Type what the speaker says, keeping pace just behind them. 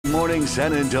Morning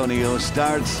San Antonio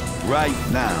starts right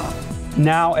now.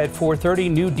 Now at 4:30,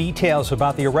 new details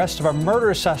about the arrest of a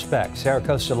murder suspect. Sarah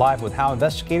Costa live with how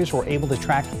investigators were able to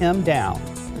track him down.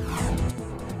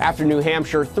 After New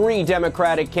Hampshire, 3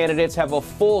 Democratic candidates have a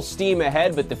full steam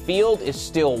ahead, but the field is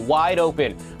still wide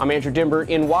open. I'm Andrew Dimber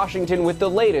in Washington with the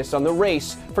latest on the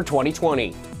race for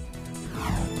 2020.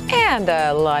 And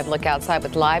a live look outside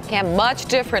with live cam. Much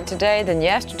different today than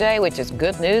yesterday, which is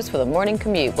good news for the morning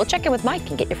commute. We'll check in with Mike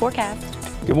and get your forecast.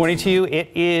 Good morning to you. It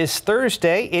is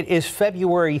Thursday. It is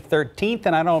February 13th,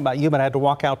 and I don't know about you, but I had to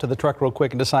walk out to the truck real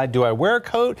quick and decide, do I wear a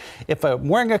coat? If I'm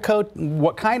wearing a coat,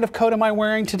 what kind of coat am I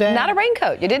wearing today? Not a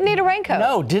raincoat. You didn't need a raincoat.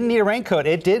 No, didn't need a raincoat.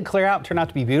 It did clear out and turn out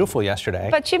to be beautiful yesterday.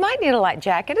 But you might need a light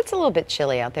jacket. It's a little bit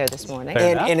chilly out there this morning.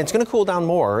 And it's going to cool down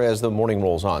more as the morning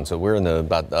rolls on. So we're in the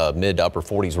about mid to upper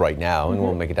 40s right now, and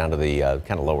we'll make it down to the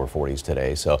kind of lower 40s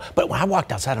today. So, but when I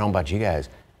walked outside, I don't know about you guys,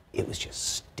 it was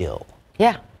just still.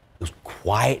 Yeah. It was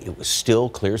quiet. It was still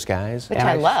clear skies. Which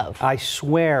I love. I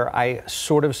swear I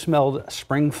sort of smelled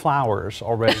spring flowers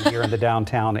already here in the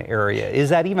downtown area. Is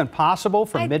that even possible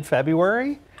for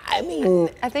mid-February? I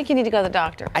mean, I think you need to go to the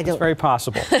doctor. It's very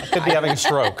possible. I could be having a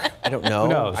stroke. I don't know. Who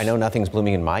knows? I know nothing's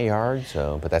blooming in my yard,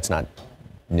 but that's not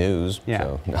news.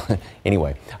 Yeah. So,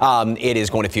 anyway, it is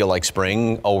going to feel like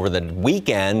spring over the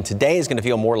weekend. Today is going to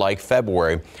feel more like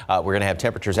February. We're going to have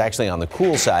temperatures actually on the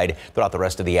cool side throughout the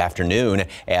rest of the afternoon,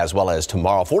 as well as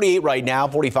tomorrow. 48 right now,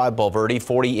 45 Bulverde,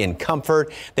 40 in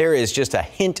Comfort. There is just a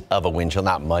hint of a wind chill,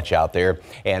 not much out there.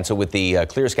 And so with the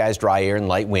clear skies, dry air, and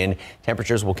light wind,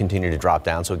 temperatures will continue to drop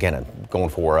down. So again, I'm going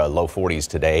for low 40s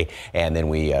today, and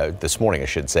then this morning, I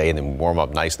should say, and then warm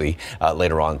up nicely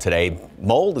later on today.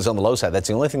 Mold is on the low side. That's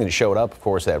the only thing that showed up. Of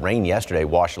course, that rain yesterday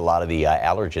washed a lot of the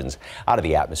allergens out of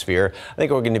the atmosphere. I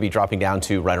think we're going to be dropping down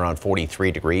to right around 43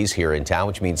 degrees here in town,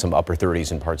 which means some upper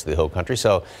 30s in parts of the hill country.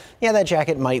 So, yeah, that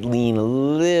jacket might lean a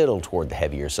little toward the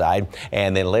heavier side.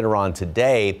 And then later on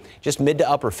today, just mid to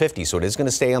upper 50s. So it is going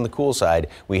to stay on the cool side.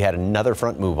 We had another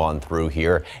front move on through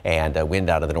here, and wind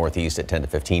out of the northeast at 10 to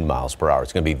 15 miles per hour.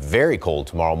 It's going to be very cold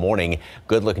tomorrow morning.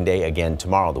 Good looking day again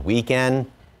tomorrow. The weekend,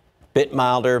 bit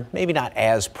milder, maybe not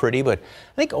as pretty, but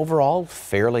I think overall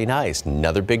fairly nice.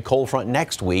 Another big cold front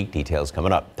next week. Details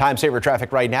coming up. Time saver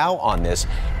traffic right now on this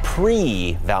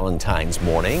pre-Valentine's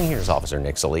morning. Here's Officer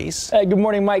Nick Solis. Hey, good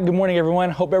morning, Mike. Good morning,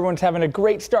 everyone. Hope everyone's having a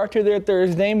great start to their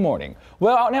Thursday morning.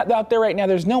 Well, out there right now,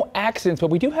 there's no accidents, but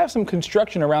we do have some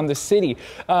construction around the city.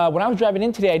 When I was driving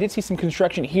in today, I did see some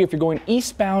construction here. If you're going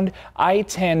eastbound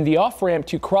I-10, the off-ramp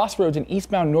to Crossroads and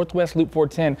eastbound Northwest Loop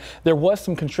 410, there was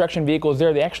some construction vehicles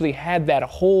there. They actually had that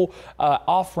whole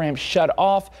off-ramp shut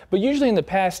off, but usually in the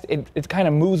past it kind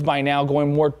of moves by now,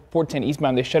 going more 410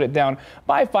 eastbound. They shut it down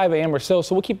by 5 a.m. or so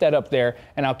we'll keep that up there,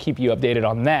 and I'll keep you updated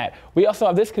on that. We also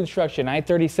have this construction,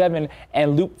 I-37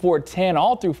 and Loop 410,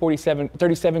 all through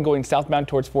 37 going southbound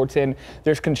towards 410.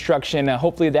 There's construction.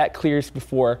 Hopefully that clears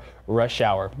before rush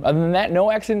hour. Other than that,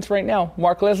 no accidents right now.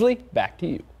 Mark Leslie, back to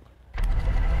you.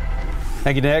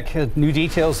 Thank you, Nick. New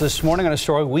details this morning on a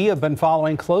story we have been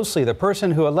following closely. The person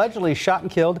who allegedly shot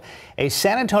and killed a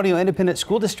San Antonio Independent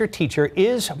School District teacher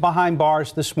is behind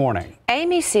bars this morning.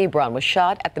 Amy Sebron was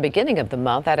shot at the beginning of the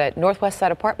month at a Northwest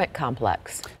Side apartment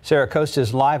complex. Sarah Costa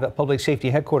is live at Public Safety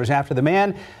Headquarters after the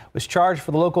man was charged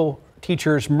for the local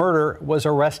teacher's murder was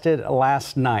arrested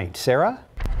last night. Sarah?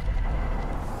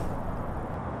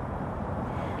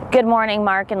 Good morning,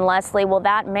 Mark and Leslie. Well,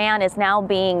 that man is now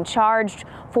being charged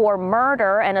for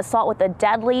murder and assault with a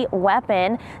deadly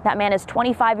weapon. That man is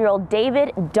 25-year-old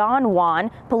David Don Juan.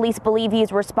 Police believe he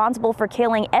is responsible for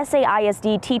killing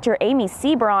SAISD teacher Amy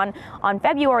Sebron on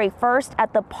February 1st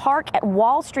at the Park at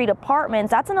Wall Street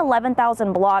Apartments. That's an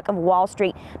 11,000 block of Wall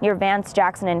Street near Vance,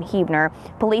 Jackson, and Huebner.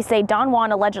 Police say Don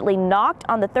Juan allegedly knocked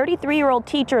on the 33-year-old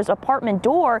teacher's apartment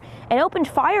door and opened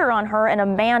fire on her and a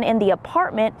man in the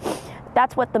apartment.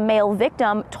 That's what the male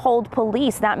victim told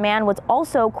police. That man was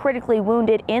also critically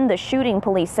wounded in the shooting,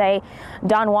 police say.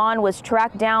 Don Juan was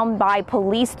tracked down by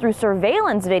police through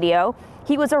surveillance video.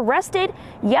 He was arrested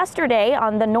yesterday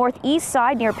on the northeast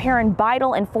side near Perrin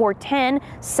Beidel and 410.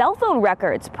 Cell phone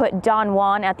records put Don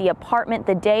Juan at the apartment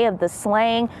the day of the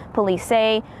slaying. Police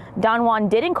say Don Juan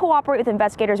didn't cooperate with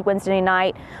investigators Wednesday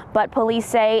night, but police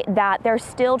say that they're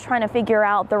still trying to figure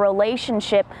out the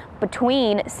relationship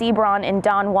between Sebron and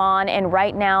Don Juan, and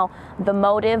right now the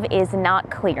motive is not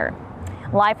clear.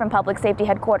 Live from Public Safety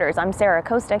Headquarters, I'm Sarah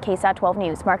Costa, KSAT 12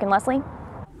 News. Mark and Leslie.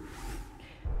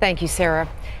 Thank you, Sarah.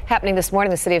 Happening this morning,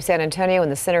 the city of San Antonio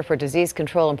and the Center for Disease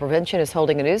Control and Prevention is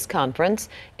holding a news conference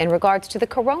in regards to the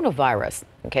coronavirus.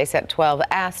 KSAT 12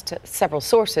 asked several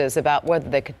sources about whether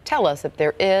they could tell us if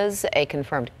there is a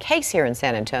confirmed case here in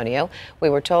San Antonio.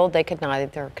 We were told they could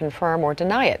neither confirm or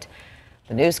deny it.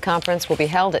 The news conference will be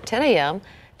held at 10 a.m.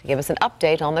 to give us an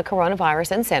update on the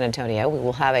coronavirus in San Antonio. We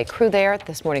will have a crew there at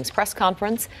this morning's press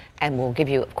conference, and we'll give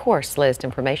you, of course, latest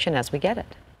information as we get it.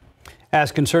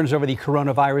 As concerns over the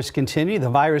coronavirus continue, the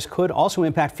virus could also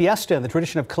impact Fiesta, the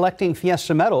tradition of collecting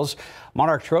Fiesta medals.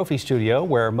 Monarch Trophy Studio,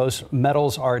 where most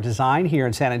medals are designed here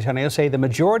in San Antonio, say the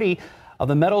majority of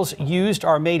the medals used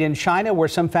are made in China, where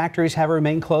some factories have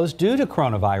remained closed due to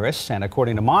coronavirus. And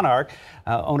according to Monarch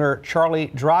owner Charlie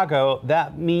Drago,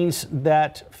 that means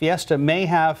that Fiesta may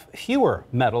have fewer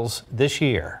medals this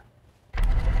year.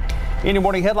 In your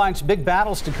morning headlines, big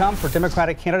battles to come for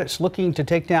Democratic candidates looking to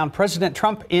take down President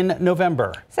Trump in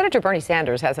November. Senator Bernie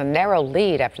Sanders has a narrow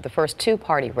lead after the first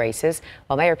two-party races,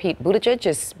 while Mayor Pete Buttigieg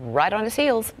is right on his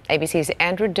heels. ABC's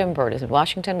Andrew Dimbert is in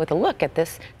Washington with a look at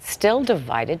this still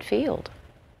divided field.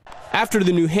 After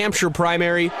the New Hampshire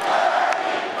primary,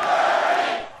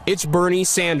 it's Bernie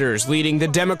Sanders leading the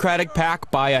Democratic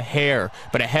pack by a hair.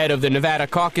 But ahead of the Nevada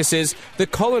caucuses, the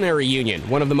Culinary Union,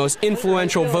 one of the most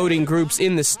influential voting groups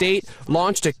in the state,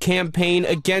 launched a campaign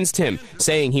against him,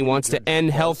 saying he wants to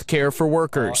end health care for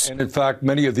workers. And in fact,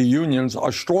 many of the unions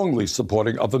are strongly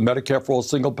supporting of the Medicare for All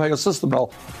single-payer system.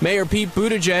 Mayor Pete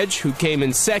Buttigieg, who came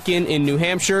in second in New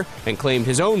Hampshire and claimed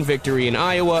his own victory in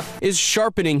Iowa, is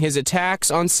sharpening his attacks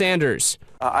on Sanders.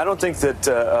 I don't think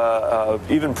that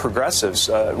even progressives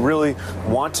really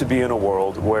want to be in a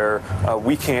world where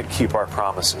we can't keep our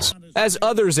promises. As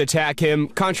others attack him,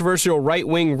 controversial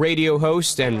right-wing radio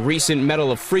host and recent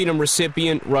Medal of Freedom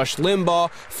recipient Rush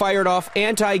Limbaugh fired off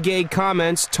anti-gay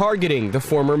comments targeting the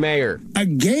former mayor. A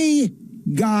gay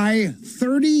guy,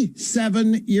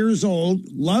 37 years old,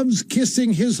 loves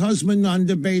kissing his husband on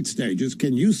debate stages.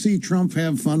 Can you see Trump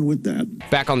have fun with that?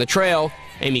 Back on the trail,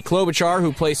 Amy Klobuchar,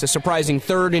 who placed a surprising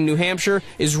third in New Hampshire,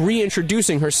 is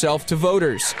reintroducing herself to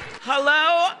voters.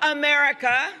 Hello,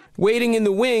 America. Waiting in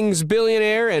the wings,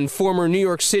 billionaire and former New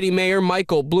York City Mayor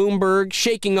Michael Bloomberg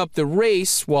shaking up the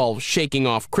race while shaking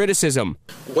off criticism.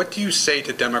 What do you say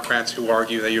to Democrats who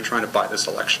argue that you're trying to buy this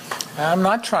election? I'm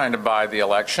not trying to buy the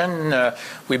election.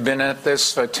 We've been at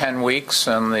this for 10 weeks,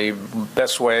 and the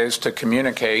best ways to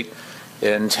communicate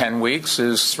in 10 weeks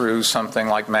is through something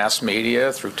like mass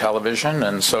media, through television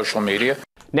and social media.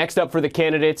 Next up for the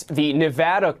candidates, the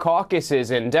Nevada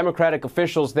caucuses, and Democratic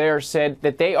officials there said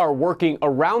that they are working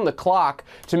around the clock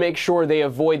to make sure they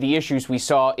avoid the issues we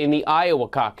saw in the Iowa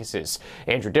caucuses.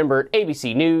 Andrew Dimbert,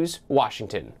 ABC News,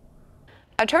 Washington.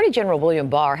 Attorney General William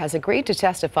Barr has agreed to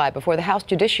testify before the House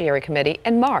Judiciary Committee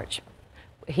in March.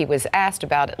 He was asked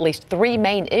about at least three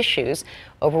main issues: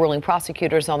 overruling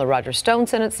prosecutors on the Roger Stone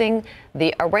sentencing,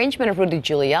 the arrangement of Rudy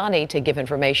Giuliani to give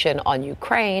information on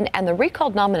Ukraine, and the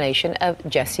recalled nomination of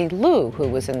Jesse Liu, who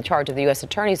was in charge of the U.S.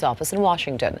 Attorney's Office in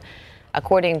Washington.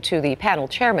 According to the panel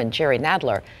chairman, Jerry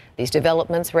Nadler, these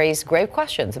developments raise grave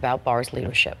questions about Barr's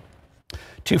leadership.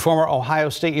 Two former Ohio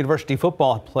State University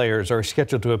football players are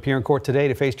scheduled to appear in court today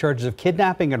to face charges of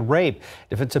kidnapping and rape.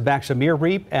 Defensive backs Amir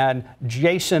Reep and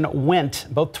Jason Went,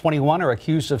 both 21, are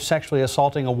accused of sexually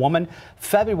assaulting a woman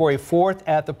February 4th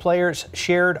at the players'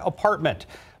 shared apartment.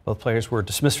 Both players were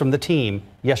dismissed from the team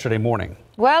yesterday morning.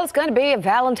 Well, it's going to be a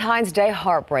Valentine's Day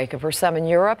heartbreaker for some in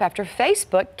Europe after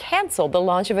Facebook canceled the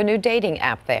launch of a new dating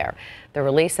app there. The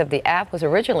release of the app was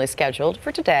originally scheduled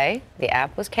for today. The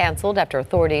app was canceled after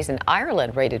authorities in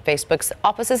Ireland raided Facebook's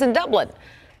offices in Dublin.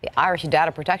 The Irish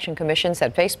Data Protection Commission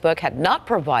said Facebook had not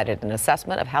provided an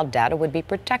assessment of how data would be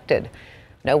protected.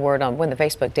 No word on when the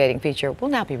Facebook dating feature will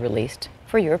now be released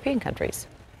for European countries.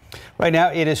 Right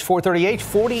now it is 4:38,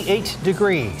 48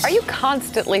 degrees. Are you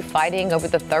constantly fighting over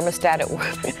the thermostat at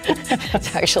work?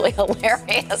 It's actually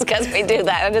hilarious because we do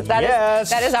that.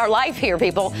 That is our life here,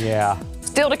 people. Yeah.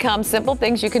 Still to come, simple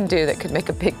things you can do that could make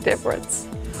a big difference.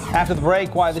 After the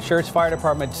break, why the Church Fire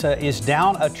Department is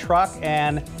down a truck,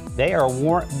 and they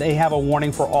have a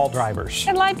warning for all drivers.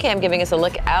 And Live Cam giving us a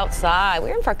look outside.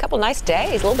 We're in for a couple nice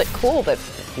days, a little bit cool, but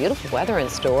beautiful weather in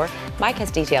store. Mike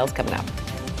has details coming up.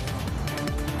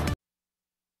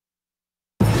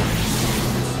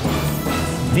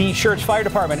 The Church Fire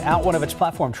Department out one of its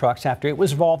platform trucks after it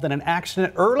was involved in an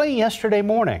accident early yesterday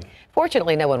morning.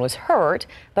 Fortunately, no one was hurt,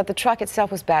 but the truck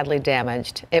itself was badly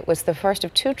damaged. It was the first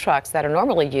of two trucks that are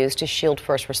normally used to shield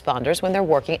first responders when they're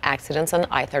working accidents on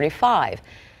I-35.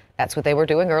 That's what they were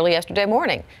doing early yesterday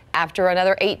morning after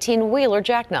another 18-wheeler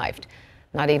jackknifed.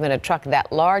 Not even a truck that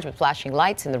large with flashing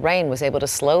lights in the rain was able to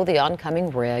slow the oncoming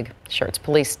rig. Schertz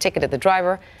police ticketed the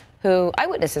driver, who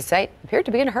eyewitnesses say appeared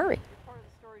to be in a hurry.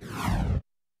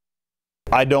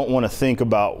 I don't want to think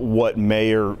about what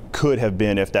Mayor could have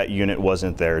been if that unit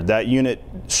wasn't there. That unit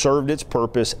served its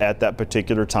purpose at that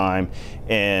particular time,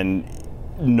 and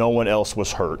no one else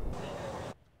was hurt.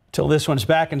 Till this one's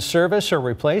back in service or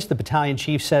replaced, the battalion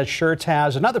chief says Schertz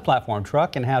has another platform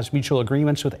truck and has mutual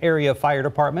agreements with area fire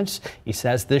departments. He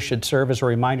says this should serve as a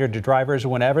reminder to drivers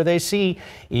whenever they see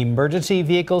emergency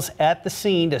vehicles at the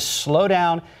scene to slow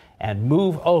down and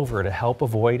move over to help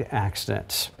avoid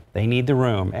accidents. They need the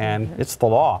room, and it's the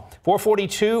law.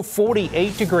 442,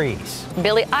 48 degrees.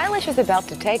 Billie Eilish is about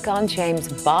to take on James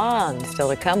Bond. Still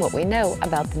to come, what we know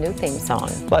about the new theme song.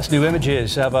 Plus, new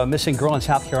images of a missing girl in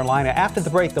South Carolina. After the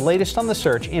break, the latest on the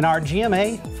search in our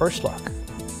GMA First Look.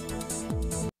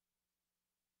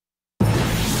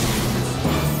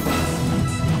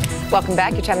 Welcome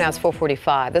back. Your time now is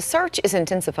 4:45. The search is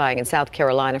intensifying in South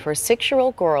Carolina for a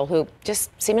 6-year-old girl who just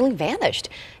seemingly vanished.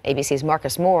 ABC's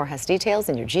Marcus Moore has details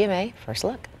in your GMA First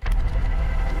Look.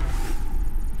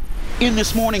 In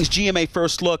this morning's GMA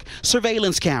First Look,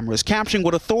 surveillance cameras capturing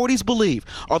what authorities believe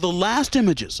are the last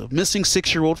images of missing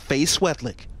 6-year-old Faye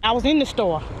Swetlick. I was in the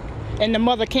store, and the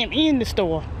mother came in the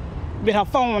store with her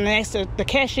phone and asked the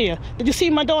cashier, "Did you see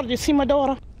my daughter? Did you see my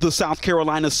daughter?" The South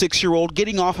Carolina 6-year-old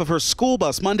getting off of her school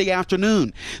bus Monday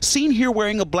afternoon, seen here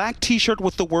wearing a black T-shirt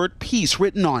with the word peace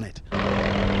written on it.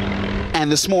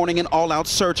 And this morning, an all-out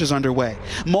search is underway.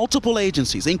 Multiple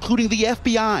agencies, including the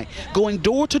FBI, going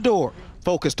door to door,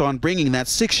 focused on bringing that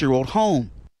 6-year-old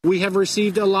home. We have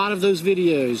received a lot of those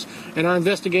videos, and our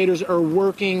investigators are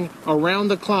working around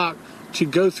the clock to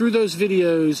go through those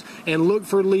videos and look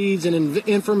for leads and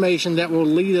information that will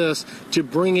lead us to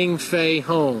bringing Faye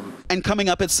home. And coming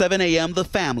up at 7 a.m., the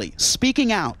family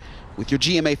speaking out. With your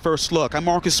GMA First Look, I'm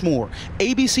Marcus Moore,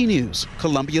 ABC News,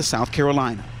 Columbia, South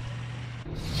Carolina.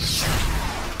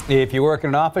 If you work in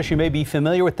an office, you may be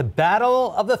familiar with the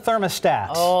battle of the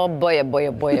thermostats. Oh boy, oh boy,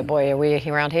 oh boy, oh boy, are we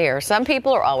around here. Some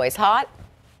people are always hot,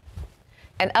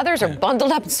 and others are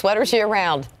bundled up in sweaters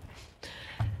year-round.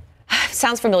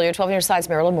 Sounds familiar. 12 on your side's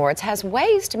Marilyn Moritz has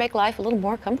ways to make life a little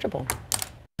more comfortable.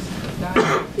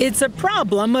 It's a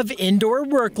problem of indoor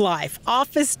work life.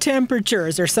 Office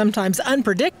temperatures are sometimes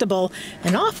unpredictable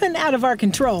and often out of our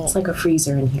control. It's like a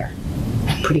freezer in here.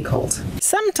 Pretty cold.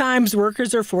 Sometimes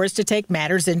workers are forced to take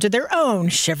matters into their own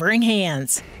shivering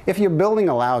hands. If your building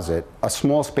allows it, a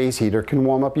small space heater can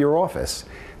warm up your office.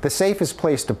 The safest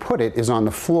place to put it is on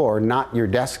the floor, not your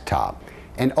desktop.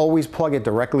 And always plug it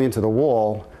directly into the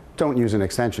wall. Don't use an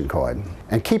extension cord.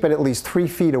 And keep it at least 3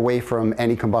 feet away from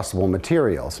any combustible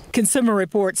materials. Consumer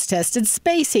Reports tested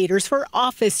space heaters for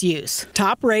office use.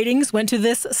 Top ratings went to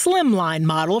this slimline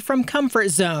model from Comfort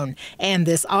Zone and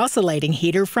this oscillating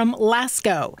heater from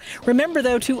Lasco. Remember,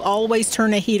 though, to always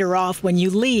turn a heater off when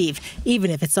you leave, even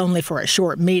if it's only for a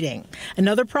short meeting.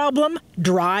 Another problem?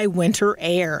 Dry winter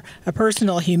air. A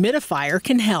personal humidifier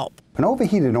can help. An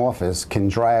overheated office can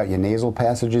dry out your nasal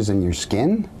passages and your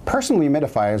skin. Personal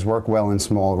humidifiers work well in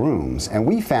small rooms, and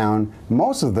we found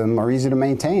most of them are easy to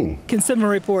maintain. Consumer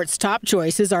Reports' top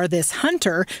choices are this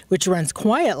Hunter, which runs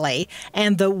quietly,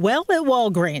 and the Well at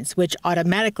Walgreens, which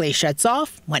automatically shuts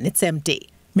off when it's empty.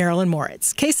 Marilyn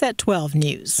Moritz, KSAT 12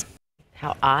 News.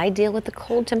 How I deal with the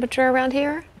cold temperature around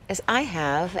here is I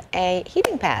have a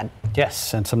heating pad.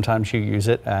 Yes, and sometimes you use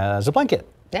it as a blanket.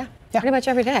 Yeah. Pretty much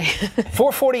every day.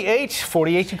 448,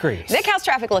 48 degrees. Nick, how's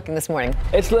traffic looking this morning?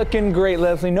 It's looking great,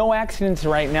 Leslie. No accidents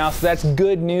right now, so that's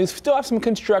good news. Still have some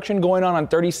construction going on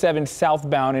 37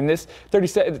 southbound, and this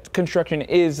 37 construction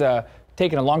is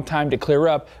taking a long time to clear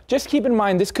up. Just keep in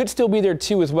mind, this could still be there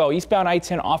too as well. Eastbound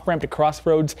I-10 off-ramp to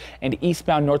Crossroads and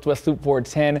eastbound Northwest Loop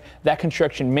 410. That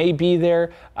construction may be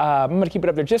there. I'm going to keep it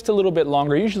up there just a little bit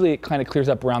longer. Usually it kind of clears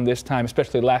up around this time,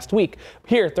 especially last week.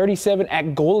 Here, 37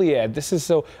 at Goliad. This is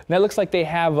so, that looks like they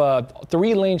have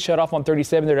 3 lanes shut off on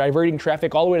 37. They're diverting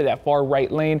traffic all the way to that far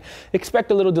right lane. Expect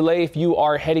a little delay if you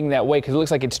are heading that way, because it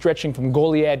looks like it's stretching from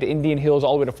Goliad to Indian Hills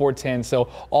all the way to 410. So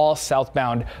all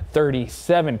southbound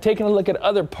 37. Taking a look at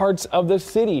other parts of the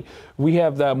city. We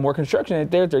have more construction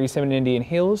there. 37 Indian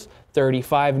Hills,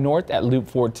 35 north at Loop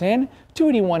 410,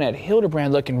 281 at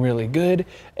Hildebrand looking really good,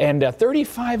 and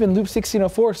 35 in Loop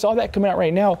 1604. Saw that coming out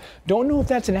right now. Don't know if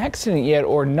that's an accident yet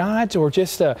or not, or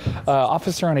just a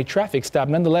officer on a traffic stop.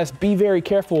 Nonetheless, be very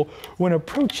careful when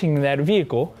approaching that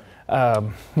vehicle,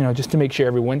 just to make sure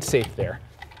everyone's safe there.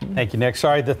 Thank you, Nick.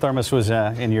 Sorry the thermos was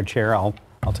in your chair. I'll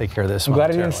I'll take care of this. I'm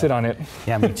glad I didn't sit on it.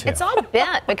 Yeah, me too. It's all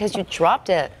bent because you dropped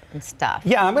it and stuff.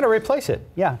 Yeah, I'm going to replace it.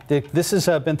 Yeah, this has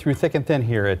been through thick and thin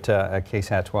here at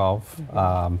KSAT 12.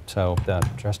 So the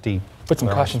trustee put some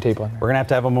caution tape on there. We're going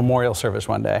to have a memorial service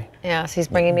one day. Yeah, so he's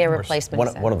bringing me a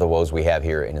replacement. One of the woes we have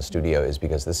here in the studio is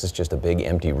because this is just a big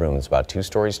empty room. It's about 2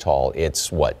 stories tall.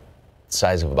 It's what?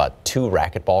 Size of about 2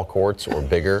 racquetball courts or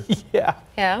bigger. Yeah.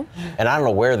 Yeah. And I don't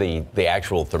know where the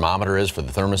actual thermometer is for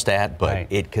the thermostat, but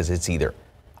because it's either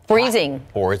freezing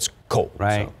or it's cold.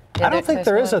 Right. So. I don't think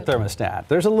there is a thermostat.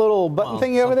 There's a little button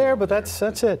thingy over there, but that's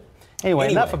it.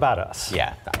 Anyway, enough about us.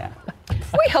 Yeah.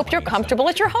 We hope you're comfortable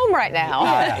at your home right now.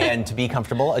 And to be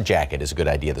comfortable, a jacket is a good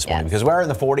idea this morning because we're in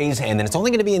the 40s, and then it's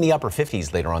only going to be in the upper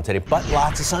 50s later on today, but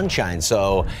lots of sunshine.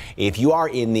 So if you are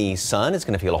in the sun, it's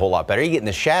going to feel a whole lot better. You get in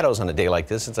the shadows on a day like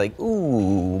this, it's like,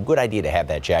 ooh, good idea to have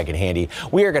that jacket handy.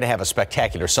 We are going to have a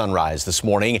spectacular sunrise this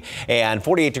morning, and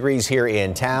 48 degrees here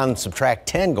in town. Subtract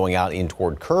 10 going out in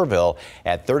toward Kerrville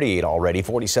at 38 already,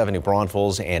 47 New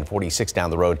Braunfels, and 46 down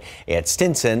the road at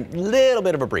Stinson. Little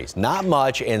bit of a breeze, not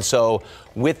much, and so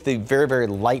with the very, very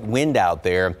light wind out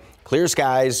there, clear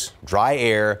skies, dry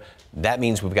air, that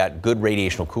means we've got good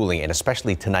radiational cooling, and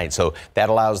especially tonight. So that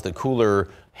allows the cooler,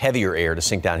 heavier air to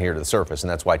sink down here to the surface, and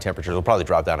that's why temperatures will probably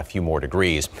drop down a few more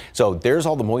degrees. So there's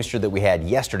all the moisture that we had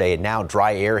yesterday, and now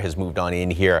dry air has moved on in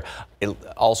here.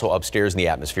 Also upstairs in the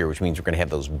atmosphere, which means we're going to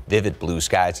have those vivid blue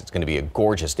skies. It's going to be a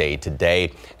gorgeous day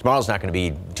today. Tomorrow's not going to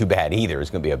be too bad either. It's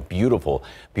going to be a beautiful,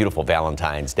 beautiful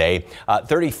Valentine's Day.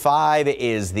 35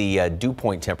 is the dew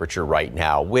point temperature right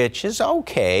now, which is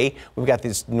okay. We've got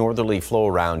this northerly flow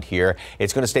around here.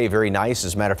 It's going to stay very nice.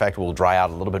 As a matter of fact, we'll dry out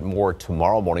a little bit more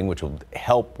tomorrow morning, which will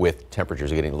help with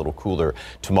temperatures getting a little cooler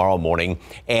tomorrow morning.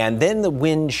 And then the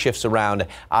wind shifts around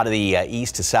out of the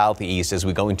east to southeast as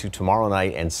we go into tomorrow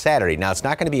night and Saturday. Now, it's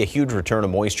not going to be a huge return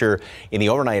of moisture in the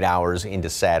overnight hours into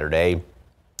Saturday,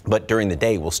 but during the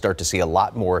day, we'll start to see a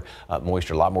lot more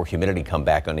moisture, a lot more humidity come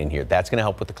back on in here. That's going to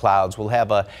help with the clouds. We'll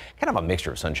have a kind of a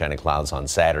mixture of sunshine and clouds on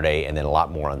Saturday and then a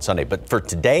lot more on Sunday. But for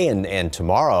today and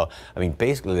tomorrow, I mean,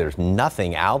 basically there's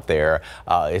nothing out there.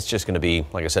 It's just going to be,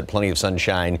 like I said, plenty of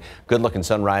sunshine, good looking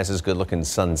sunrises, good looking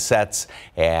sunsets,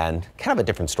 and kind of a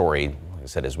different story. Like I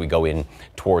said, as we go in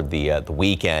toward the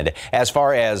weekend. As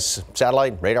far as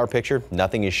satellite radar picture,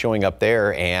 nothing is showing up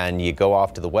there, and you go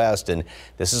off to the west, and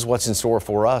this is what's in store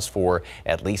for us for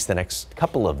at least the next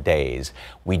couple of days.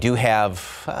 We do have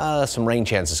some rain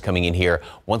chances coming in here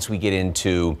once we get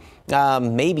into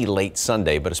maybe late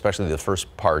Sunday, but especially the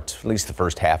first part, at least the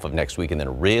first half of next week, and then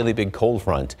a really big cold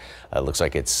front. Looks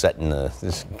like it's setting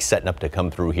up to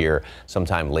come through here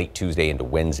sometime late Tuesday into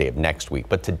Wednesday of next week.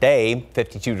 But today,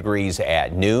 52 degrees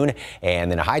at noon,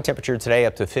 and then a high temperature today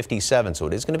up to 57. So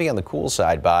it is going to be on the cool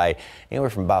side by anywhere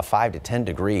from about 5 to 10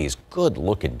 degrees. Good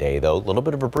looking day, though. A little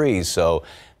bit of a breeze, so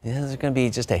there's going to be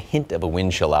just a hint of a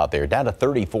wind chill out there. Down to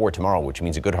 34 tomorrow, which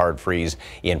means a good hard freeze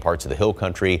in parts of the hill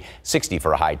country. 60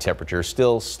 for a high temperature,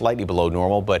 still slightly below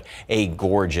normal, but a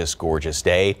gorgeous, gorgeous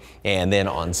day. And then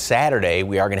on Saturday,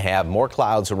 we are going to have more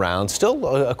clouds around.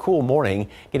 Still a cool morning,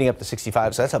 getting up to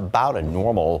 65. So that's about a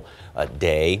normal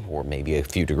day, or maybe a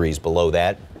few degrees below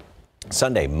that.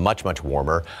 Sunday, much, much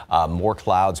warmer. More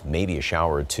clouds, maybe a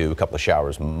shower or two, a couple of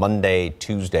showers Monday,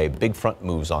 Tuesday. Big front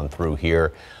moves on through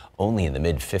here. Only in the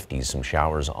mid-50s, some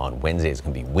showers on Wednesday. It's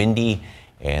going to be windy,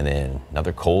 and then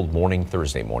another cold morning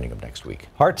Thursday morning of next week.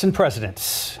 Hearts and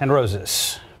presidents and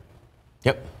roses.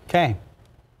 Yep. Okay.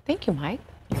 Thank you, Mike.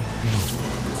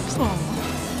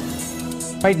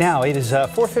 Right now, it is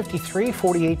 4:53,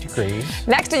 48 degrees.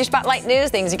 Next to your Spotlight News,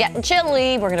 things are getting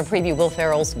chilly. We're going to preview Will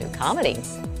Ferrell's new comedy.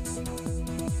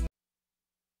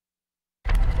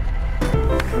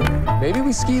 Maybe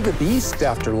we ski the beast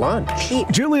after lunch.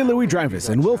 Julia Louis-Dreyfus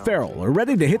and Will Ferrell are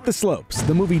ready to hit the slopes.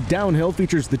 The movie Downhill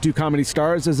features the two comedy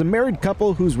stars as a married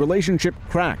couple whose relationship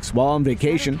cracks while on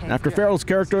vacation after Ferrell's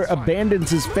character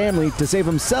abandons his family to save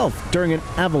himself during an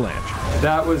avalanche.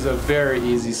 That was a very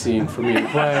easy scene for me to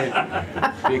play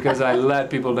because I let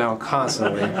people down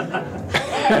constantly.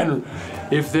 And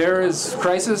if there is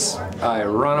crisis, I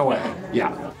run away.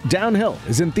 Yeah. Downhill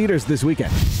is in theaters this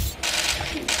weekend.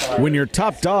 When you're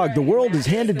top dog, the world is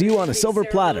handed to you on a silver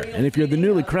platter. And if you're the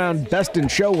newly crowned Best in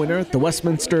Show winner at the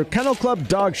Westminster Kennel Club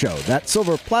Dog Show, that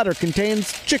silver platter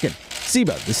contains chicken.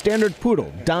 Siba, the standard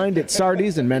poodle, dined at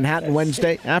Sardi's in Manhattan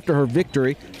Wednesday after her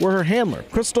victory, where her handler,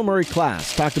 Crystal Murray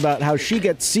Class, talked about how she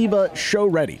gets Siba show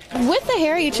ready. With the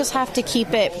hair, you just have to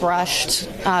keep it brushed,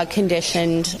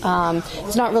 conditioned.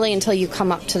 It's not really until you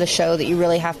come up to the show that you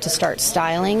really have to start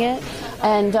styling it.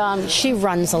 And she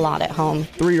runs a lot at home.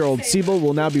 3-year-old Siba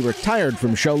will now be retired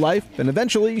from show life, and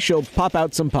eventually she'll pop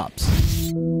out some pups.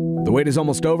 The wait is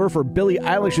almost over for Billie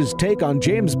Eilish's take on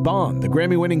James Bond. The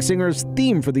Grammy-winning singer's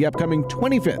theme for the upcoming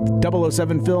 25th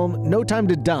 007 film, No Time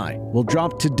to Die, will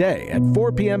drop today at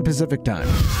 4 p.m. Pacific Time.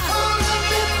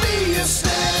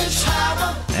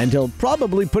 And he'll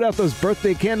probably put out those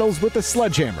birthday candles with a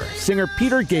sledgehammer. Singer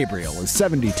Peter Gabriel is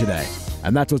 70 today.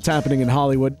 And that's what's happening in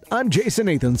Hollywood. I'm Jason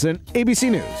Nathanson, ABC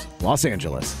News, Los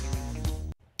Angeles.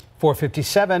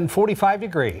 4:57, 45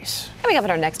 degrees. Coming up in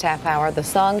our next half hour, the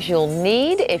songs you'll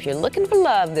need if you're looking for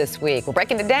love this week. We're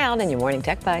breaking it down in your Morning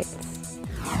Tech Bites.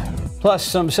 Plus,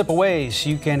 some simple ways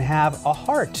you can have a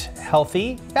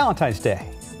heart-healthy Valentine's Day.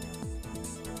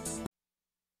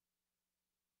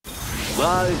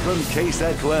 Live from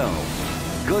KSAT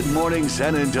 12, Good Morning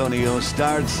San Antonio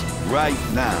starts right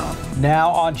now.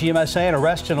 Now on GMSA, an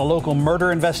arrest in a local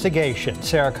murder investigation.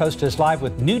 Sarah Costa is live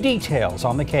with new details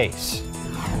on the case.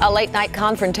 A late-night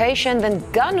confrontation, then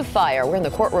gunfire. We're in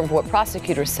the courtroom for what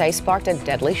prosecutors say sparked a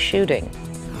deadly shooting.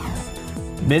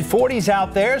 Mid-40s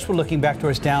out there as we're looking back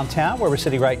towards downtown, where we're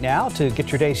sitting right now to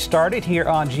get your day started here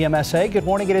on GMSA. Good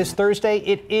morning. It is Thursday.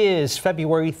 It is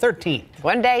February 13th.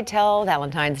 One day till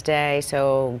Valentine's Day,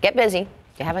 so get busy.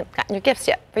 You haven't gotten your gifts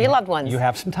yet for your loved ones. You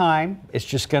have some time. It's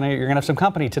just you're gonna have some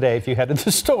company today if you head to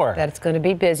the store. That's going to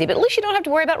be busy, but at least you don't have to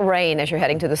worry about rain as you're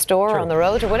heading to the store or on the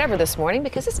road or whatever this morning,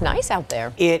 because it's nice out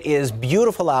there. It is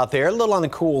beautiful out there, a little on the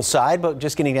cool side, but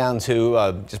just getting down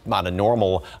to just about a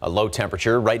normal low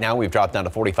temperature. Right now we've dropped down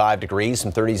to 45 degrees,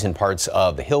 some 30s in parts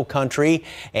of the hill country,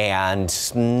 and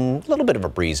a little bit of a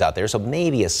breeze out there, so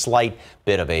maybe a slight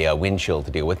bit of a wind chill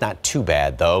to deal with. Not too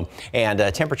bad though. And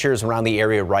temperatures around the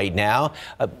area right now,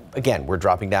 again, we're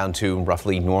dropping down to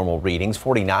roughly normal readings.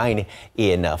 49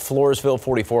 in Floresville,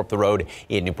 44 up the road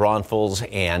in New Braunfels,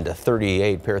 and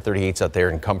 38, pair of 38s out there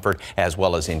in Comfort, as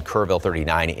well as in Kerrville,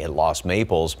 39 in Lost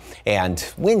Maples. And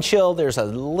wind chill, there's a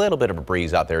little bit of a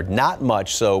breeze out there, not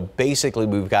much. So basically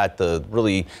we've got the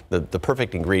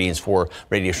perfect ingredients for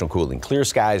radiational cooling. Clear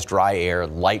skies, dry air,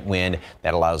 light wind.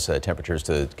 That allows temperatures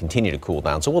to continue to cool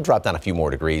down. So we'll drop down a few more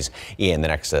degrees in the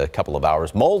next couple of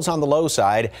hours. Molds on the low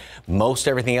side. Most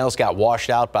everything else got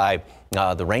washed out by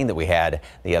the rain that we had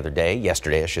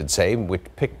yesterday I should say, which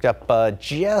picked up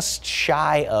just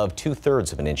shy of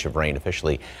 2/3 of an inch of rain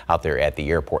officially out there at the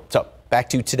airport. So back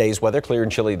to today's weather. Clear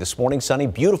and chilly this morning. Sunny,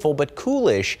 beautiful, but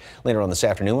coolish later on this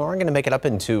afternoon. We're going to make it up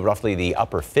into roughly the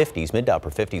upper 50s, mid to upper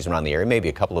 50s around the area. Maybe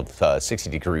a couple of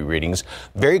 60-degree readings.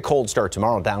 Very cold start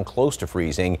tomorrow, down close to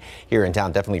freezing here in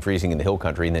town. Definitely freezing in the hill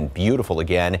country, and then beautiful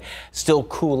again. Still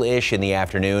cool-ish in the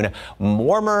afternoon.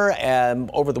 Warmer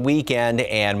over the weekend,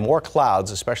 and more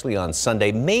clouds, especially on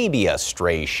Sunday. Maybe a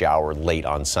stray shower late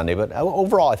on Sunday, but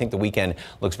overall, I think the weekend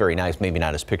looks very nice. Maybe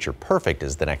not as picture perfect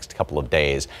as the next couple of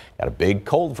days. Got a big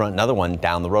cold front, another one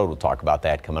down the road. We'll talk about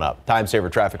that coming up. Time saver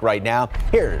traffic right now.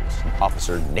 Here's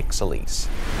Officer Nick Solis.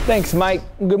 Thanks, Mike.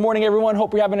 Good morning, everyone.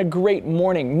 Hope you're having a great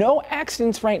morning. No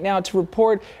accidents right now to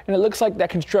report, and it looks like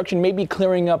that construction may be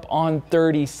clearing up on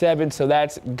 37, so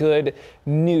that's good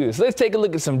news. Let's take a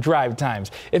look at some drive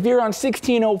times. If you're on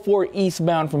 1604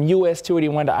 eastbound from US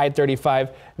 281 to I-35,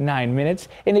 9 minutes.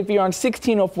 And if you're on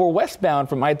 1604 westbound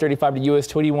from I-35 to US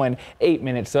 281, 8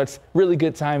 minutes. So that's really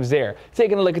good times there.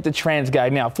 Taking a look at the trans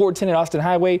guide now. 410 at Austin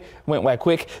Highway went right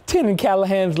quick. 10 in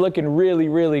Callahan's looking really,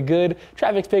 really good.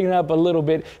 Traffic's picking up a little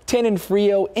bit. 10 in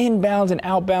Frio, inbounds and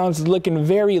outbounds looking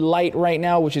very light right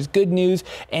now, which is good news.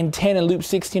 And 10 in Loop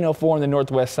 1604 on the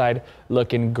northwest side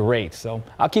looking great. So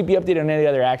I'll keep you updated on any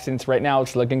other accidents. Right now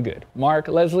it's looking good. Mark,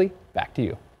 Leslie, back to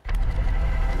you.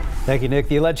 Thank you, Nick.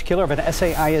 The alleged killer of an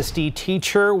SAISD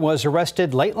teacher was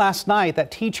arrested late last night. That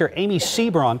teacher, Amy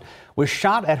Sebron, was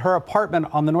shot at her apartment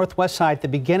on the northwest side at the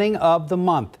beginning of the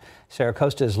month. Sarah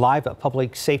Costa is live at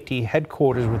Public Safety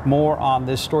Headquarters with more on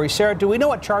this story. Sarah, do we know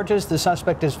what charges the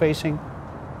suspect is facing?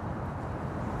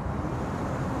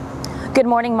 Good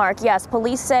morning, Mark. Yes,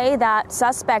 police say that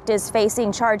suspect is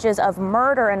facing charges of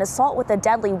murder and assault with a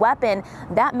deadly weapon.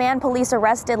 That man police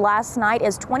arrested last night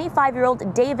is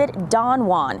 25-year-old David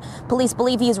Donwan. Police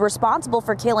believe he's responsible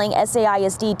for killing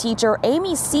SAISD teacher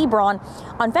Amy Sebron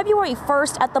on February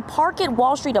 1st at the Park at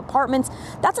Wall Street Apartments.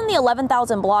 That's in the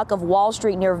 11,000 block of Wall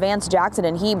Street near Vance, Jackson,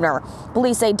 and Huebner.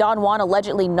 Police say Donwan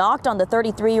allegedly knocked on the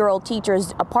 33-year-old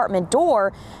teacher's apartment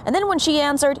door, and then when she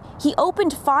answered, he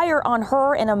opened fire on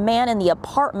her and a man in the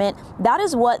apartment. That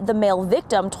is what the male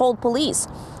victim told police.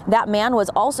 That man was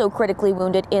also critically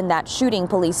wounded in that shooting,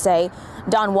 police say.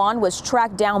 Donwan was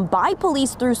tracked down by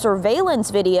police through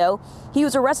surveillance video. He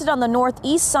was arrested on the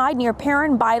northeast side near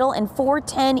Perrin, Beidel, and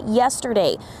 410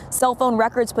 yesterday. Cell phone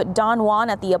records put Donwan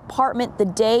at the apartment the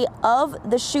day of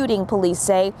the shooting, police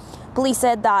say. Police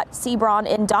said that Sebron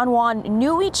and Don Juan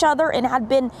knew each other and had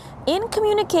been in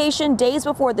communication days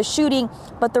before the shooting,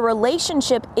 but the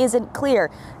relationship isn't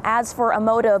clear. As for a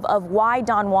motive of why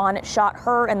Don Juan shot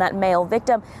her and that male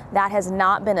victim, that has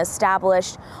not been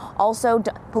established. Also,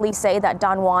 police say that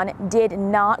Don Juan did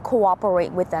not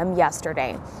cooperate with them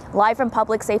yesterday. Live from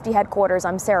Public Safety Headquarters,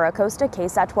 I'm Sarah Acosta,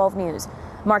 KSAT 12 News.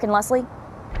 Mark and Leslie.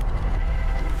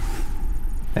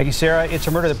 Thank you, Sarah. It's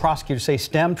a murder that prosecutors say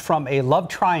stemmed from a love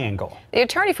triangle. The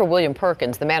attorney for William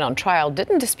Perkins, the man on trial,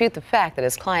 didn't dispute the fact that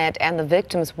his client and the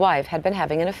victim's wife had been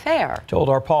having an affair. Told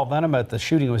our Paul Venema that the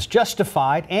shooting was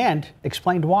justified and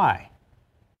explained why.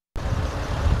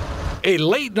 A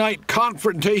late-night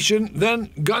confrontation,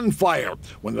 then gunfire.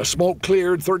 When the smoke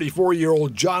cleared,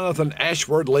 34-year-old Jonathan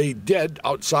Ashford lay dead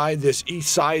outside this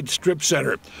East Side strip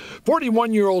center.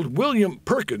 41-year-old William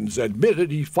Perkins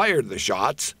admitted he fired the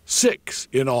shots, 6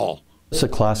 in all. It's a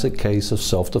classic case of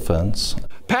self-defense.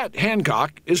 Pat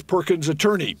Hancock is Perkins'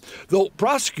 attorney. Though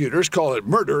prosecutors call it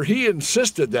murder, he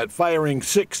insisted that firing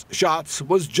 6 shots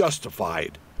was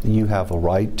justified. You have a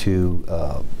right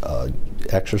to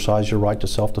exercise your right to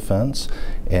self-defense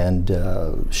and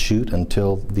shoot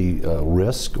until the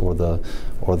risk or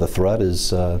the threat is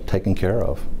taken care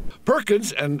of.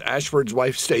 Perkins and Ashford's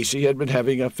wife Stacy had been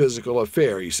having a physical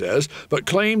affair, he says, but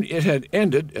claimed it had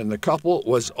ended and the couple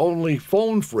was only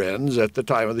phone friends at the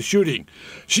time of the shooting.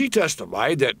 She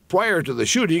testified that prior to the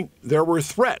shooting, there were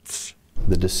threats.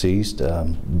 The deceased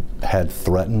had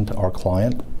threatened our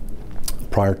client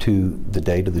prior to the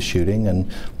date of the shooting,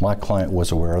 and my client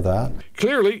was aware of that.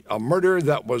 Clearly, a murder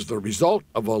that was the result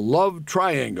of a love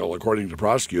triangle, according to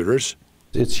prosecutors.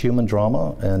 It's human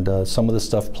drama, and some of this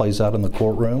stuff plays out in the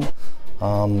courtroom,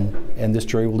 and this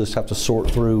jury will just have to sort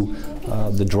through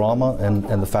the drama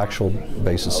and the factual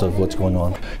basis of what's going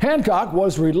on. Hancock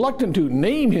was reluctant to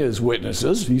name his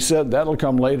witnesses. He said that'll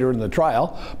come later in the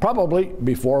trial, probably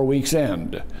before week's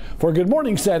end. For Good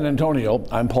Morning San Antonio,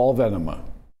 I'm Paul Venema.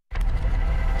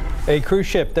 A cruise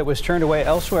ship that was turned away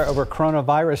elsewhere over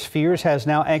coronavirus fears has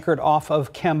now anchored off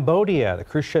of Cambodia. The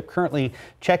cruise ship currently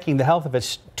checking the health of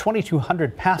its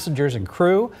 2,200 passengers and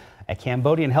crew. A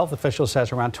Cambodian health official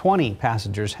says around 20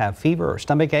 passengers have fever or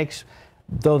stomach aches,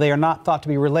 though they are not thought to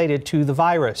be related to the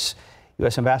virus.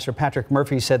 U.S. Ambassador Patrick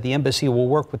Murphy said the embassy will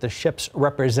work with the ship's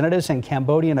representatives and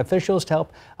Cambodian officials to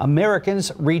help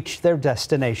Americans reach their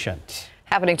destinations.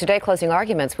 Happening today, closing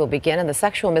arguments will begin in the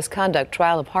sexual misconduct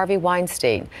trial of Harvey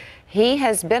Weinstein. He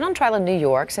has been on trial in New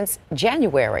York since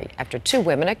January after 2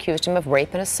 women accused him of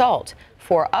rape and assault.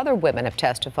 4 other women have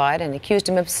testified and accused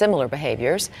him of similar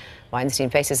behaviors. Weinstein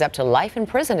faces up to life in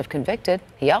prison if convicted.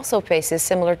 He also faces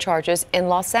similar charges in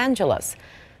Los Angeles.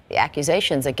 The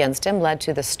accusations against him led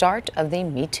to the start of the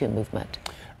Me Too movement.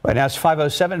 Right now it's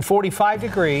 5:07, 45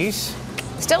 degrees.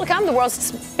 Still to come, the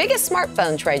world's biggest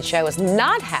smartphone trade show is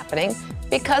not happening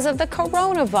because of the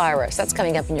coronavirus. That's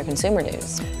coming up in your consumer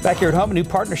news. Back here at home, a new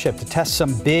partnership to test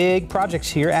some big projects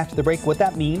here after the break, what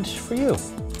that means for you.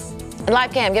 And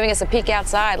live cam giving us a peek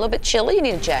outside. A little bit chilly. You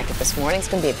need a jacket this morning. It's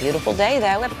going to be a beautiful day,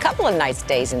 though. We have a couple of nice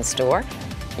days in store.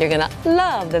 You're going to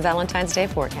love the Valentine's Day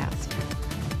forecast.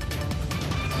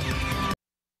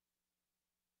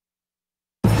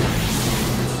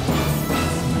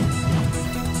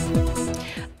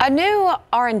 A new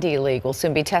R&D league will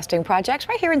soon be testing projects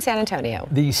right here in San Antonio.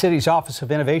 The city's Office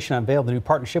of Innovation unveiled the new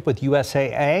partnership with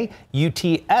USAA,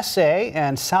 UTSA,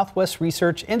 and Southwest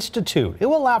Research Institute. It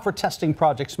will allow for testing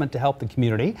projects meant to help the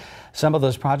community. Some of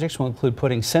those projects will include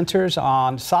putting sensors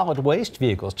on solid waste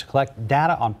vehicles to collect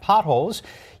data on potholes,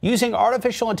 using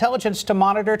artificial intelligence to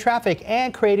monitor traffic,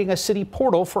 and creating a city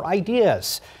portal for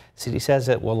ideas. The city says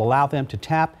it will allow them to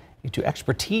tap into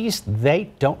expertise they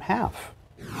don't have.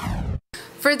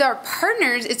 For our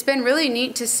partners, it's been really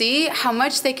neat to see how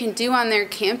much they can do on their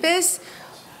campus,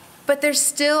 but there's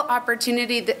still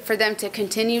opportunity for them to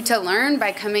continue to learn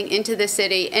by coming into the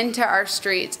city, into our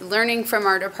streets, learning from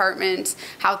our departments,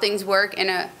 how things work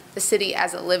in the city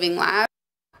as a living lab.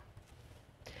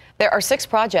 There are 6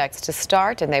 projects to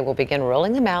start, and they will begin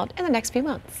rolling them out in the next few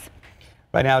months.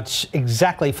 Right now, it's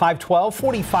exactly 5:12,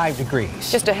 45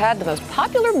 degrees. Just ahead, the most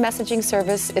popular messaging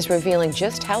service is revealing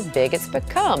just how big it's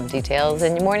become. Details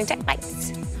in your morning tech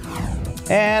bites.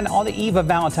 And on the eve of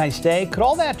Valentine's Day, could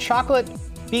all that chocolate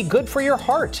be good for your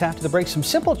heart? After the break, some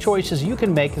simple choices you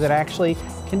can make that actually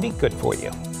can be good for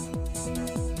you.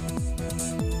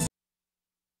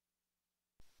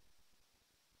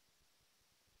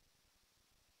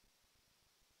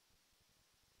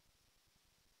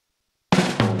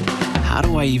 How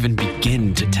do I even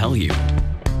begin to tell you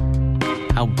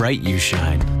how bright you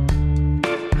shine,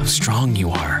 how strong you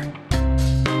are,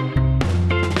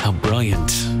 how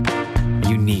brilliant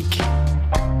unique.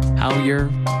 How you're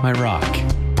my rock,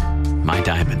 my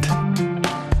diamond.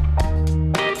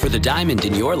 For the diamond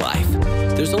in your life,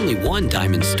 there's only one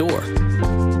diamond store.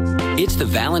 It's the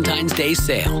Valentine's Day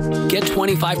sale. Get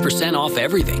 25% off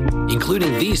everything,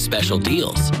 including these special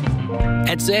deals.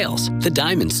 At Zales, the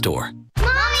diamond store.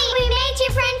 Mommy, we made you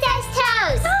Princess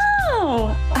Toast!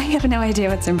 Oh! I have no idea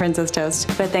what's in Princess Toast,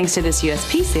 but thanks to this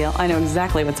USP seal, I know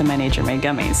exactly what's in my Nature Made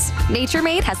gummies. Nature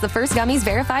Made has the first gummies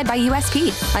verified by USP,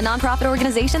 a nonprofit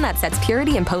organization that sets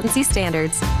purity and potency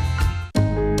standards.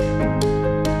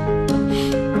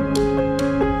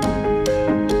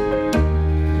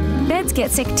 Beds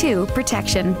get sick too.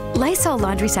 Protection. Lysol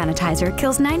laundry sanitizer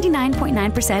kills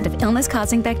 99.9% of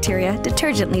illness-causing bacteria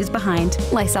detergent leaves behind.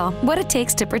 Lysol, what it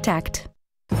takes to protect.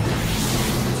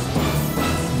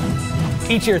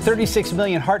 Each year, 36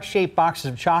 million heart-shaped boxes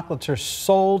of chocolates are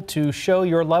sold to show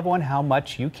your loved one how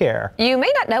much you care. You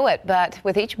may not know it, but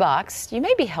with each box, you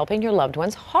may be helping your loved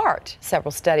one's heart.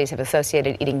 Several studies have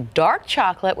associated eating dark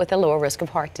chocolate with a lower risk of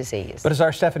heart disease. But as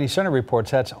our Stephanie Cerner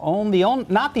reports, that's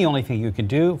not the only thing you can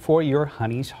do for your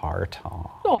honey's heart.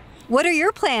 Aww. What are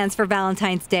your plans for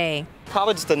Valentine's Day?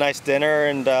 Probably just a nice dinner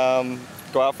and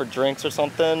go out for drinks or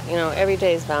something. You know, every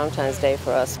day is Valentine's Day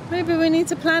for us. Maybe we need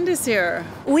to plan this year.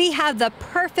 We have the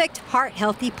perfect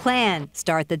heart-healthy plan.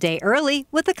 Start the day early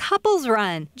with a couples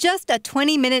run. Just a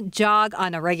 20-minute jog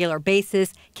on a regular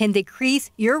basis can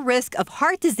decrease your risk of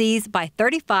heart disease by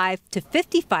 35 to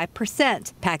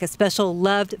 55%. Pack a special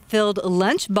loved-filled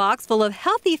lunchbox full of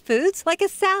healthy foods like a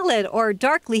salad or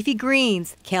dark leafy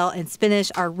greens. Kale and spinach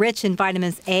are rich in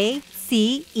vitamins A,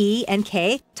 C, E, and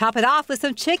K. Top it off with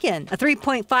some chicken. A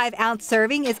 3.5-ounce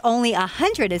serving is only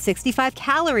 165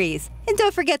 calories. And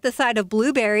don't forget the side of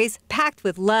blueberries packed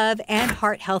with love and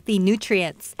heart-healthy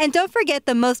nutrients. And don't forget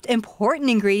the most important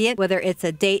ingredient, whether it's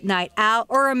a date night out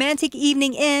or a romantic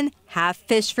evening in, have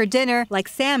fish for dinner like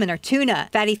salmon or tuna.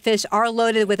 Fatty fish are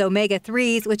loaded with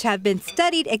omega-3s, which have been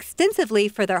studied extensively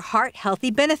for their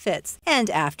heart-healthy benefits. And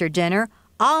after dinner,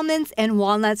 almonds and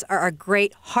walnuts are a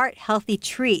great heart-healthy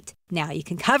treat. Now you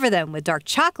can cover them with dark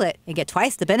chocolate and get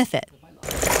twice the benefit.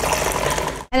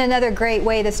 And another great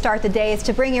way to start the day is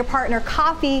to bring your partner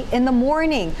coffee in the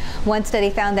morning. One study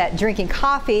found that drinking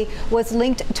coffee was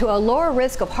linked to a lower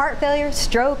risk of heart failure,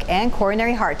 stroke, and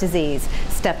coronary heart disease.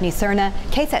 Stephanie Cerna,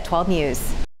 KSAT 12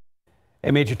 News.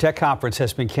 A major tech conference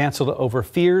has been canceled over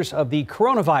fears of the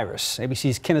coronavirus.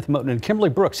 ABC's Kenneth Moten and Kimberly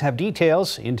Brooks have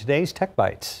details in today's Tech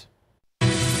Bites.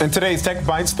 In today's Tech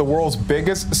Bites, the world's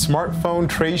biggest smartphone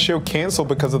trade show canceled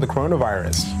because of the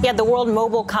coronavirus. Yeah, the World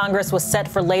Mobile Congress was set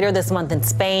for later this month in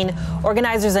Spain.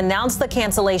 Organizers announced the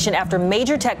cancellation after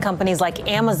major tech companies like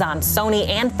Amazon, Sony,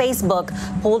 and Facebook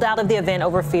pulled out of the event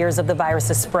over fears of the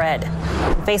virus's spread.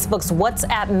 Facebook's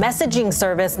WhatsApp messaging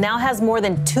service now has more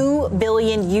than 2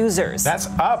 billion users. That's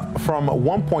up from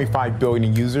 1.5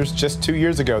 billion users just 2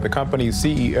 years ago. The company's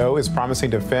CEO is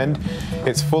promising to defend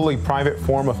its fully private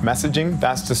form of messaging.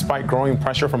 That's despite growing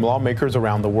pressure from lawmakers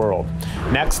around the world.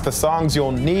 Next, the songs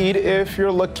you'll need if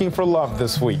you're looking for love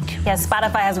this week. Yes,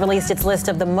 Spotify has released its list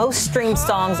of the most streamed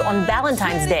songs on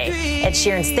Valentine's Day. Ed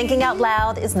Sheeran's Thinking Out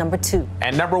Loud is number 2.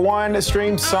 And number 1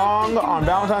 streamed song on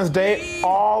Valentine's Day,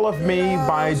 All of Me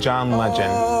by John Legend.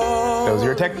 Those are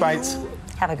your Tech Bites.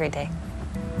 Have a great day.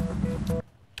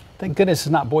 Thank goodness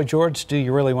it's not Boy George, Do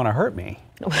You Really Want to Hurt Me?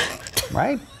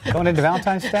 Right? Going into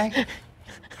Valentine's Day?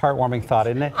 Heartwarming thought,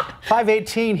 isn't it?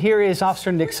 5:18, here is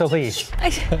Officer Nick Solis.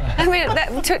 I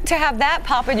mean, to have that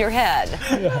pop in your head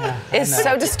is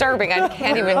so disturbing. I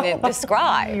can't even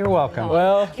describe. You're welcome.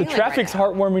 Well, the traffic's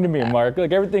heartwarming to me, Mark.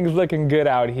 Like, everything's looking good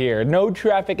out here. No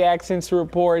traffic accidents to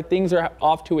report. Things are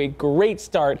off to a great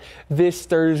start this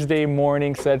Thursday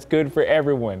morning, so that's good for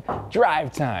everyone.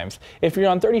 Drive times. If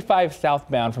you're on 35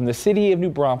 southbound from the city of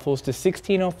New Braunfels to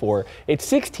 1604, it's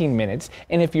 16 minutes.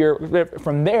 And if you're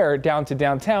from there down to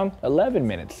downtown, 11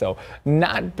 minutes, so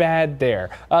not bad there.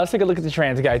 Let's take a look at the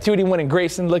trans guy. 281 in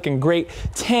Grayson looking great.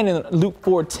 10 in Loop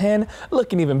 410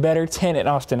 looking even better. 10 at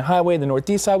Austin Highway, the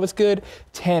northeast side was good.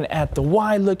 10 at the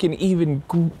Y looking even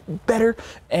better.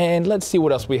 And let's see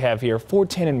what else we have here.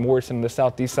 410 in Morrison, the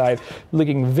southeast side,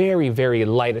 looking very, very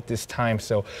light at this time,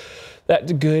 so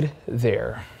that's good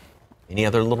there. Any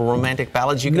other little romantic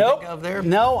ballads you can think of there?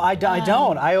 No, I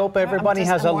don't. I hope everybody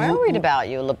has a... I'm worried about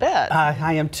you a little bit.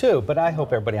 I am too, but I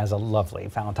hope everybody has a lovely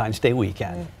Valentine's Day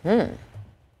weekend. Mm-hmm.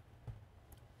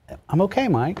 I'm okay,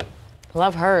 Mike.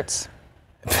 Love hurts.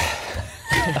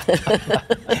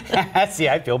 See,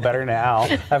 I feel better now.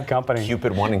 I have company.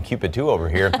 Cupid 1 and Cupid 2 over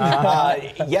here.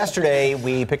 Yesterday,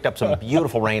 we picked up some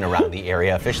beautiful rain around the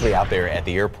area. Officially out there at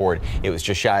the airport, it was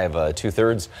just shy of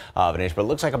 2/3 of an inch, but it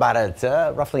looks like about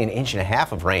roughly 1.5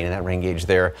 inches of rain in that rain gauge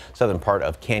there, southern part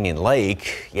of Canyon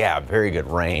Lake. Yeah, very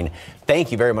good rain.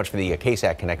 Thank you very much for the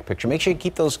KSAT Connect picture. Make sure you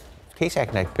keep those KSAT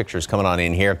Connect pictures coming on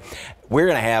in here. We're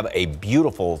going to have a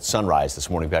beautiful sunrise this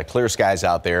morning. We've got clear skies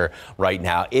out there right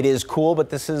now. It is cool, but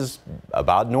this is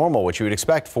about normal, what you would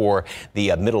expect for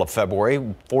the middle of February.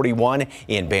 41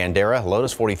 in Bandera,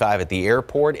 Lotus 45 at the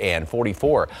airport, and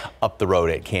 44 up the road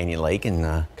at Canyon Lake, and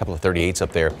a couple of 38s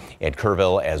up there at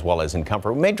Kerrville as well as in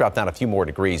Comfort. We may drop down a few more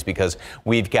degrees because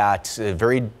we've got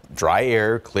very dry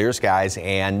air, clear skies,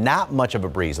 and not much of a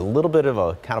breeze. A little bit of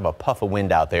a kind of a puff of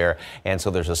wind out there, and so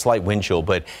there's a slight wind chill,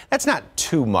 but that's not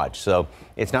too much. So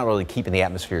it's not really keeping the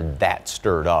atmosphere that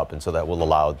stirred up, and so that will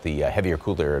allow the heavier,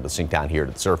 cooler air to sink down here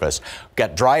to the surface. We've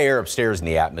got dry air upstairs in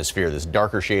the atmosphere. This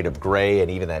darker shade of gray and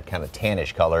even that kind of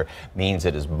tannish color means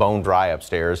it is bone dry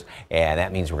upstairs, and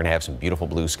that means we're going to have some beautiful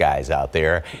blue skies out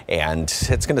there, and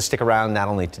it's going to stick around not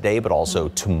only today but also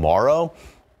tomorrow.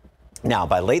 Now,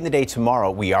 by late in the day tomorrow,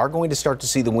 we are going to start to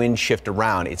see the wind shift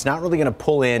around. It's not really going to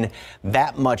pull in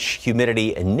that much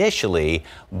humidity initially,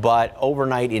 but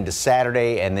overnight into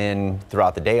Saturday and then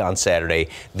throughout the day on Saturday,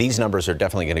 these numbers are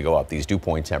definitely going to go up, these dew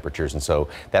point temperatures. And so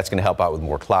that's going to help out with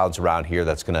more clouds around here.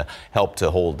 That's going to help to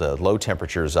hold low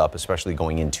temperatures up, especially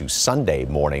going into Sunday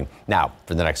morning. Now,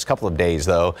 for the next couple of days,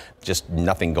 though, just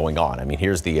nothing going on. I mean,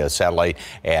 here's the satellite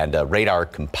and radar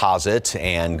composite,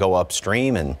 and go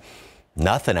upstream and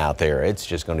nothing out there. It's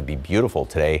just going to be beautiful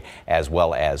today as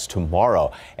well as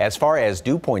tomorrow. As far as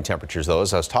dew point temperatures, though,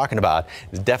 as I was talking about,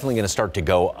 it's definitely going to start to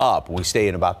go up. We stay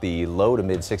in about the low to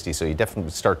mid 60s, so you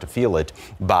definitely start to feel it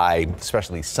by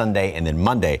especially Sunday and then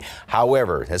Monday.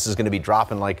 However, this is going to be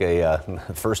dropping like a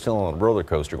first hill on a roller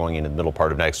coaster going into the middle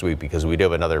part of next week, because we do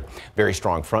have another very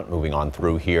strong front moving on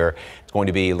through here. It's going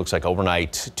to be, it looks like,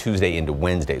 overnight Tuesday into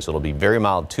Wednesday, so it'll be very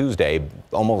mild Tuesday,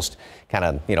 almost kind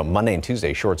of, you know, Monday and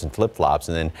Tuesday shorts and flip-flops,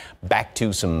 and then back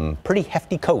to some pretty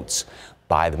hefty coats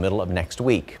by the middle of next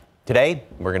week. Today,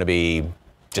 we're going to be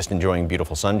just enjoying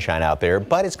beautiful sunshine out there,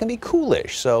 but it's going to be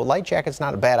coolish, so light jacket's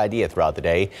not a bad idea throughout the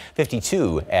day.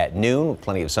 52 at noon,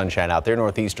 plenty of sunshine out there.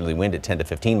 Northeasterly wind at 10 to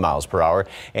 15 miles per hour,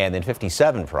 and then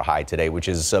 57 for a high today, which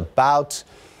is about,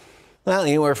 well,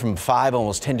 anywhere from 5,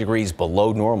 almost 10 degrees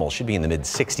below normal. Should be in the mid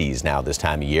 60s now this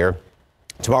time of year.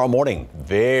 Tomorrow morning,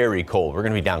 very cold. We're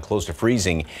going to be down close to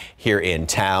freezing here in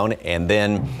town, and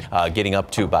then getting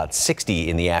up to about 60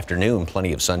 in the afternoon.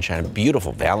 Plenty of sunshine.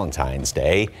 Beautiful Valentine's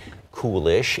Day.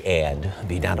 Coolish, and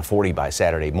be down to 40 by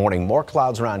Saturday morning. More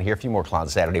clouds around here. A few more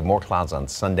clouds Saturday. More clouds on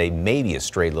Sunday. Maybe a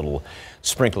stray little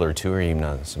sprinkler or two, or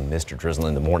even some mist or drizzle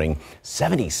in the morning.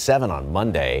 77 on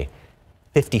Monday.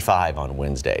 55 on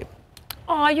Wednesday.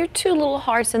 Aw, you're two little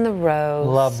hearts in the rose.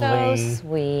 Lovely. So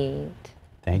sweet.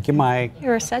 Thank you, Mike.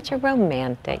 You're such a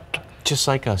romantic. Just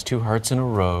like us, two hearts in a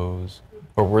rose.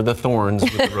 Or we're the thorns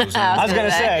with the roses. I was going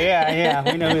to say, yeah,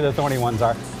 we know who the thorny ones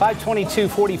are. 522,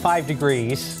 45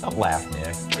 degrees. Don't laugh,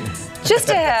 Nick. Just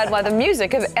ahead, while the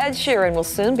music of Ed Sheeran will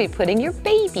soon be putting your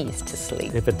babies to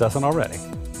sleep. If it doesn't already.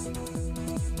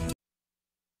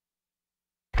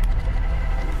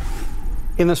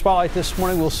 In the spotlight this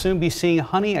morning, we'll soon be seeing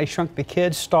Honey, I Shrunk the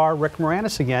Kids star Rick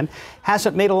Moranis again.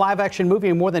 Hasn't made a live-action movie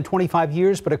in more than 25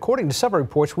 years, but according to several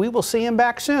reports, we will see him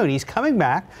back soon. He's coming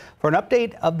back for an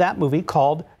update of that movie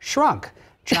called Shrunk.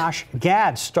 Josh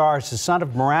Gad stars the son of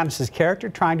Moranis' character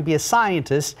trying to be a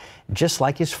scientist just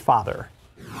like his father.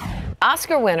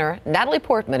 Oscar winner Natalie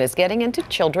Portman is getting into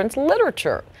children's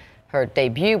literature. Her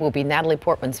debut will be Natalie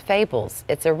Portman's Fables.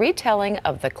 It's a retelling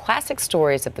of the classic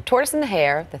stories of the tortoise and the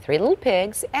hare, the three little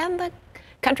pigs, and the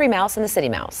country mouse and the city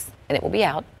mouse. And it will be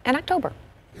out in October.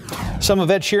 Some of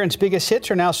Ed Sheeran's biggest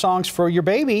hits are now songs for your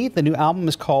baby. The new album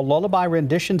is called Lullaby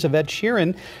Renditions of Ed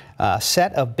Sheeran, a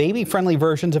set of baby-friendly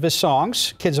versions of his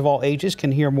songs. Kids of all ages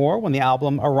can hear more when the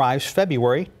album arrives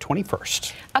February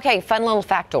 21st. Okay, fun little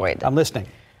factoid. I'm listening.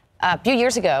 A few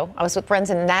years ago, I was with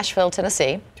friends in Nashville,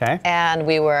 Tennessee, and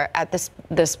we were at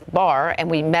this bar, and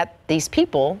we met these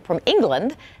people from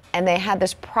England, and they had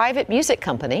this private music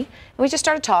company, and we just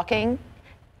started talking.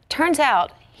 Turns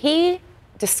out he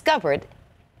discovered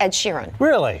Ed Sheeran.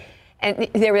 Really? And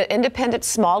they were an independent,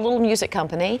 small little music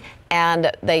company,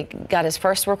 and they got his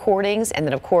first recordings, and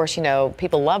then, of course, you know,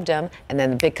 people loved him, and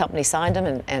then the big company signed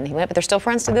him, and he went, but they're still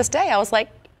friends to this day. I was like,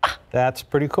 that's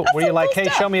pretty cool. Were you like, hey,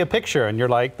 show me a picture? And they're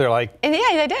like, and yeah,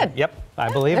 they did. Yep,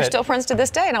 I believe They're it. still friends to this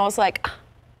day. And I was like,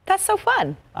 That's so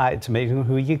fun. It's amazing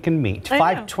who you can meet.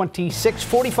 526,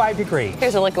 45 degrees.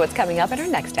 Here's a look at what's coming up in our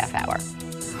next half hour.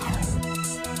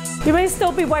 You may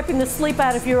still be wiping the sleep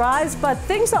out of your eyes, but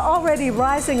things are already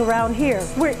rising around here.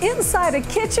 We're inside a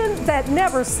kitchen that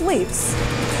never sleeps.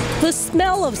 The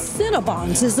smell of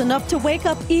Cinnabons is enough to wake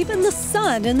up even the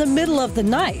sun in the middle of the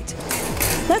night.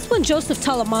 That's when Joseph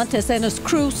Talamantes and his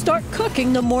crew start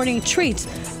cooking the morning treats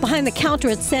behind the counter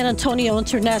at San Antonio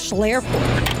International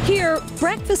Airport. Here,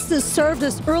 breakfast is served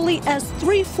as early as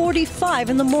 3:45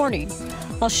 in the morning.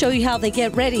 I'll show you how they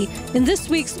get ready in this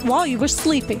week's While You Were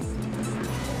Sleeping.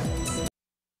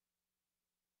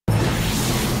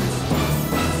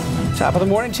 Top of the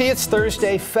morning to you. It's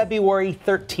Thursday, February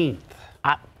 13th.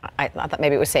 I thought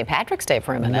maybe it was St. Patrick's Day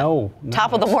for a minute. No.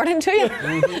 Top of the morning to you?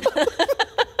 Where's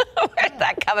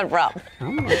that coming from?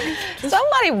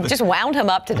 Somebody just wound him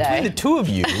up today. Between the two of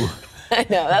you. I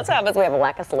know. That's what happens. We have a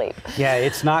lack of sleep. Yeah,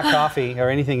 it's not coffee or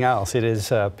anything else. It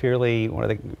is purely, what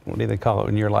do they call it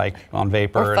when you're like on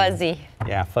vapor? Or fuzzy.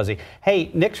 Yeah, fuzzy.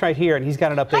 Hey, Nick's right here, and he's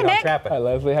got an update on traffic. Hi,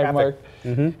 Leslie. Hi, Mark.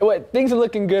 Well, things are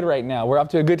looking good right now. We're up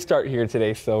to a good start here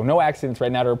today, so no accidents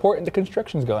right now to report, and the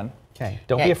construction's going. Okay,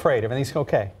 don't be afraid. Everything's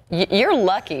okay. You're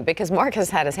lucky because Marcus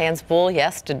had his hands full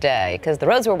yesterday because the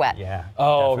roads were wet. Yeah.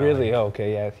 Oh, really? Oh,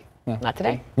 okay, yeah. Not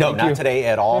today. No, not today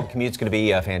at all. Commute's going to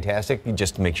be fantastic. You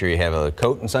just make sure you have a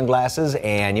coat and sunglasses,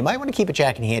 and you might want to keep a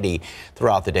jacket handy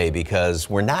throughout the day because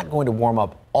we're not going to warm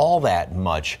up all that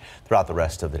much throughout the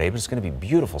rest of the day, but it's going to be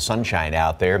beautiful sunshine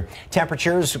out there.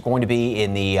 Temperatures are going to be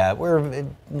in the we're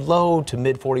low to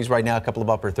mid 40s right now. A couple of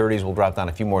upper 30s. We'll drop down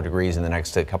a few more degrees in the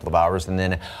next couple of hours, and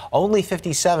then only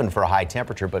 57 for a high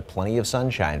temperature, but plenty of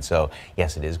sunshine. So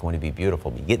yes, it is going to be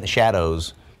beautiful. You get in the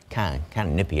shadows. Kind of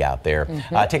nippy out there.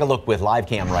 Take a look with live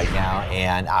cam right now,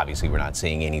 and obviously we're not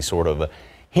seeing any sort of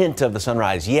hint of the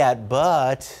sunrise yet,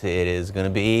 but it is going to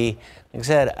be, like I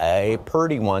said, a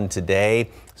pretty one today.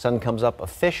 Sun comes up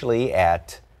officially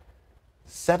at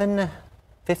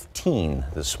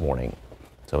 7:15 this morning.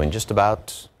 So in just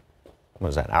about, what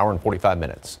was that, an hour and 45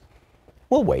 minutes.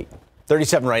 We'll wait.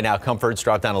 37 right now. Comfort's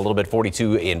dropped down a little bit.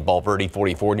 42 in Bulverde,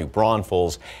 44 New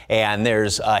Braunfels. And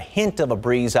there's a hint of a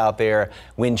breeze out there.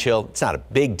 Wind chill. It's not a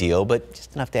big deal, but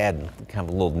just enough to add kind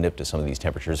of a little nip to some of these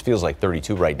temperatures. Feels like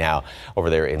 32 right now over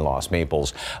there in Los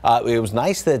Maples. It was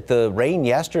nice that the rain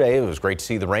yesterday, it was great to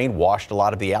see the rain washed a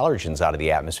lot of the allergens out of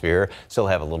the atmosphere. Still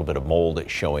have a little bit of mold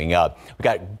showing up. We've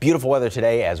got beautiful weather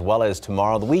today as well as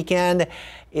tomorrow. The weekend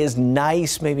is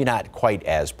nice, maybe not quite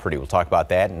as pretty. We'll talk about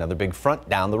that. Another big front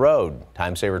down the road.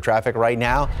 Time saver traffic right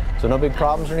now. So no big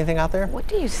problems or anything out there? What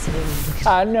do you see?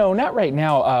 No, not right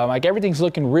now. Like everything's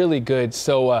looking really good.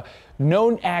 So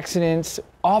no accidents,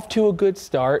 off to a good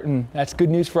start, and that's good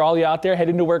news for all you out there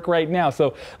heading to work right now.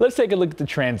 So let's take a look at the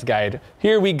trends guide.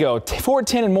 Here we go.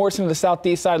 410 and Morrison to the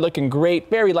southeast side looking great.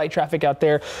 Very light traffic out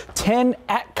there. 10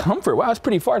 at Comfort. Wow, that's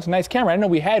pretty far. It's a nice camera. I know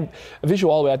we had a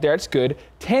visual all the way out there. That's good.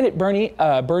 10 at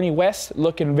Bernie West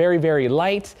looking very, very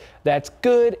light. That's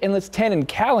good. And let's 10 in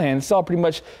Callahan. It's all pretty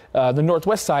much the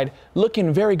northwest side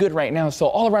looking very good right now. So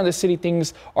all around the city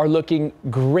things are looking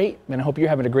great. And I hope you're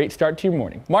having a great start to your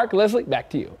morning. Mark, Leslie, back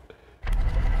to you.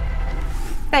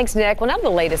 Thanks, Nick. Well, now the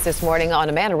latest this morning on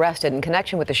a man arrested in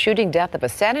connection with the shooting death of a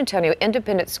San Antonio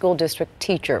Independent School District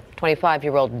teacher.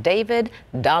 25-year-old David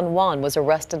Don Juan was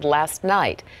arrested last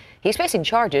night. He's facing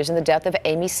charges in the death of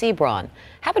Amy Sebron.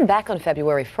 Happened back on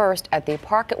February 1st at the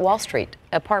Park at Wall Street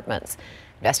apartments.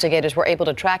 Investigators were able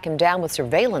to track him down with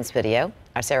surveillance video.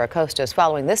 Our Sarah Costa is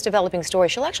following this developing story.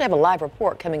 She'll actually have a live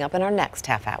report coming up in our next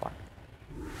half hour.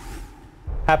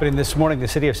 Happening this morning, the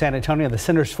city of San Antonio, the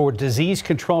Centers for Disease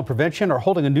Control and Prevention are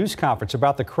holding a news conference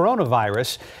about the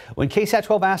coronavirus. When KSAT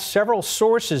 12 asked several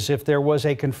sources if there was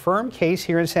a confirmed case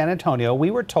here in San Antonio, we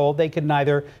were told they could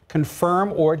neither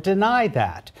confirm or deny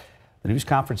that. The news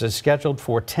conference is scheduled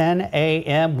for 10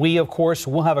 a.m. We, of course,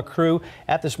 will have a crew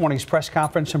at this morning's press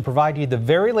conference and provide you the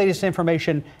very latest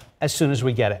information as soon as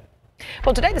we get it.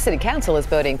 Well, today the City Council is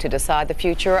voting to decide the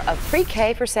future of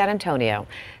pre-K for San Antonio.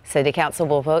 City Council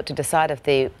will vote to decide if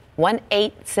the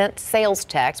 1/8-cent sales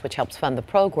tax, which helps fund the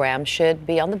program, should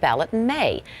be on the ballot in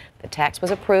May. The tax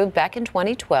was approved back in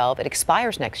 2012. It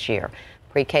expires next year.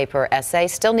 Pre-K for SA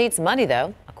still needs money,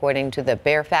 though. According to the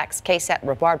Fairfax KSAT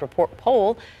Reward Report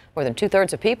poll, more than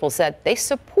 2/3 of people said they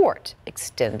support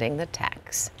extending the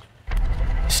tax.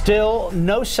 Still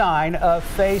no sign of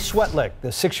Faye Swetlick.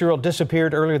 The 6-year-old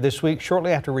disappeared earlier this week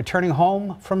shortly after returning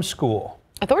home from school.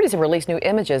 Authorities have released new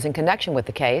images in connection with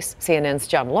the case. CNN's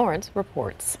John Lawrence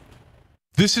reports.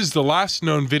 This is the last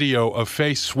known video of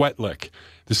Faye Swetlick.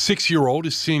 The 6-year-old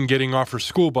is seen getting off her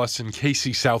school bus in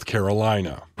Casey, South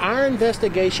Carolina. Our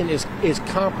investigation is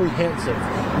comprehensive.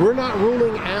 We're not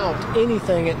ruling out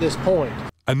anything at this point.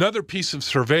 Another piece of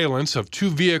surveillance of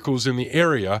 2 vehicles in the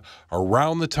area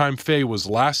around the time Faye was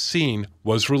last seen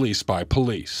was released by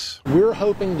police. We're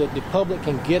hoping that the public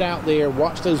can get out there,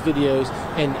 watch those videos,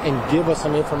 and give us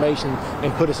some information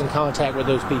and put us in contact with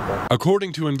those people.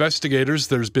 According to investigators,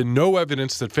 there's been no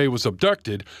evidence that Faye was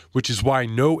abducted, which is why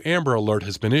no Amber Alert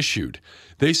has been issued.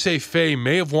 They say Faye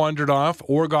may have wandered off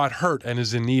or got hurt and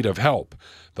is in need of help.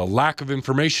 The lack of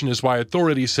information is why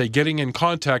authorities say getting in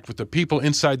contact with the people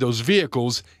inside those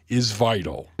vehicles is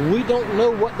vital. We don't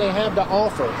know what they have to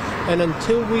offer, and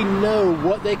until we know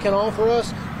what they can offer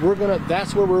us,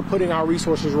 that's where we're putting our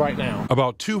resources right now.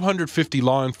 About 250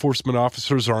 law enforcement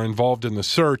officers are involved in the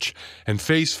search, and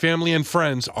Faye's family and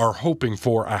friends are hoping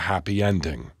for a happy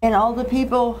ending. And all the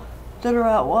people that are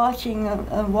out watching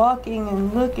and walking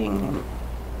and looking,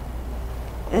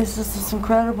 it's just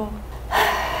incredible.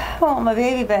 I want my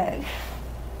baby back.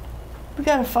 We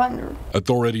gotta find her.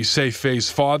 Authorities say Faye's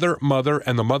father, mother,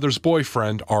 and the mother's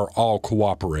boyfriend are all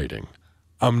cooperating.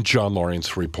 I'm John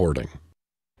Lawrence reporting.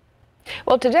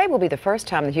 Well, today will be the first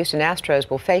time the Houston Astros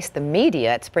will face the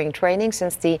media at spring training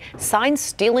since the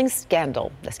sign-stealing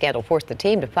scandal. The scandal forced the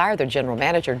team to fire their general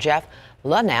manager, Jeff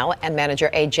Luhnow, and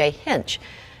manager A.J. Hinch.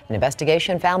 An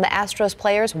investigation found the Astros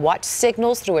players watched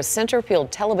signals through a center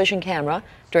field television camera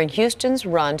during Houston's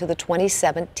run to the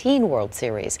 2017 World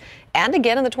Series and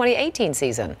again in the 2018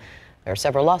 season. There are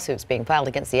several lawsuits being filed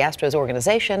against the Astros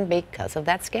organization because of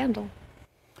that scandal.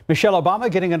 Michelle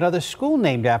Obama getting another school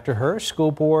named after her.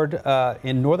 School board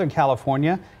in Northern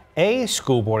California. A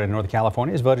school board in Northern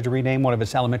California has voted to rename one of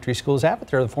its elementary schools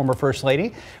after the former First Lady.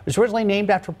 It was originally named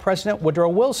after President Woodrow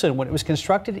Wilson when it was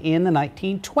constructed in the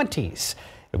 1920s.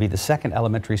 It will be the second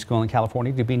elementary school in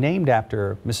California to be named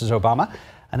after Mrs. Obama.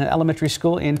 And an elementary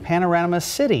school in Panorama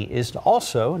City is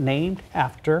also named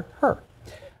after her.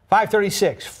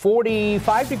 5:36,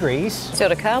 45 degrees. Still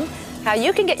to come, how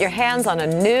you can get your hands on a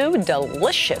new,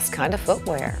 delicious kind of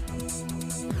footwear.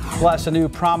 Plus, a new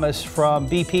promise from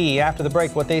BP after the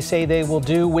break, what they say they will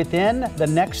do within the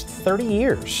next 30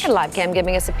 years. And live cam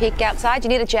giving us a peek outside. You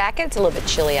need a jacket. It's a little bit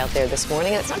chilly out there this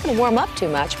morning, and it's not going to warm up too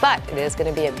much, but it is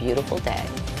going to be a beautiful day.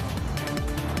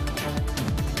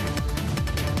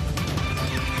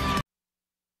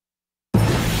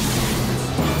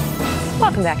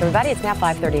 Welcome back, everybody. It's now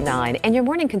 5:39. In your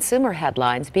morning consumer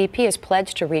headlines, BP has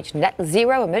pledged to reach net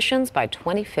zero emissions by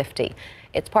 2050.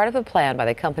 It's part of a plan by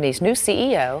the company's new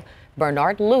CEO,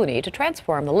 Bernard Looney, to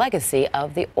transform the legacy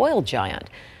of the oil giant.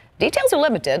 Details are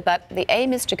limited, but the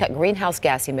aim is to cut greenhouse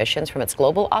gas emissions from its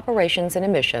global operations and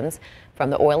emissions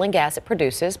from the oil and gas it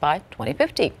produces by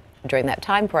 2050. During that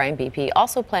time frame, BP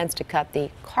also plans to cut the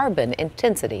carbon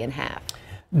intensity in half.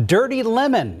 Dirty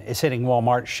Lemon is hitting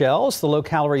Walmart shelves. The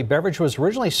low-calorie beverage was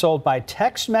originally sold by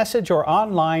text message or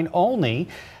online only.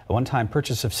 A one-time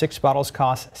purchase of 6 bottles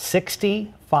costs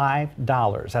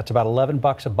 $65. That's about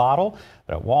 $11 a bottle.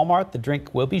 But at Walmart, the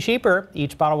drink will be cheaper.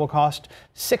 Each bottle will cost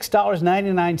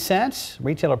 $6.99.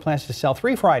 Retailer plans to sell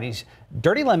 3 varieties: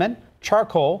 Dirty Lemon,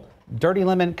 Charcoal, Dirty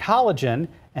Lemon Collagen,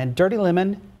 and Dirty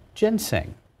Lemon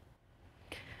Ginseng.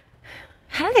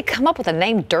 How did they come up with the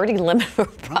name Dirty Lemon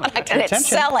product and it's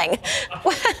selling?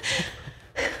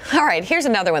 All right, here's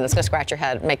another one that's going to scratch your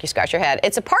head, make you scratch your head.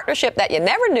 It's a partnership that you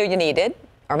never knew you needed,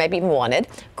 or maybe even wanted.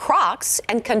 Crocs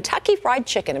and Kentucky Fried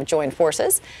Chicken have joined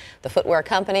forces. The footwear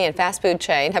company and fast food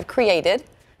chain have created,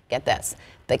 get this,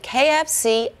 the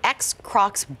KFC X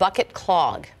Crocs Bucket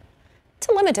Clog. It's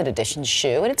a limited edition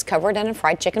shoe, and it's covered in a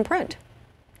fried chicken print.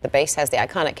 The base has the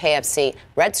iconic KFC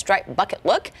red striped bucket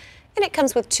look, and it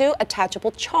comes with 2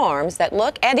 attachable charms that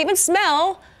look and even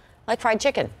smell like fried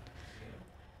chicken.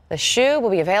 The shoe will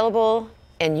be available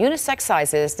in unisex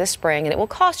sizes this spring, and it will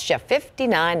cost you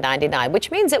 $59.99, which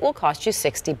means it will cost you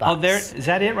 $60. Oh, is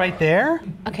that it right there?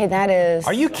 Okay, that is.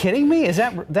 Are you kidding me? Is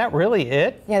that really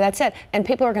it? Yeah, that's it. And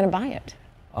people are going to buy it.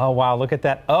 Oh, wow, look at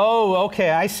that. Oh,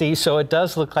 okay, I see. So it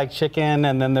does look like chicken,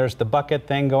 and then there's the bucket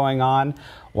thing going on.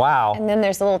 Wow. And then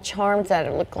there's the little charms that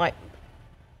look like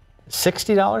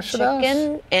 $60 for those?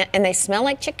 Chicken, and they smell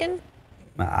like chicken?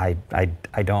 I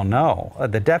don't know.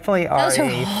 They definitely are a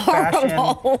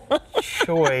fashion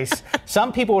choice.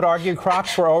 Some people would argue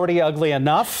Crocs were already ugly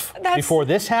enough before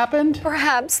this happened.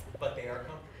 Perhaps.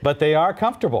 But they are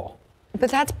comfortable. But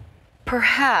that's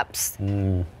perhaps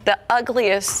the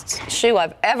ugliest shoe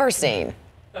I've ever seen.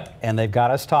 And they've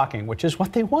got us talking, which is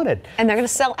what they wanted. And they're going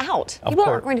to sell out. People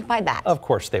aren't going to buy that. Of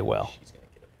course they will.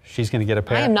 She's going to get a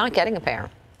pair. I am not getting a pair.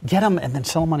 get them and then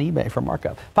sell them on eBay for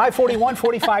markup. 541,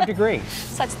 45 degrees.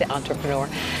 Such the entrepreneur.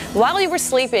 While you were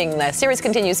sleeping, the series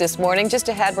continues this morning. Just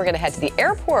ahead, we're going to head to the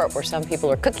airport where some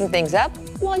people are cooking things up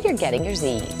while you're getting your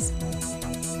Z's.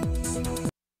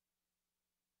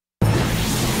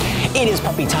 It is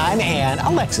puppy time, and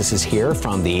Alexis is here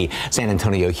from the San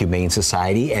Antonio Humane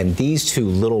Society, and these two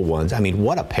little ones, I mean,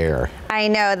 what a pair. I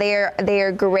know, they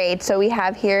are great. So we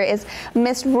have here is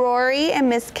Miss Rory and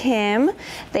Miss Kim.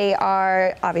 They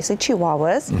are obviously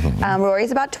Chihuahuas.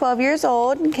 Rory's about 12 years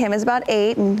old, and Kim is about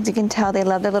 8, and as you can tell, they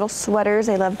love their little sweaters.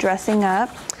 They love dressing up.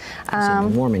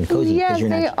 Warm and cozy because yes, you're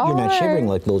not shivering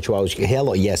like little Chihuahuas.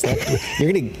 Hello, yes,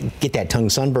 you're going to get that tongue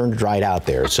sunburned dried out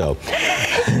there. So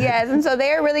yes, and so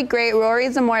they are really great.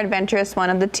 Rory's the more adventurous one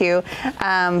of the two,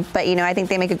 but you know, I think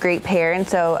they make a great pair, and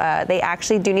so they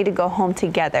actually do need to go home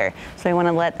together. So I want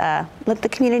to let the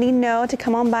community know to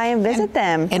come on by and visit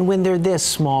them. And when they're this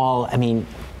small, I mean,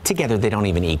 together they don't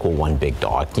even equal one big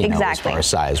dog, you know, as far as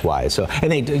size-wise. So,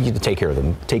 and they take care of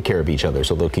them, take care of each other,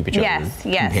 so they'll keep each other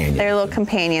companions. They're little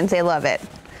companions. They love it.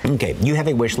 Okay, you have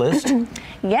a wish list?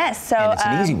 Yes, so and it's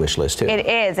an easy wish list too. It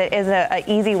is an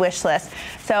easy wish list.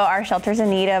 So our shelter's in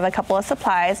need of a couple of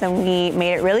supplies, and we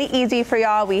made it really easy for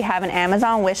y'all. We have an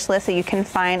Amazon wish list that you can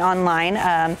find online.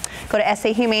 Go to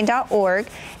sahumane.org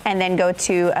and then go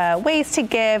to ways to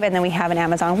give, and then we have an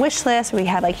Amazon wish list. We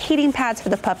have like heating pads for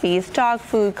the puppies, dog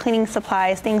food, cleaning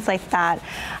supplies, things like that.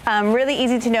 Really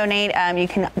easy to donate. You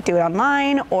can do it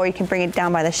online, or you can bring it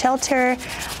down by the shelter.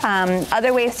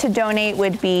 Other ways to donate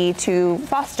would be to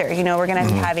foster. You know, we're going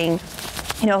to be having,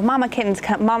 you know, mama cats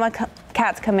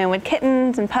come in with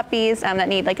kittens and puppies that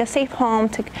need like a safe home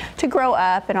to grow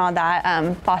up and all that.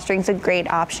 Fostering's a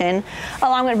great option,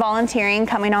 along with volunteering,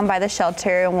 coming on by the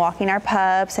shelter and walking our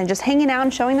pups and just hanging out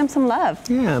and showing them some love.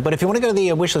 Yeah, but if you want to go to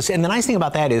the wish list, and the nice thing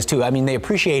about that is too, I mean, they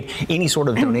appreciate any sort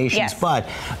of donations, but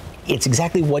it's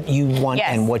exactly what you want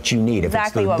and what you need.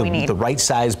 Exactly if what it's we need. The right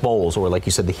size bowls, or like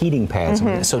you said, the heating pads.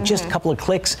 So just a couple of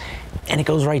clicks and it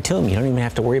goes right to them. You don't even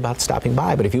have to worry about stopping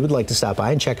by. But if you would like to stop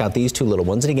by and check out these two little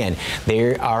ones, and again,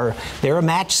 they're a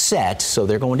match set, so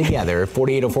they're going together.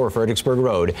 4804 Fredericksburg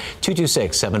Road,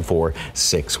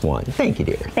 226-7461. Thank you,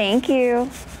 dear. Thank you.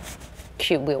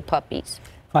 Cute little puppies.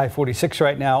 546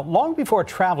 right now. Long before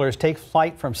travelers take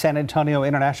flight from San Antonio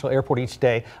International Airport each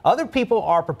day, other people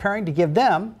are preparing to give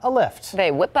them a lift.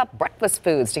 They whip up breakfast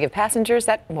foods to give passengers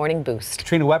that morning boost.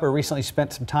 Katrina Weber recently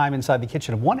spent some time inside the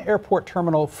kitchen of one airport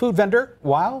terminal food vendor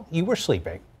while you were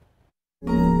sleeping.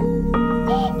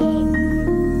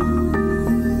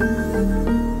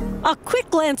 A quick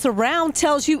glance around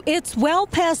tells you it's well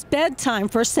past bedtime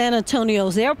for San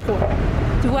Antonio's airport.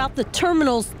 Throughout the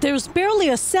terminals, there's barely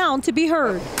a sound to be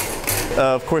heard.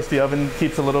 Of course, the oven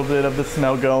keeps a little bit of the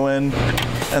smell going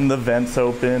and the vents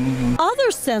open. Other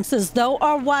senses, though,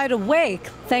 are wide awake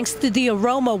thanks to the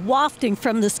aroma wafting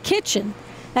from this kitchen.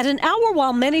 At an hour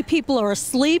while many people are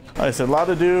asleep, I said, a lot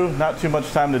to do, not too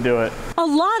much time to do it. A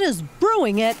lot is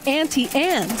brewing at Auntie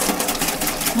Anne's,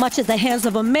 much at the hands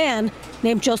of a man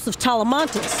named Joseph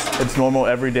Talamantes. It's normal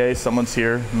every day. Someone's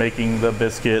here making the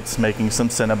biscuits, making some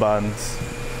Cinnabons,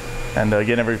 and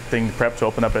getting everything prepped to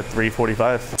open up at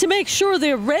 3:45. To make sure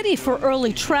they're ready for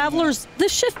early travelers, the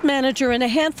shift manager and a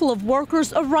handful of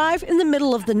workers arrive in the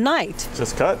middle of the night.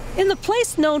 Just cut. In the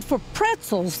place known for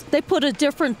pretzels, they put a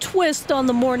different twist on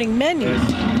the morning menu.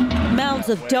 Mounds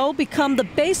of dough become the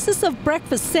basis of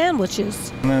breakfast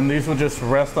sandwiches. And then these will just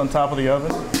rest on top of the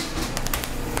oven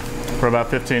for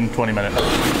about 15-20 minutes.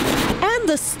 And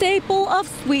the staple of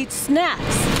sweet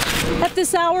snacks. At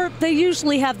this hour, they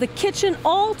usually have the kitchen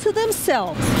all to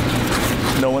themselves.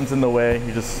 No one's in the way.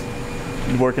 You're just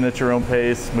working at your own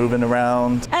pace, moving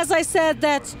around. As I said,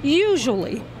 that's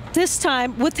usually. This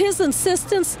time, with his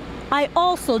insistence, I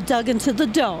also dug into the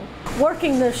dough.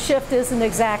 Working this shift isn't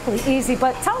exactly easy,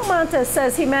 but Talamantes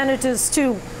says he manages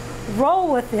to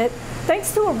roll with it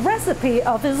thanks to a recipe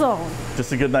of his own.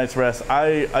 Just a good night's rest.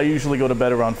 I usually go to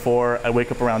bed around 4. I wake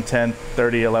up around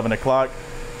 10:30, 11 o'clock.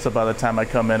 So by the time I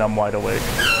come in, I'm wide awake.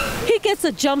 He gets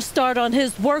a jump start on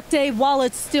his workday while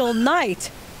it's still night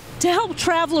to help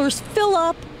travelers fill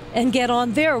up and get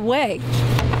on their way.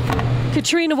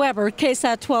 Katrina Weber,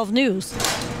 KSAT 12 News.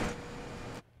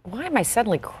 Why am I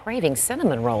suddenly craving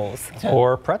cinnamon rolls?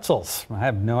 Or pretzels. I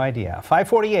have no idea.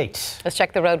 548. Let's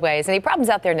check the roadways. Any problems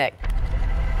out there, Nick?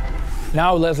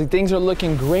 Now, Leslie, things are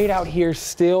looking great out here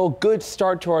still. Good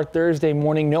start to our Thursday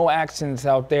morning. No accidents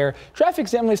out there.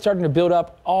 Traffic's definitely starting to build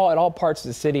up at all parts of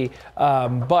the city,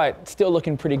 but still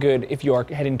looking pretty good if you are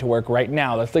heading to work right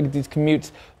now. Let's look at these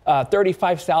commutes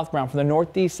 35 southbound from the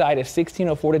northeast side of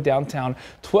 1604 to downtown,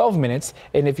 12 minutes.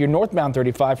 And if you're northbound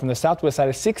 35 from the southwest side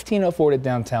of 1604 to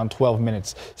downtown, 12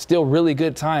 minutes. Still really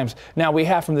good times. Now we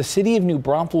have from the city of New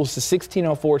Braunfels to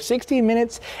 1604, 16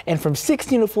 minutes. And from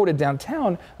 1604 to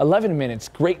downtown, 11 minutes.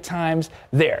 Great times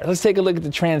there. Let's take a look at the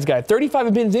trans guide. 35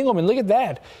 in Ben Zingelman. Look at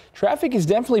that. Traffic is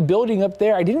definitely building up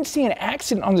there. I didn't see an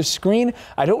accident on the screen.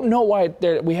 I don't know why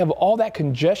we have all that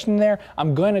congestion there.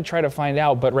 I'm going to try to find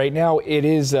out, but right now it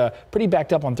is pretty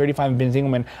backed up on 35 in Ben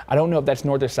Zingelman. I don't know if that's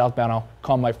north or southbound. I'll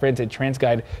call my friends at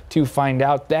TransGuide to find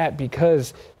out that,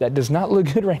 because that does not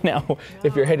look good right now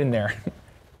if you're heading there.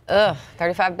 Ugh,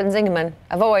 35 Ben Zingelman.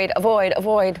 Avoid, avoid,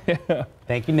 avoid.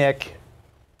 Thank you, Nick.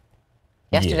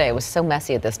 Yesterday was so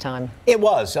messy at this time. It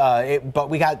was, but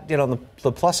we got, on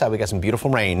the plus side, we got some beautiful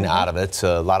rain out of it.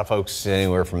 A lot of folks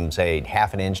anywhere from, say,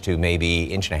 half an inch to maybe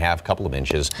inch and a half, couple of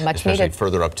inches, especially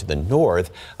further up to the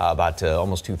north, about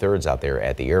almost 2/3 out there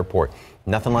at the airport.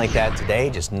 Nothing like that today,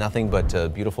 just nothing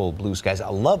but beautiful blue skies. I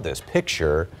love this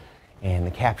picture, and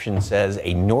the caption says,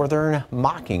 "A northern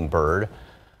mockingbird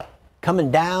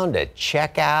coming down to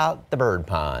check out the bird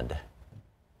pond."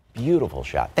 Beautiful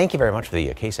shot. Thank you very much for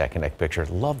the KSAT Connect picture.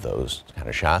 Love those kind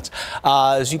of shots.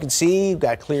 As you can see, we've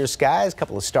got clear skies. A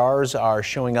couple of stars are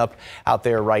showing up out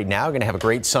there right now. We're going to have a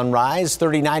great sunrise.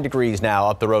 39 degrees now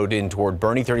up the road in toward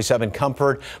Bernie. 37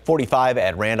 Comfort, 45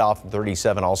 at Randolph,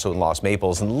 37 also in Los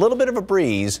Maples. And a little bit of a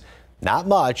breeze. Not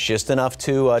much, just enough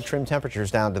to trim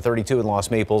temperatures down to 32 in Los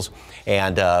Maples,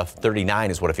 and 39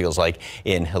 is what it feels like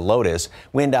in Helotes.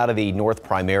 Wind out of the north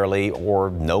primarily, or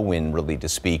no wind really to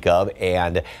speak of,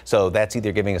 and so that's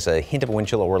either giving us a hint of wind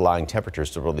chill or allowing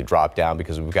temperatures to really drop down,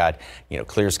 because we've got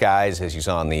clear skies as you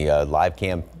saw on the live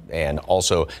cam, and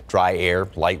also dry air,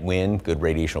 light wind, good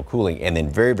radiational cooling, and then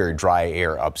very, very dry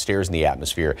air upstairs in the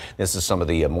atmosphere. This is some of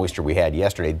the moisture we had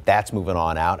yesterday. That's moving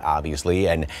on out, obviously,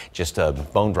 and just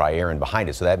bone dry air and behind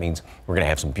it. So that means we're going to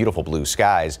have some beautiful blue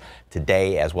skies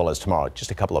today as well as tomorrow.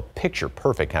 Just a couple of picture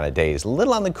perfect kind of days. A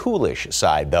little on the coolish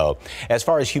side, though. As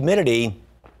far as humidity,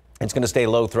 it's going to stay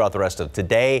low throughout the rest of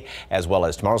today as well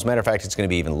as tomorrow. As a matter of fact, it's going to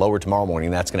be even lower tomorrow morning.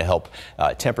 That's going to help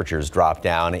temperatures drop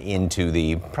down into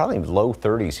the probably low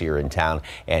 30s here in town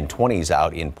and 20s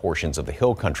out in portions of the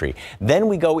hill country. Then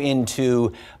we go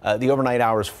into the overnight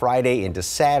hours Friday into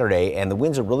Saturday, and the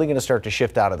winds are really going to start to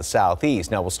shift out of the southeast.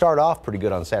 Now, we'll start off pretty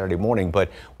good on Saturday morning, but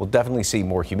we'll definitely see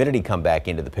more humidity come back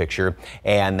into the picture,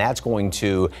 and that's going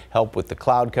to help with the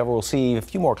cloud cover. We'll see a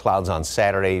few more clouds on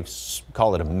Saturday,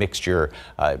 call it a mixture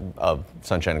of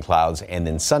sunshine and clouds, and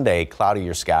then Sunday,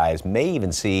 cloudier skies, may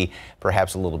even see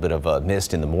perhaps a little bit of a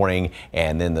mist in the morning,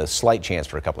 and then the slight chance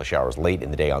for a couple of showers late in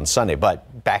the day on Sunday.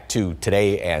 But back to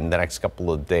today and the next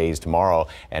couple of days, tomorrow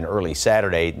and early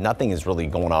Saturday, nothing is really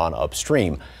going on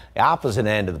upstream. The opposite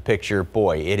end of the picture,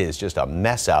 boy, it is just a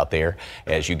mess out there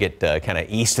as you get kind of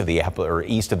east of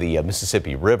the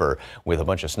Mississippi River with a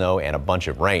bunch of snow and a bunch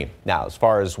of rain. Now, as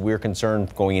far as we're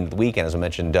concerned, going into the weekend, as I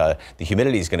mentioned, the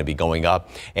humidity is going to be going up,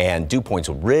 and dew points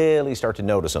will really start to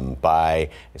notice them by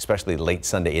especially late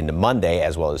Sunday into Monday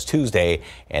as well as Tuesday,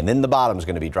 and then the bottom is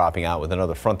going to be dropping out with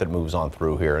another front that moves on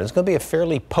through here, and it's going to be a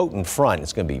fairly potent front.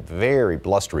 It's going to be very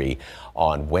blustery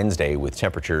on Wednesday with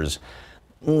temperatures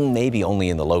maybe only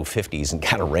in the low 50s and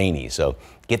kind of rainy. So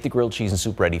get the grilled cheese and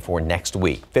soup ready for next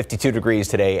week. 52 degrees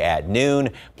today at noon.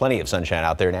 Plenty of sunshine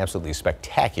out there. An absolutely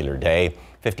spectacular day.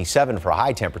 57 for a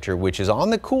high temperature, which is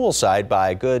on the cool side by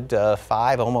a good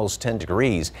 5, almost 10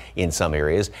 degrees in some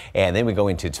areas. And then we go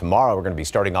into tomorrow. We're going to be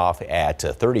starting off at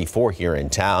 34 here in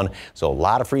town. So a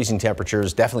lot of freezing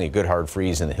temperatures. Definitely a good hard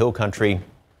freeze in the hill country.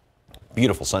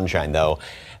 Beautiful sunshine, though.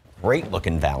 Great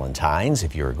looking Valentine's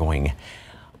if you're going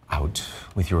out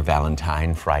with your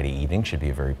Valentine Friday evening. Should be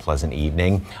a very pleasant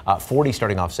evening. 40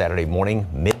 starting off Saturday morning,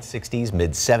 mid-60s,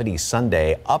 mid-70s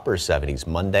Sunday, upper 70s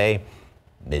Monday,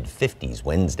 mid-50s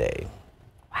Wednesday.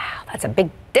 Wow, that's a big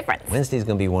difference. Wednesday's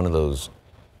going to be one of those,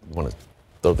 you want to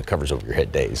throw the covers over your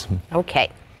head days.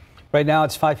 Okay. Right now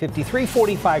it's 5:53,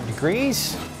 45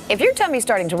 degrees. If your tummy's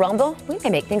starting to rumble, we may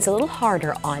make things a little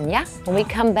harder on ya. When we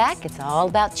come back, it's all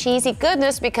about cheesy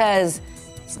goodness because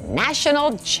it's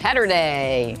National Cheddar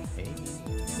Day.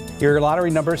 Your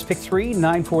lottery numbers: pick 3,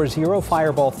 940,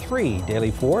 Fireball 3,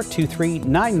 Daily 4,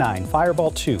 2399,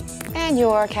 Fireball 2. And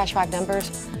your Cash 5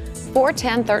 numbers: 4,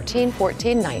 10, 13,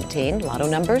 14, 19. Lotto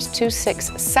numbers: 2,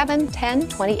 6, 7, 10,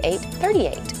 28,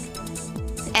 38.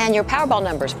 And your Powerball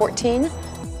numbers: 14,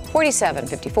 47,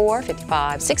 54,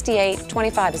 55, 68,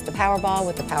 25 is the Powerball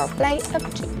with the power play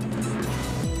of 2.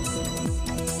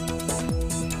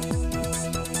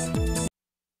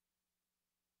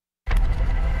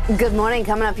 Good morning.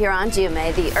 Coming up here on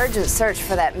GMA, the urgent search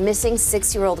for that missing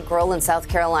 6-year-old girl in South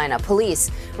Carolina.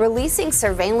 Police releasing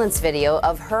surveillance video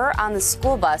of her on the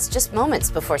school bus just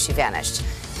moments before she vanished.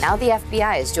 Now the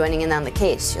FBI is joining in on the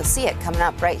case. You'll see it coming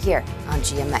up right here on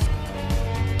GMA.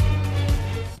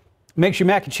 Makes your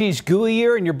mac and cheese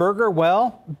gooier and your burger,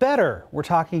 well, better. We're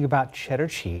talking about cheddar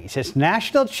cheese. It's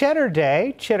National Cheddar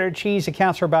Day. Cheddar cheese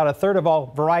accounts for about a third of all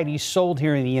varieties sold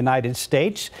here in the United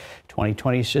States.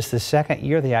 2020 is just the second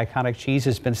year the iconic cheese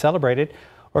has been celebrated.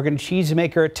 Oregon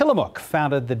cheesemaker Tillamook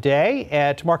founded the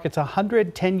day to mark its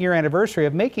 110-year anniversary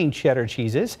of making cheddar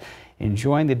cheeses.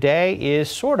 Enjoying the day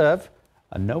is sort of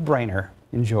a no-brainer.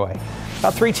 Enjoy.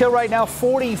 About 3 till right now,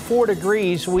 44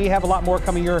 degrees. We have a lot more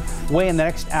coming your way in the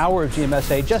next hour of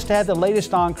GMSA. Just ahead, the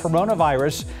latest on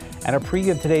coronavirus and a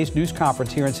preview of today's news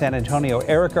conference here in San Antonio.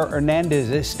 Erica Hernandez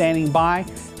is standing by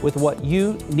with what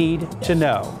you need to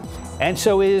know. And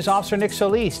so is Officer Nick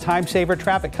Solis. Time saver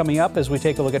traffic coming up as we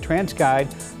take a look at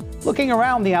TransGuide, looking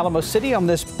around the Alamo City on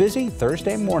this busy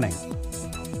Thursday morning.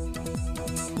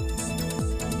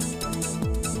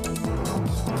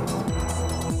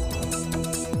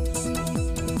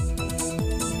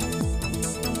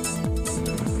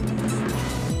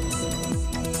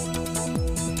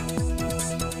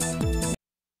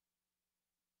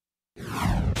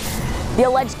 The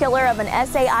alleged killer of an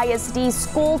SAISD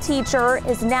school teacher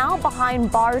is now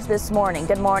behind bars this morning.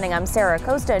 Good morning, I'm Sarah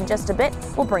Acosta. In just a bit,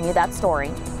 we'll bring you that story.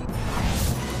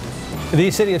 The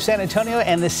city of San Antonio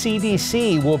and the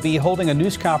CDC will be holding a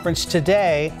news conference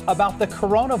today about the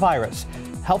coronavirus.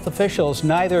 Health officials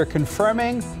neither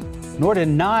confirming nor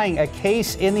denying a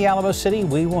case in the Alamo City.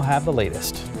 We will have the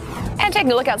latest. And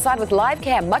taking a look outside with live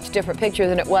cam, much different picture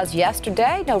than it was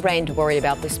yesterday. No rain to worry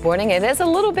about this morning. It is a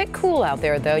little bit cool out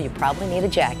there, though. You probably need a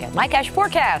jacket. Mike Ash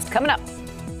forecast coming up.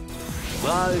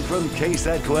 Live from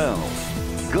KSAT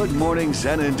 12. Good morning,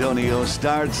 San Antonio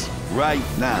starts right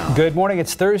now. Good morning.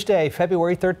 It's Thursday,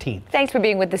 February 13th. Thanks for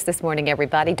being with us this morning,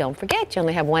 everybody. Don't forget, you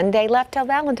only have one day left till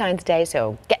Valentine's Day,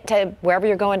 so get to wherever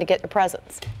you're going to get your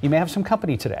presents. You may have some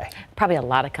company today. Probably a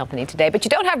lot of company today, but you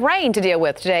don't have rain to deal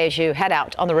with today as you head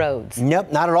out on the roads. Nope,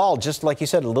 not at all. Just like you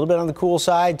said, a little bit on the cool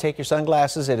side. Take your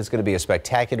sunglasses. It is going to be a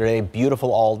spectacular day.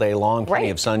 Beautiful all day long.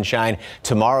 Plenty of sunshine.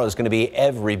 Tomorrow is going to be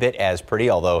every bit as pretty,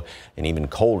 although an even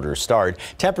colder start.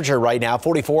 Temperature right now,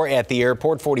 44 at the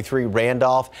airport, 43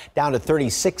 Randolph, down to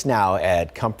 36 now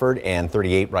at Comfort and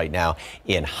 38 right now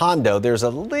in Hondo. There's a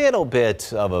little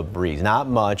bit of a breeze, not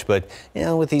much, but you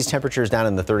know, with these temperatures down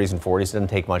in the 30s and 40s, it doesn't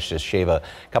take much to shave a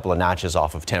couple of notches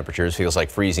off of temperatures. Feels like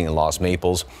freezing in Los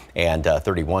Maples, and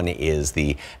 31 is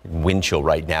the wind chill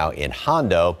right now in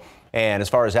Hondo. And as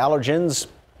far as allergens,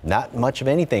 not much of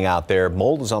anything out there.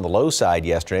 Mold was on the low side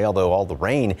yesterday, although all the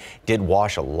rain did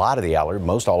wash a lot of the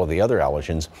most all of the other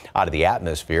allergens out of the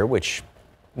atmosphere, which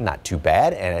not too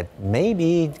bad, and it may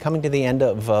be coming to the end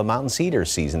of mountain cedar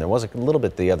season. There was a little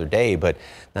bit the other day, but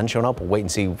none showing up. We'll wait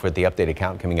and see for the updated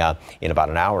count coming out in about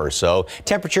an hour or so.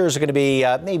 Temperatures are going to be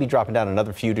maybe dropping down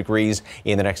another few degrees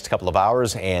in the next couple of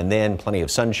hours, and then plenty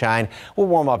of sunshine. We'll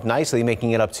warm up nicely,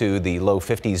 making it up to the low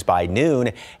 50s by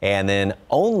noon, and then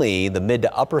only the mid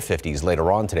to upper 50s later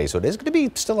on today. So it is going to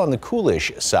be still on the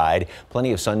coolish side.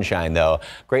 Plenty of sunshine, though.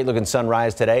 Great looking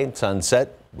sunrise today,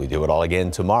 sunset. We do it all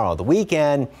again tomorrow. The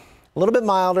weekend, a little bit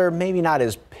milder, maybe not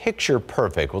as picture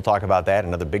perfect. We'll talk about that.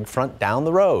 Another big front down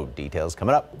the road. Details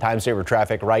coming up. Time saver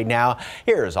traffic right now.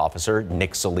 Here's Officer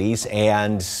Nick Solis,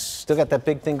 and still got that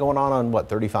big thing going on what,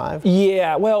 35?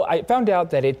 Yeah, well, I found out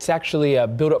that it's actually a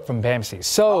buildup from BAMC.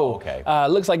 So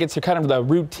looks like it's kind of the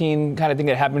routine kind of thing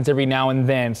that happens every now and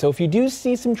then. So if you do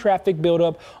see some traffic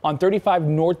buildup on 35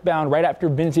 northbound right after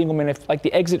Ben Zingelman, if like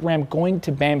the exit ramp going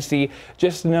to BAMC,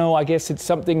 just know, I guess it's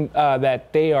something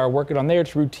that they are working on there.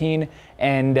 It's routine,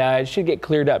 and it should get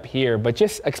cleared up here, but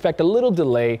just expect a little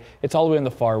delay. It's all the way in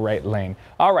the far right lane.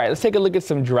 All right, let's take a look at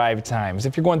some drive times.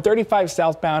 If you're going 35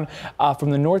 southbound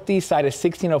from the northeast side of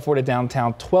 1604 to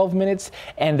downtown, 12 minutes,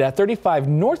 and 35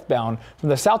 northbound from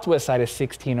the southwest side of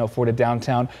 1604 to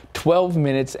downtown, 12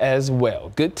 minutes as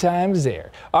well. Good times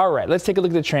there. All right, let's take a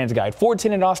look at the TransGuide.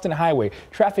 410 and Austin Highway.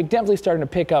 Traffic definitely starting to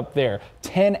pick up there.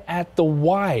 10 at the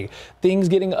Y. Things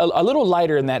getting a little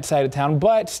lighter in that side of town,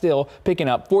 but still picking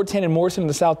up. 410 and Morrison on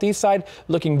the southeast side,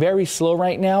 looking very slow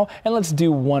right now. And let's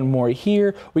do one more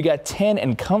here. We got 10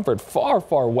 and Comfort, far,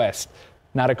 far west.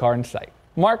 Not a car in sight.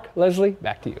 Mark, Leslie,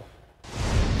 back to you.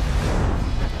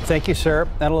 Thank you, sir.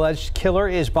 An alleged killer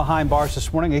is behind bars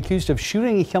this morning, accused of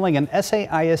shooting and killing an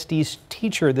SAISD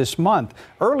teacher this month.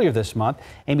 Earlier this month,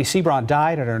 Amy Sebron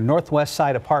died at her northwest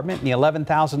side apartment in the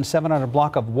 11,700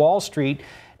 block of Wall Street.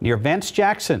 near Vance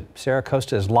Jackson. Sarah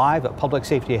Costa is live at Public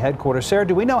Safety Headquarters. Sarah,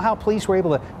 do we know how police were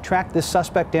able to track this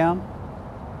suspect down?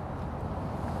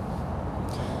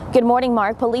 Good morning,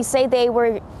 Mark. Police say they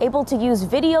were able to use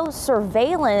video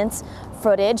surveillance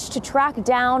footage to track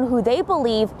down who they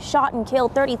believe shot and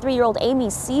killed 33-year-old Amy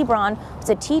Sebron, who's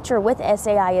a teacher with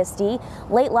SAISD.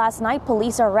 Late last night,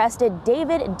 police arrested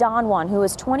David Donwan, who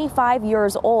is 25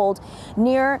 years old,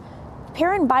 near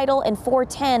Perrin Beidel and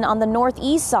 410 on the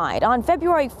northeast side. On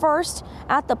February 1st,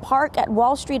 at the park at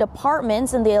Wall Street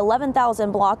Apartments in the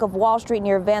 11,000 block of Wall Street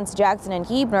near Vance Jackson and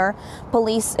Huebner,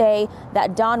 police say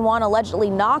that Don Juan allegedly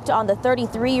knocked on the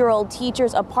 33-year-old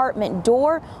teacher's apartment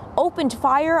door, opened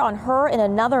fire on her and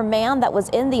another man that was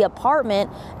in the apartment,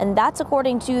 and that's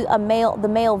according to the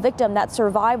male victim that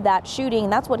survived that shooting.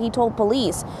 That's what he told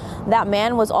police. That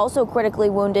man was also critically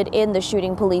wounded in the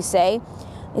shooting, police say.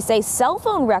 They say cell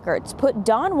phone records put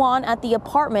Don Juan at the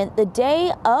apartment the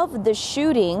day of the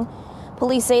shooting.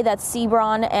 Police say that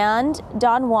Sebron and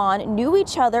Don Juan knew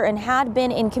each other and had been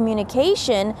in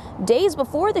communication days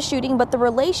before the shooting, but the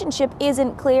relationship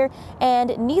isn't clear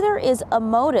and neither is a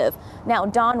motive. Now,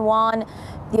 Don Juan,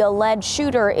 the alleged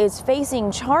shooter, is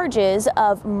facing charges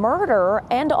of murder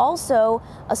and also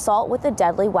assault with a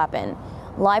deadly weapon.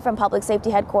 Live from Public Safety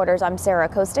Headquarters, I'm Sarah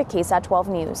Costa, KSAT 12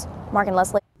 News. Mark and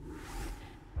Leslie.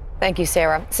 Thank you,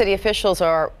 Sarah. City officials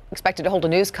are expected to hold a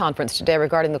news conference today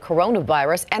regarding the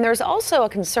coronavirus, and there's also a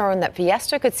concern that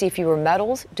Fiesta could see fewer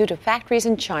medals due to factories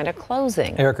in China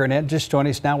closing. Erica Arnett just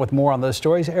joining us now with more on those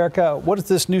stories. Erica, what is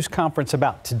this news conference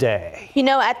about today? You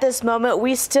know, at this moment,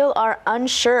 we still are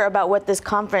unsure about what this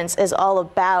conference is all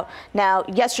about. Now,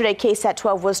 yesterday, KSAT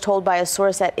 12 was told by a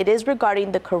source that it is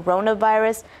regarding the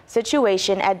coronavirus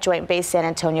situation at Joint Base San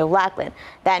Antonio Lackland.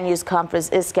 That news conference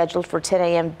is scheduled for 10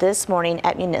 a.m. this morning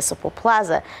at Municipal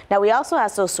Plaza. Now, we also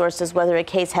asked those sources whether a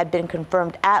case had been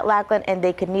confirmed at Lackland, and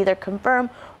they could neither confirm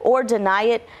or deny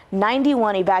it.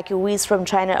 91 evacuees from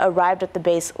China arrived at the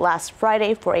base last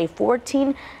Friday for a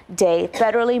 14-day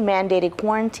federally mandated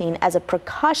quarantine as a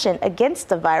precaution against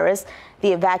the virus.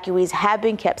 The evacuees have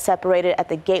been kept separated at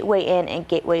the Gateway Inn and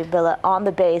Gateway Villa on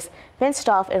the base, fenced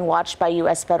off and watched by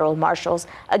U.S. federal marshals.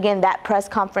 Again, that press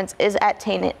conference is at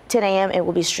 10 a.m. and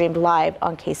will be streamed live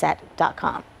on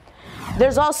KSAT.com.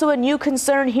 There's also a new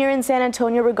concern here in San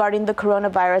Antonio regarding the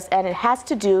coronavirus, and it has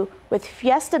to do with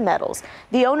Fiesta medals.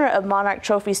 The owner of Monarch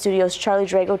Trophy Studios, Charlie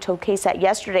Drago, told KSAT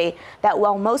yesterday that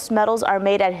while most medals are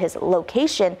made at his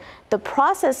location, the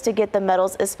process to get the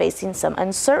medals is facing some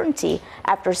uncertainty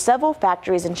after several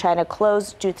factories in China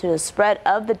closed due to the spread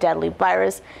of the deadly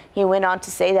virus. He went on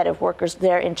to say that if workers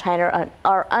there in China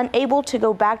are unable to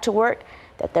go back to work,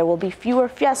 that there will be fewer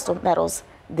Fiesta medals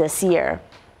this year.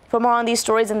 For more on these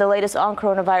stories and the latest on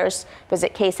coronavirus,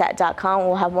 visit KSAT.com.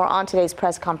 We'll have more on today's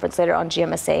press conference later on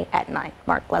GMSA at 9.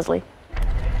 Mark, Leslie.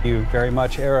 Thank you very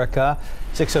much, Erica.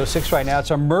 6:06 right now.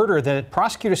 It's a murder that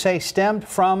prosecutors say stemmed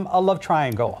from a love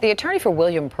triangle. The attorney for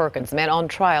William Perkins, the man on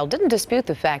trial, didn't dispute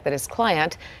the fact that his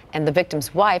client and the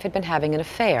victim's wife had been having an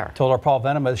affair. Told our Paul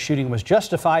Venema the shooting was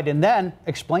justified and then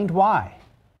explained why.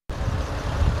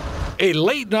 A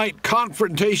late-night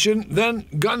confrontation, then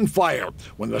gunfire.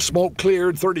 When the smoke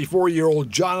cleared, 34-year-old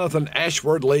Jonathan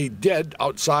Ashford lay dead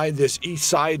outside this East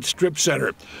Side strip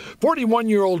center.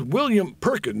 41-year-old William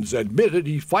Perkins admitted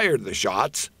he fired the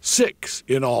shots, 6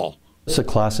 in all. It's a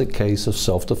classic case of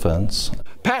self-defense.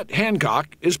 Pat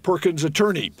Hancock is Perkins'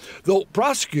 attorney. Though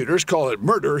prosecutors call it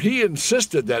murder, he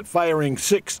insisted that firing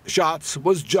 6 shots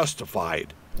was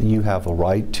justified. You have a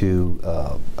right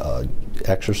to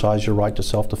exercise your right to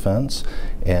self-defense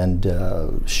and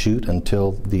shoot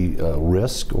until the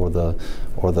risk or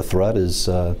the threat is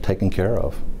taken care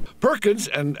of. Perkins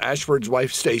and Ashford's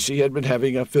wife Stacy had been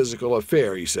having a physical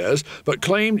affair, he says, but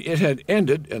claimed it had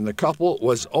ended and the couple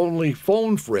was only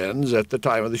phone friends at the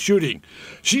time of the shooting.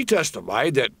 She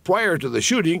testified that prior to the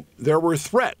shooting, there were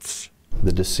threats.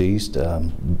 The deceased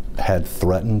had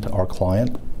threatened our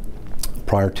client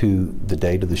prior to the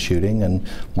date of the shooting, and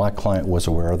my client was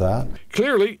aware of that.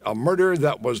 Clearly, a murder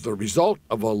that was the result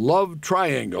of a love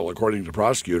triangle, according to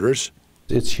prosecutors.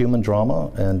 It's human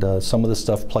drama, and some of this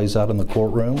stuff plays out in the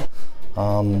courtroom,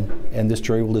 and this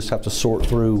jury will just have to sort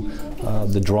through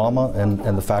the drama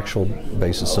and the factual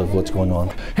basis of what's going on.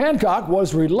 Hancock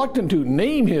was reluctant to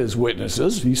name his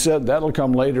witnesses. He said that'll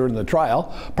come later in the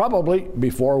trial, probably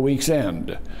before week's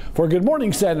end. For Good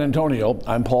Morning San Antonio,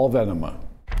 I'm Paul Venema.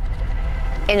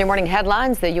 In your morning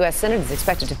headlines, the U.S. Senate is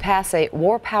expected to pass a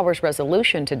war powers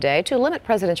resolution today to limit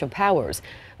presidential powers.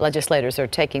 Legislators are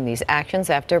taking these actions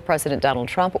after President Donald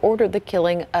Trump ordered the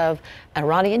killing of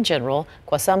Iranian General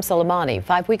Qasem Soleimani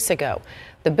 5 weeks ago.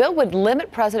 The bill would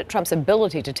limit President Trump's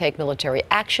ability to take military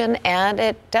action, and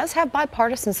it does have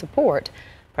bipartisan support.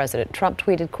 President Trump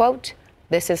tweeted, quote,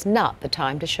 "This is not the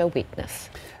time to show weakness."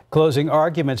 Closing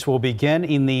arguments will begin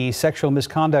in the sexual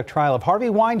misconduct trial of Harvey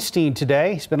Weinstein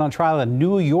today. He's been on trial in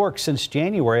New York since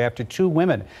January after 2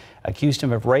 women accused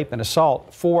him of rape and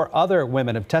assault. 4 other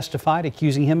women have testified,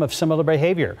 accusing him of similar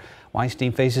behavior.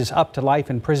 Weinstein faces up to life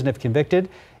in prison if convicted.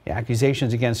 The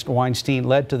accusations against Weinstein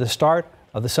led to the start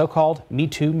of the so-called Me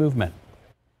Too movement.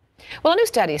 Well, a new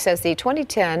study says the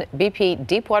 2010 BP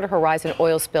Deepwater Horizon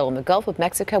oil spill in the Gulf of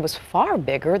Mexico was far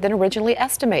bigger than originally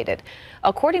estimated.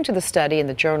 According to the study in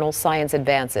the journal Science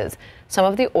Advances, some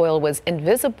of the oil was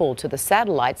invisible to the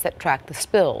satellites that tracked the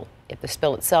spill. If the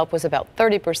spill itself was about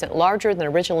 30% larger than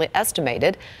originally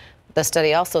estimated, the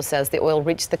study also says the oil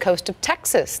reached the coast of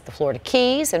Texas, the Florida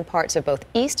Keys, and parts of both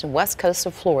east and west coasts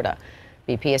of Florida.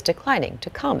 BP is declining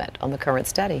to comment on the current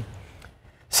study.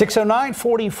 609,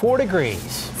 44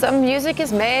 degrees. Some music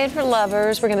is made for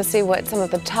lovers. We're going to see what some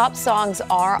of the top songs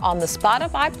are on the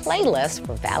Spotify playlist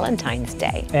for Valentine's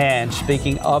Day. And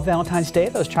speaking of Valentine's Day,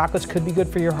 those chocolates could be good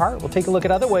for your heart. We'll take a look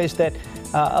at other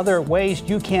ways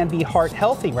you can be heart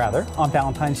healthy, rather, on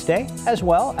Valentine's Day as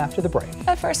well after the break.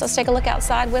 But first, let's take a look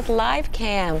outside with Live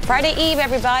Cam. Friday Eve,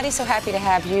 everybody. So happy to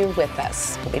have you with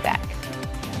us. We'll be back.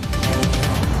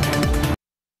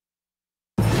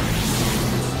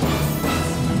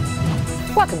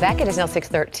 Welcome back. It is now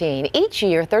 6:13. Each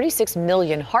year, 36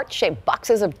 million heart-shaped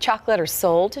boxes of chocolate are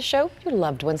sold to show your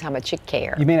loved ones how much you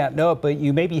care. You may not know it, but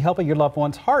you may be helping your loved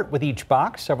one's heart with each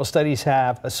box. Several studies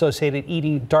have associated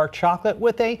eating dark chocolate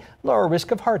with a lower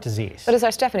risk of heart disease. But as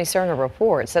our Stephanie Cerner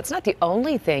reports, that's not the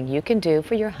only thing you can do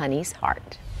for your honey's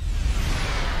heart.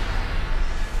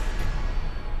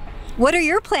 What are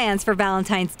your plans for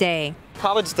Valentine's Day?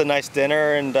 Probably just a nice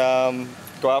dinner and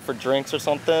go out for drinks or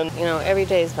something. You know, every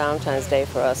day is Valentine's Day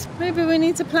for us. Maybe we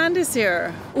need to plan this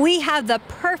year. We have the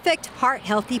perfect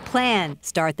heart-healthy plan.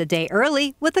 Start the day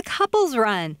early with a couples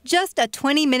run. Just a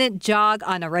 20-minute jog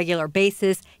on a regular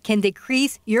basis can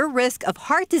decrease your risk of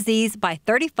heart disease by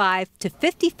 35 to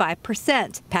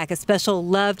 55%. Pack a special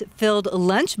love-filled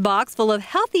lunchbox full of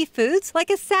healthy foods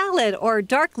like a salad or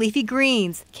dark leafy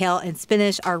greens. Kale and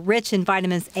spinach are rich in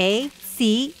vitamins A,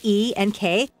 C, E, and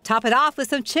K. Top it off with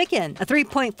some chicken. A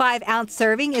 3.5-ounce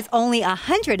serving is only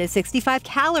 165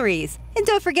 calories. And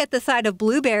don't forget the side of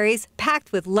blueberries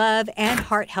packed with love and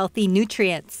heart-healthy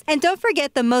nutrients. And don't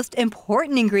forget the most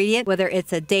important ingredient, whether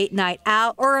it's a date night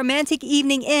out or a romantic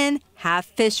evening in, have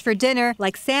fish for dinner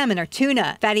like salmon or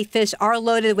tuna. Fatty fish are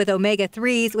loaded with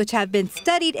omega-3s, which have been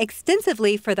studied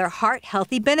extensively for their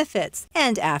heart-healthy benefits.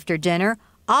 And after dinner,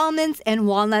 almonds and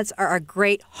walnuts are a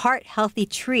great heart-healthy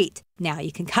treat. Now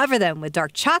you can cover them with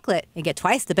dark chocolate and get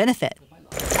twice the benefit.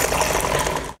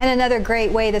 And another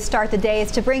great way to start the day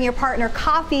is to bring your partner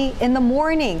coffee in the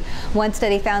morning. One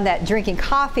study found that drinking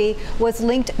coffee was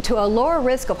linked to a lower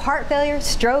risk of heart failure,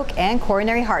 stroke, and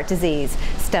coronary heart disease.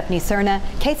 Stephanie Cerna,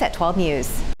 KSAT 12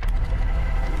 News.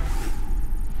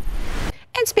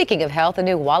 And speaking of health, a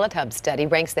new Wallet Hub study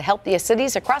ranks the healthiest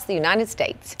cities across the United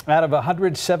States. Out of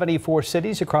 174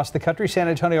 cities across the country, San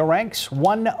Antonio ranks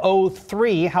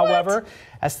 103. However,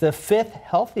 that's the 5th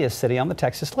healthiest city on the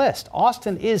Texas list.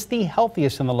 Austin is the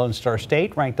healthiest in the Lone Star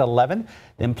State, ranked 11.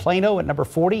 Then Plano at number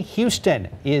 40. Houston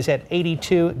is at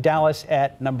 82. Dallas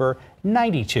at number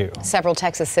 92. Several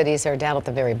Texas cities are down at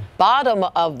the very bottom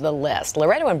of the list.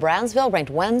 Laredo and Brownsville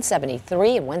ranked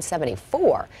 173 and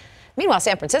 174. Meanwhile,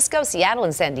 San Francisco, Seattle,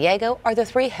 and San Diego are the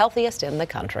 3 healthiest in the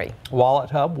country. Wallet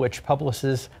Hub, which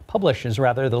publishes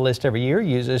the list every year,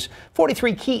 uses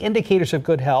 43 key indicators of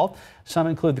good health. Some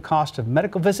include the cost of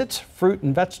medical visits, fruit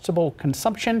and vegetable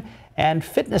consumption, and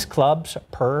fitness clubs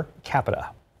per capita.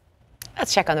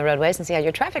 Let's check on the roadways and see how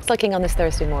your traffic's looking on this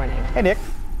Thursday morning. Hey, Nick.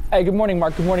 Hey, good morning,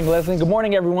 Mark. Good morning, Leslie. Good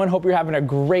morning, everyone. Hope you're having a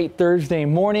great Thursday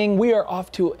morning. We are off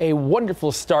to a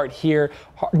wonderful start here.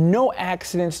 No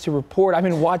accidents to report. I've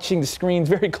been watching the screens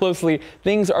very closely.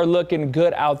 Things are looking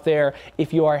good out there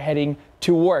if you are heading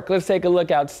to work. Let's take a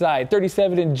look outside.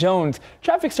 37 in Jones.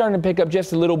 Traffic starting to pick up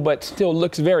just a little, but still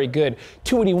looks very good.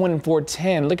 281 and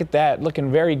 410. Look at that.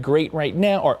 Looking very great right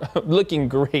now. Or looking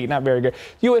great, not very good.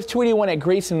 US 281 at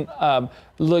Grayson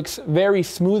looks very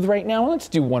smooth right now. Let's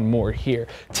do one more here.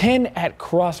 10 at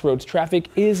Crossroads. Traffic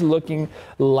is looking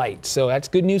light. So that's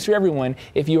good news for everyone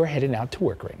if you are heading out to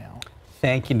work right now.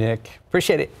 Thank you, Nick.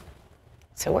 Appreciate it.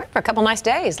 So we're in for a couple nice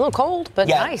days. A little cold, but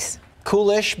nice.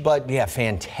 Coolish, but yeah,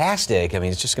 fantastic. I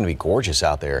mean, it's just going to be gorgeous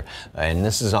out there. And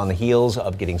this is on the heels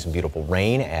of getting some beautiful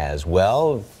rain as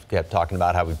well. Kept talking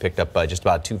about how we picked up just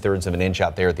about 2/3 of an inch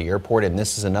out there at the airport. And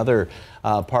this is another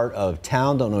part of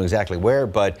town. Don't know exactly where,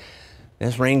 but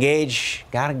this rain gauge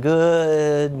got a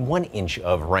good 1 inch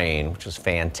of rain, which is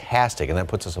fantastic. And that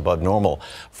puts us above normal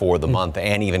for the month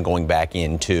and even going back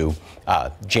into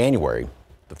January.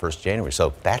 The 1st of January,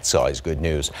 so that's always good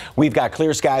news. We've got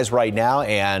clear skies right now,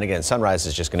 and again, sunrise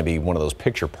is just going to be one of those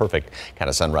picture-perfect kind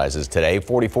of sunrises today.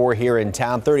 44 here in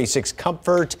town, 36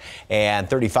 Comfort, and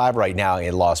 35 right now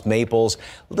in Los Maples.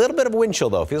 A little bit of wind chill,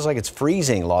 though. Feels like it's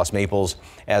freezing Los Maples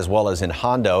as well as in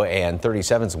Hondo, and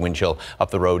 37's wind chill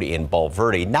up the road in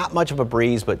Bulverde. Not much of a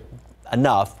breeze, but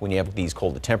enough when you have these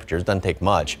colder temperatures. Doesn't take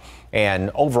much.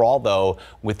 And overall, though,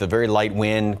 with the very light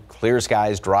wind, clear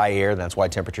skies, dry air, that's why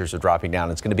temperatures are dropping down.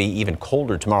 It's going to be even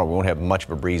colder tomorrow. We won't have much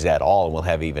of a breeze at all, and we'll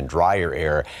have even drier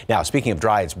air. Now, speaking of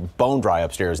dry, it's bone dry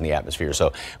upstairs in the atmosphere.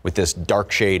 So with this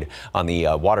dark shade on the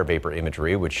water vapor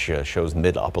imagery, which shows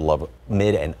mid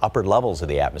and upper levels of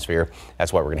the atmosphere,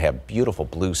 that's why we're going to have beautiful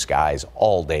blue skies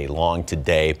all day long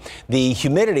today. The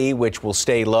humidity, which will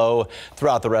stay low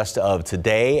throughout the rest of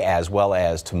today as well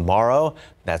as tomorrow.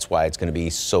 That's why it's going to be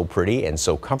so pretty and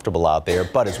so comfortable out there.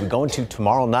 But as we go into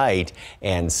tomorrow night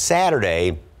and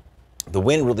Saturday, the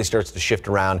wind really starts to shift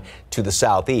around to the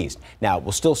southeast. Now,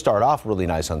 we'll still start off really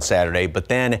nice on Saturday, but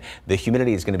then the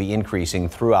humidity is going to be increasing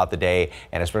throughout the day,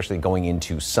 and especially going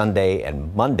into Sunday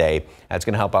and Monday. That's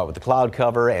going to help out with the cloud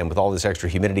cover and with all this extra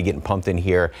humidity getting pumped in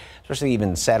here, especially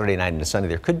even Saturday night into Sunday.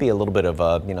 There could be a little bit of,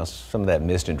 some of that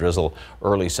mist and drizzle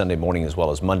early Sunday morning as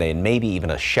well as Monday, and maybe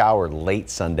even a shower late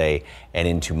Sunday and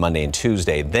into Monday and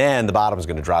Tuesday. Then the bottom is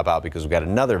going to drop out because we've got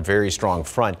another very strong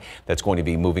front that's going to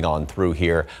be moving on through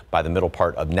here by the middle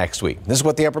part of next week. This is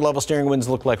what the upper level steering winds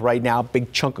look like right now.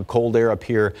 Big chunk of cold air up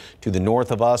here to the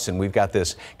north of us, and we've got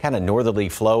this kind of northerly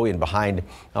flow in behind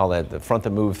all that, the front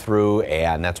that moved through,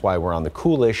 and that's why we're on the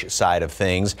coolish side of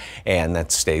things, and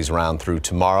that stays around through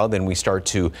tomorrow. Then we start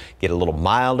to get a little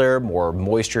milder, more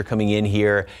moisture coming in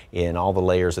here in all the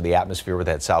layers of the atmosphere with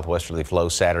that southwesterly flow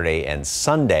Saturday and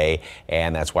Sunday,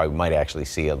 and that's why we might actually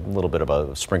see a little bit of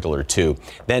a sprinkle or two.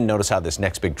 Then notice how this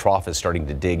next big trough is starting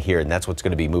to dig here, and that's what's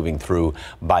going to be moving through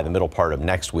by the middle part of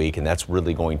next week, and that's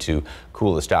really going to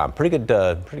cool us down. Pretty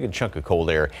good chunk of cold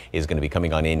air is going to be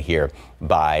coming on in here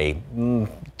by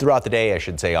throughout the day, I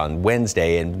should say, on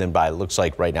Wednesday, and then by, it looks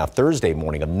like right now, Thursday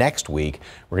morning of next week,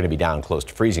 we're going to be down close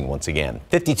to freezing once again.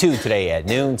 52 today at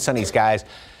noon, sunny skies.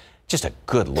 Just a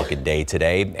good looking day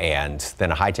today, and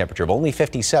then a high temperature of only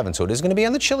 57, so it is going to be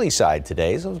on the chilly side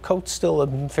today. So the coat's still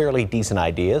a fairly decent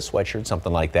idea, sweatshirt,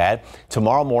 something like that.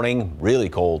 Tomorrow morning, really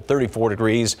cold, 34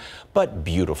 degrees, but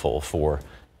beautiful for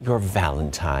your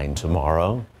Valentine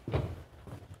tomorrow.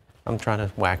 I'm trying to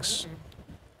wax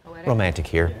romantic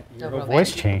here. Your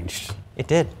voice changed. It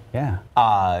did. Yeah.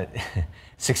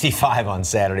 65 on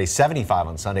Saturday, 75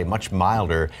 on Sunday, much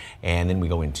milder. And then we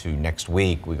go into next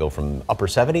week. We go from upper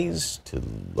 70s to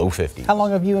low 50s. How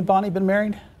long have you and Bonnie been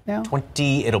married now?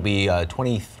 It'll be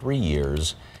 23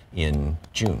 years in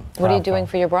June. What are you doing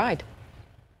for your bride?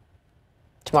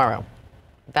 Tomorrow,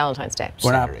 Valentine's Day.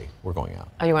 Saturday. We're going out.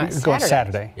 Oh, you want Saturday? Going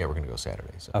Saturday. Yeah, we're going to go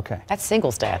Saturday. So. Okay. That's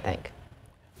Singles Day, I think.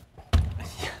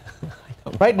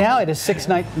 Right now it is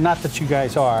 6:19, not that you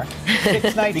guys are.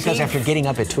 6:19. Because after getting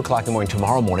up at 2 o'clock in the morning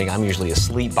tomorrow morning, I'm usually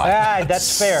asleep by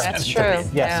that's fair. That's true.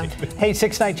 Yes. Yeah. Hey,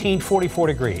 6:19, 44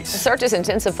 degrees. The search is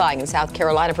intensifying in South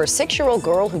Carolina for a 6-year-old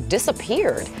girl who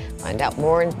disappeared. Find out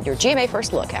more in your GMA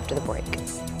First Look after the break.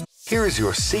 Here's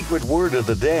your secret word of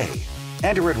the day.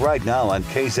 Enter it right now on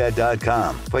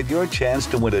KSAT.com for your chance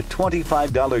to win a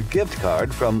 $25 gift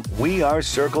card from We Are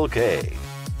Circle K.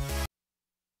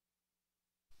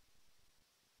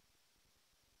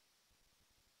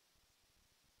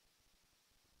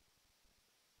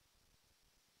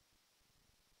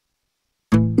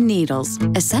 Needles,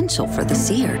 essential for the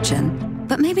sea urchin,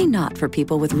 but maybe not for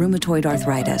people with rheumatoid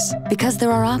arthritis, because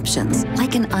there are options,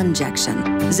 like an injection.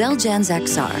 Xeljanz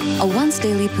XR, a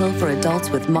once-daily pill for adults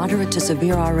with moderate to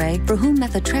severe RA for whom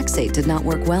methotrexate did not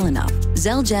work well enough.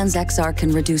 Xeljanz XR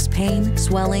can reduce pain,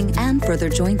 swelling, and further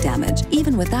joint damage,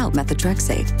 even without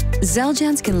methotrexate.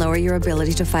 Xeljanz can lower your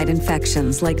ability to fight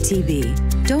infections like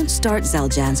TB. Don't start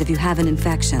Xeljanz if you have an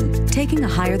infection. Taking a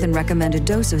higher than recommended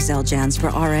dose of Xeljanz for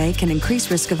RA can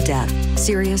increase risk of death.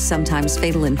 Serious, sometimes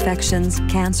fatal infections,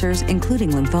 cancers,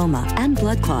 including lymphoma, and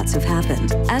blood clots have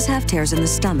happened, as have tears in the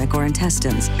stomach or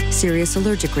intestines, serious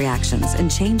allergic reactions,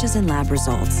 and changes in lab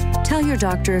results. Tell your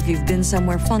doctor if you've been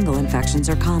somewhere fungal infections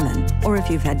are common, or if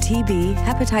you've had TB,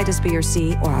 hepatitis B or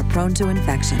C, or are prone to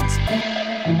infections.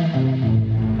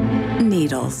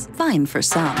 Needles, fine for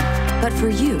some. But for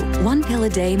you, one pill a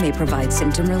day may provide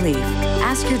symptom relief.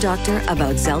 Ask your doctor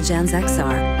about Xeljanz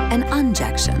XR, an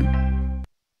injection.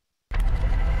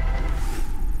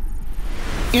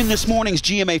 In this morning's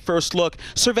GMA First Look,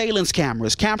 surveillance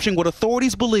cameras capturing what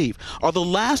authorities believe are the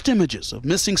last images of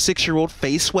missing 6-year-old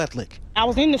Faye Swetlick. I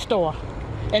was in the store,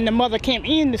 and the mother came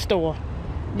in the store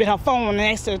with her phone and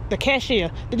asked the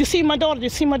cashier, "Did you see my daughter? Did you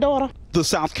see my daughter?" The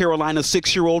South Carolina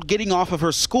 6-year-old getting off of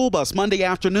her school bus Monday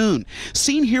afternoon,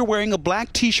 seen here wearing a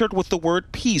black T-shirt with the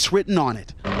word peace written on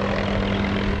it.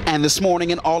 And this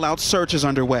morning, an all-out search is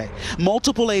underway.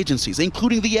 Multiple agencies,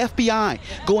 including the FBI,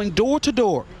 going door to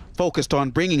door, focused on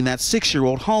bringing that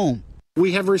 6-year-old home.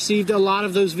 We have received a lot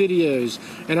of those videos,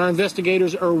 and our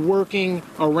investigators are working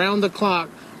around the clock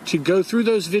to go through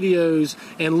those videos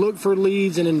and look for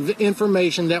leads and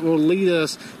information that will lead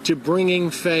us to bringing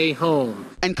Faye home.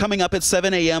 And coming up at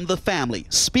 7 a.m., the family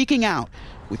speaking out.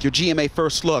 With your GMA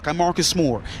First Look, I'm Marcus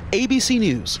Moore, ABC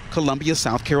News, Columbia,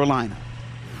 South Carolina.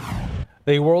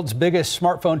 The world's biggest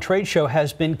smartphone trade show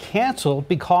has been canceled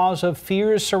because of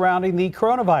fears surrounding the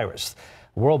coronavirus.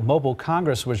 The World Mobile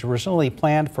Congress was originally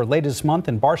planned for late this month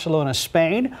in Barcelona,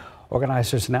 Spain.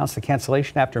 Organizers announced the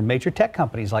cancellation after major tech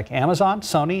companies like Amazon,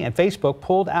 Sony, and Facebook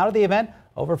pulled out of the event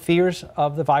over fears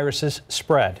of the virus's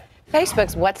spread.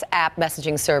 Facebook's WhatsApp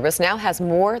messaging service now has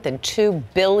more than 2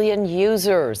 billion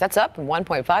users. That's up from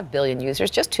 1.5 billion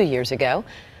users just 2 years ago.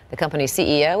 The company's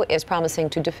CEO is promising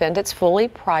to defend its fully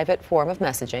private form of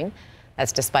messaging.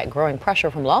 That's despite growing pressure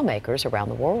from lawmakers around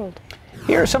the world.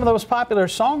 Here are some of the most popular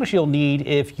songs you'll need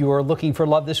if you're looking for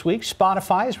love this week.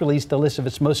 Spotify has released a list of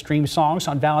its most streamed songs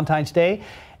on Valentine's Day.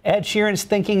 Ed Sheeran's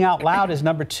Thinking Out Loud is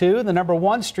number 2. The number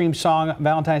 1 streamed song on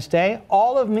Valentine's Day,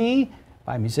 All of Me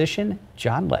by musician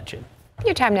John Legend.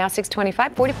 Your time now,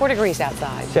 6:25, 44 degrees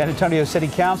outside. San Antonio City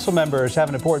Council members have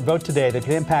an important vote today that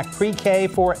could impact pre-K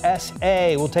for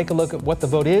SA. We'll take a look at what the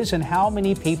vote is and how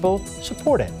many people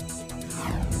support it.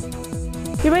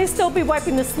 You may still be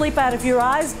wiping the sleep out of your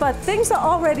eyes, but things are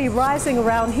already rising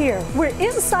around here. We're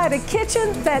inside a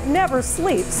kitchen that never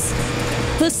sleeps.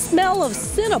 The smell of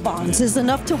Cinnabons is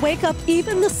enough to wake up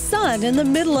even the sun in the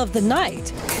middle of the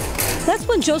night. That's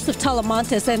when Joseph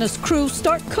Talamantes and his crew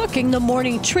start cooking the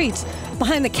morning treats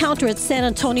behind the counter at San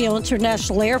Antonio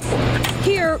International Airport.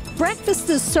 Here,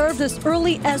 breakfast is served as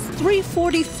early as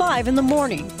 3:45 in the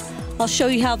morning. I'll show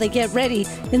you how they get ready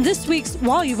in this week's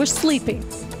While You Were Sleeping.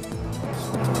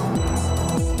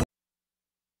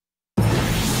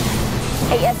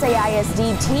 A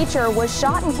SAISD teacher was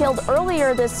shot and killed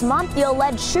earlier this month. The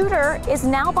alleged shooter is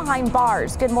now behind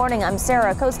bars. Good morning, I'm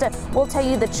Sarah Acosta. We'll tell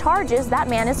you the charges that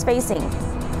man is facing.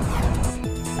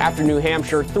 After New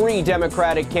Hampshire, 3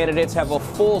 Democratic candidates have a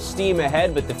full steam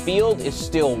ahead, but the field is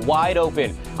still wide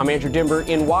open. I'm Andrew Dimber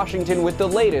in Washington with the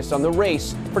latest on the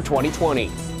race for 2020.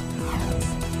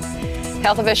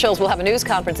 Health officials will have a news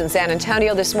conference in San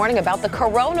Antonio this morning about the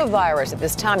coronavirus. At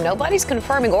this time, nobody's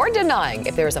confirming or denying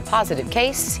if there is a positive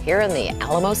case here in the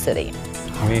Alamo City.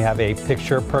 We have a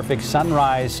picture-perfect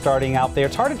sunrise starting out there.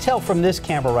 It's hard to tell from this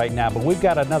camera right now, but we've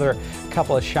got another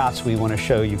couple of shots we want to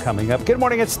show you coming up. Good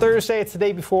morning. It's Thursday. It's the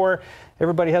day before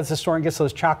everybody heads to the store and gets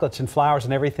those chocolates and flowers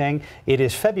and everything. It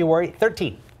is February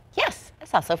 13th. Yes,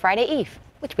 it's also Friday Eve,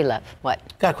 which we love. What?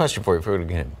 Got a question for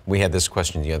you. We had this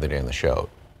question the other day on the show.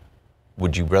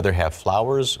 Would you rather have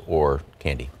flowers or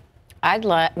candy? I'd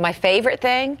like my favorite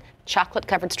thing,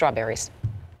 chocolate-covered strawberries.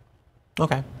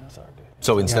 Okay.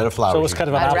 So instead of flowers, so it's kind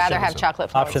of an I'd rather have chocolate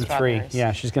flavored option 3. strawberries.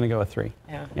 Yeah, she's going to go with 3.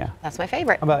 Yeah. That's my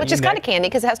favorite, How about which you, is kind of Nick? candy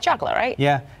because it has chocolate, right?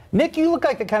 Yeah. Nick, you look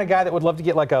like the kind of guy that would love to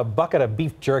get like a bucket of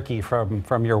beef jerky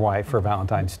from your wife for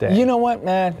Valentine's Day. You know what,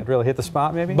 man? It really hit the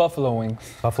spot, maybe? Buffalo wings.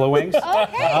 Buffalo wings?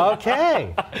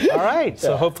 Okay. All right.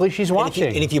 So hopefully she's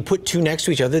watching. And if you put 2 next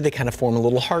to each other, they kind of form a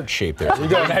little heart shape there. You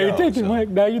go. Now you're thinking, Mike.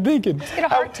 Now you're thinking. Let's get a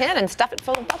hard tin and stuff it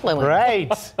full of buffalo wings.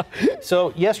 Right.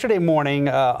 So yesterday morning,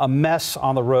 a mess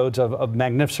on the roads of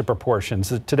magnificent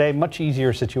proportions. Today, much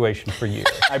easier situation for you.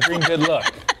 I bring good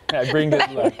luck. I bring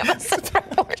good luck.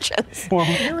 Proportions. Well,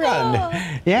 you're on.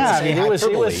 Yeah, I mean,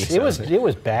 it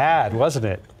was bad, wasn't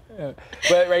it?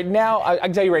 But right now, I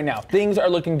can tell you right now, things are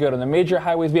looking good on the major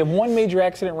highways. We have 1 major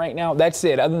accident right now. That's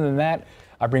it. Other than that,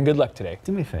 I bring good luck today.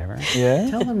 Do me a favor. Yeah?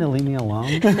 Tell them to leave me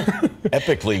alone.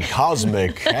 Epically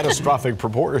cosmic, catastrophic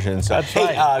proportions. That's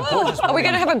right. Gorgeous Are we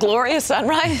going to have a glorious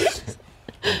sunrise?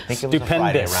 I think it was a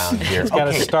Friday around here. It's got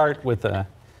to start with a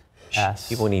S.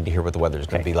 People need to hear what the weather is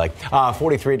going to be like.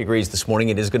 43 degrees this morning.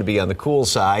 It is going to be on the cool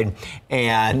side.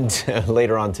 And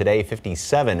later on today,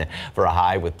 57 for a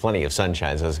high with plenty of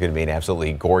sunshine. So it's going to be an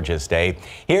absolutely gorgeous day.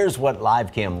 Here's what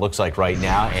live cam looks like right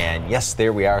now. And yes,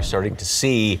 there we are starting to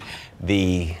see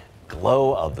the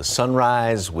glow of the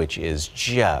sunrise, which is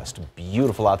just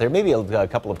beautiful out there. Maybe a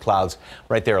couple of clouds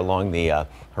right there along the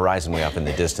horizon way up in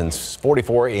the distance.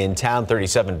 44 in town,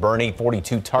 37 Bernie,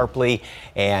 42 Tarpley,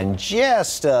 and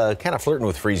just kind of flirting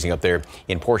with freezing up there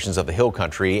in portions of the hill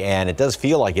country. And it does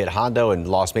feel like it. Hondo and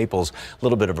Los Maples, a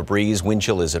little bit of a breeze. Wind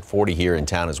chill is at 40 here in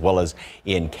town as well as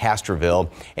in Castroville.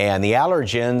 And the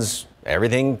allergens,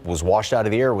 everything was washed out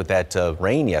of the air with that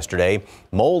rain yesterday.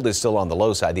 Mold is still on the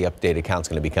low side. The updated count's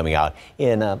going to be coming out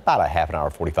in about a half an hour,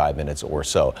 45 minutes or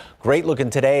so. Great looking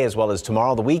today as well as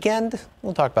tomorrow. The weekend,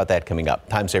 we'll talk about that coming up.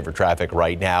 Time saver traffic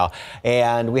right now.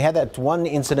 And we had that one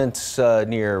incident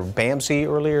near BAMC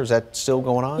earlier. Is that still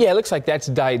going on? Yeah, it looks like that's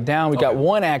died down. We got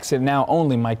one accident now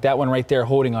only, Mike. That one right there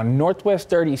holding on Northwest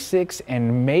 36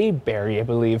 and Mayberry, I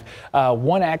believe.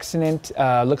 One accident.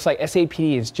 Looks like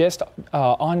SAPD is just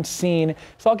on scene.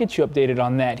 So I'll get you updated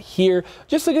on that here.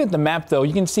 Just looking at the map, though,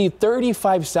 you can see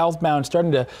 35 southbound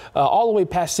starting to all the way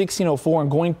past 1604 and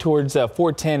going towards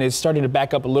 410 is starting to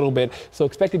back up a little bit. So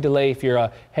expected delay if you're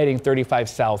heading 35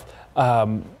 south.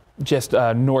 Just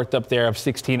north up there of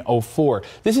 1604.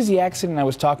 This is the accident I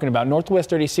was talking about. Northwest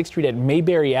 36th Street at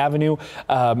Mayberry Avenue.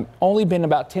 Only been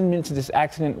about 10 minutes since this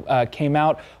accident came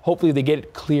out. Hopefully they get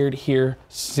it cleared here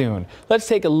soon. Let's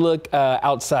take a look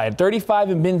outside. 35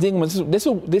 in Benzing.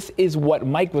 This is what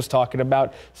Mike was talking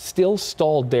about. Still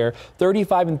stalled there.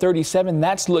 35 and 37.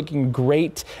 That's looking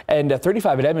great. And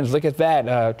 35 at Edmonds. Look at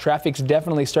that. Traffic's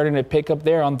definitely starting to pick up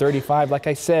there on 35, like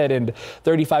I said. And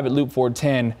 35 at Loop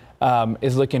 410.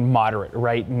 Is looking moderate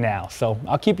right now. So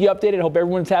I'll keep you updated. Hope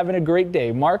everyone's having a great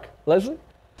day. Mark, Leslie?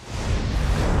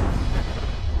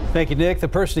 Thank you, Nick. The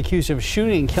person accused of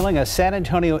shooting and killing a San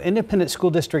Antonio Independent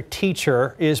School District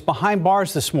teacher is behind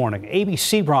bars this morning. Amy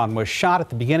Sebron was shot at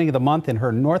the beginning of the month in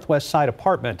her Northwest Side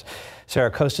apartment. Sarah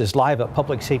Costa is live at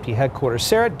Public Safety Headquarters.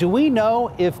 Sarah, do we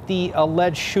know if the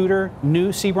alleged shooter knew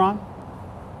Sebron?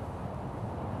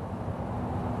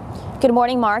 Good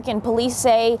morning, Mark. And police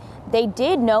say they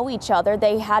did know each other.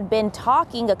 They had been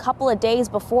talking a couple of days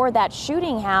before that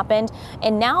shooting happened,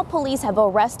 and now police have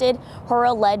arrested her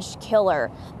alleged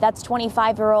killer. That's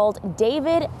 25-year-old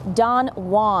David Don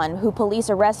Juan, who police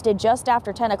arrested just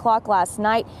after 10 o'clock last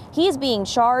night. He is being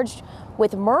charged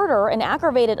with murder and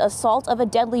aggravated assault of a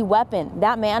deadly weapon.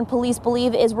 That man, police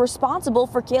believe, is responsible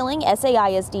for killing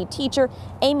SAISD teacher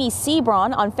Amy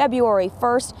Sebron on February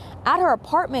 1st at her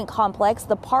apartment complex,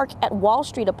 the Park at Wall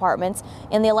Street Apartments,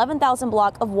 in the 11,000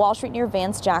 block of Wall Street near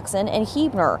Vance Jackson and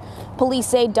Huebner. Police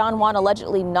say Don Juan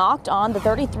allegedly knocked on the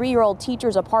 33-year-old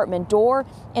teacher's apartment door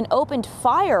and opened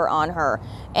fire on her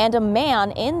and a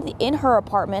man in her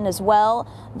apartment as well.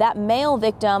 That male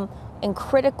victim in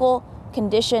critical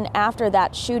condition after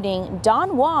that shooting.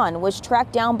 Don Juan was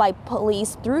tracked down by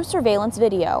police through surveillance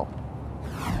video.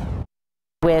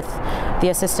 With the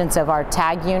assistance of our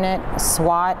TAG unit,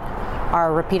 SWAT,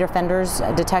 our repeat offenders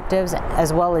detectives,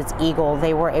 as well as Eagle,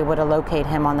 they were able to locate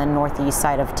him on the northeast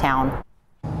side of town.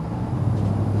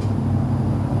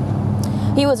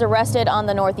 He was arrested on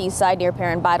the northeast side near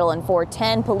Perrin Beidel and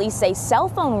 410. Police say cell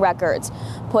phone records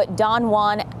put Don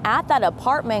Juan at that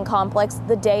apartment complex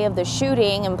the day of the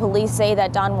shooting, and police say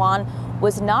that Don Juan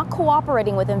was not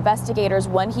cooperating with investigators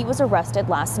when he was arrested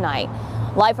last night.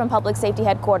 Live from Public Safety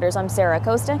Headquarters, I'm Sarah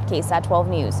Costa, KSAT 12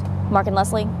 News. Mark and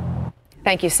Leslie.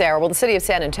 Thank you, Sarah. Well, the city of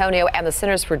San Antonio and the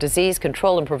Centers for Disease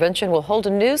Control and Prevention will hold a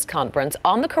news conference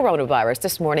on the coronavirus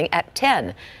this morning at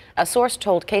 10. A source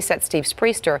told KSAT Steve's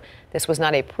Priester this was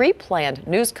not a pre-planned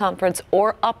news conference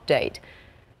or update.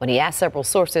 When he asked several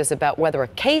sources about whether a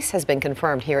case has been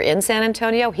confirmed here in San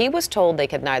Antonio, he was told they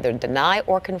could neither deny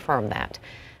or confirm that.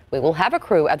 We will have a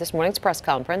crew at this morning's press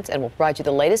conference and we'll provide you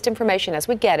the latest information as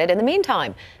we get it. In the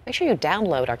meantime, make sure you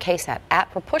download our KSAT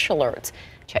app for push alerts.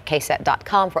 Check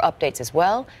ksat.com for updates as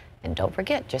well. And don't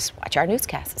forget, just watch our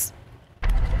newscasts.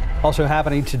 Also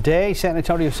happening today, San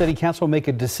Antonio City Council will make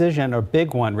a decision, a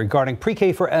big one, regarding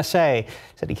pre-K for SA.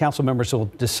 City Council members will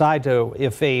decide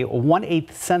if a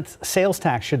 1/8 cent sales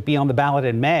tax should be on the ballot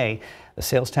in May. The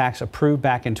sales tax approved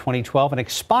back in 2012 and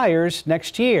expires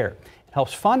next year. It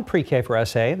helps fund pre-K for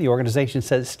SA. The organization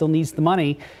says it still needs the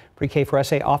money. Pre-K for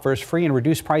SA offers free and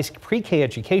reduced price pre-K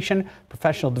education,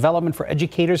 professional development for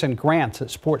educators, and grants that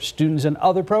support students in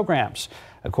other programs.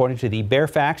 According to the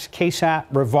Fairfax KSAT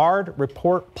Rivard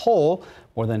Report poll,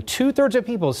 more than 2/3 of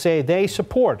people say they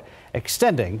support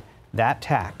extending that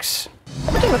tax.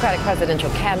 The Democratic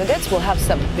presidential candidates will have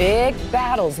some big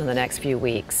battles in the next few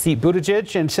weeks. Pete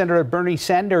Buttigieg and Senator Bernie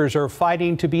Sanders are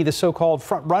fighting to be the so-called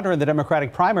front runner in the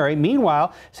Democratic primary.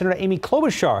 Meanwhile, Senator Amy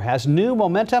Klobuchar has new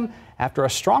momentum after a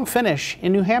strong finish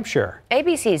in New Hampshire.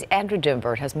 ABC's Andrew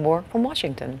Dimvert has more from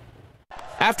Washington.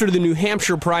 After the New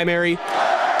Hampshire primary,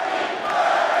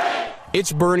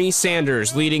 it's Bernie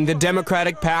Sanders leading the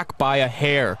Democratic pack by a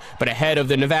hair. But ahead of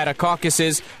the Nevada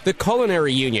caucuses, the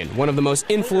Culinary Union, one of the most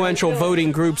influential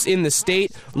voting groups in the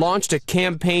state, launched a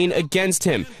campaign against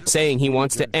him, saying he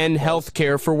wants to end health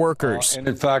care for workers. And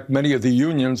in fact, many of the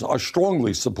unions are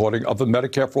strongly supporting of the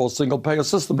Medicare for All single-payer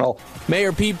system now.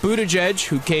 Mayor Pete Buttigieg,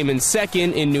 who came in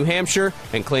second in New Hampshire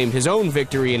and claimed his own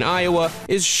victory in Iowa,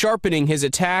 is sharpening his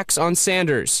attacks on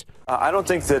Sanders. I don't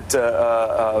think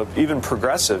that even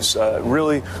progressives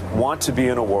really want to be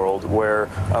in a world where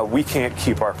we can't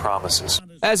keep our promises.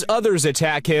 As others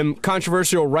attack him,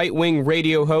 controversial right-wing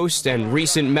radio host and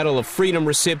recent Medal of Freedom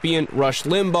recipient Rush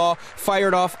Limbaugh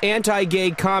fired off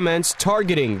anti-gay comments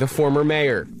targeting the former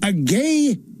mayor. A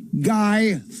gay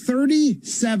guy,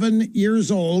 37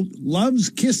 years old, loves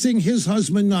kissing his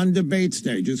husband on debate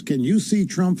stages. Can you see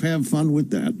Trump have fun with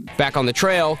that? Back on the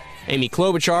trail, Amy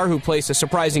Klobuchar, who placed a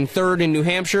surprising third in New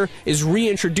Hampshire, is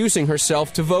reintroducing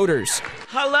herself to voters.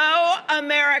 Hello,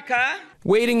 America.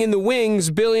 Waiting in the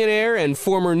wings, billionaire and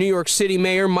former New York City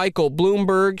Mayor Michael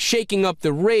Bloomberg shaking up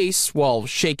the race while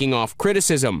shaking off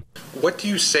criticism. What do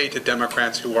you say to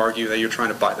Democrats who argue that you're trying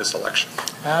to buy this election?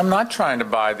 I'm not trying to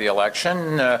buy the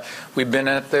election. We've been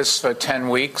at this for 10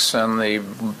 weeks, and the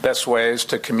best ways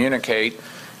to communicate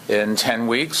in 10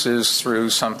 weeks is through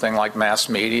something like mass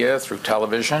media, through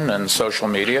television and social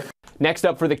media. Next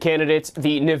up for the candidates,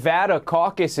 the Nevada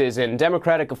caucuses, and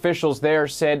Democratic officials there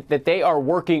said that they are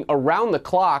working around the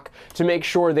clock to make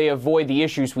sure they avoid the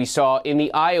issues we saw in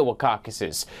the Iowa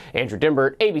caucuses. Andrew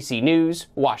Dimbert, ABC News,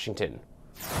 Washington.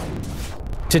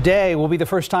 Today will be the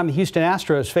first time the Houston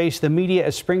Astros face the media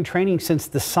at spring training since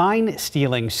the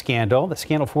sign-stealing scandal. The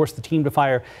scandal forced the team to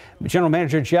fire General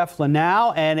Manager Jeff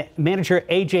Lanau and manager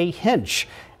A.J. Hinch.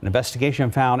 An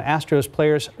investigation found Astros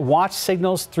players watched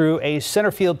signals through a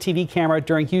center field TV camera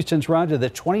during Houston's run to the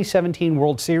 2017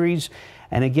 World Series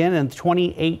and again in the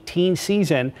 2018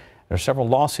 season. There are several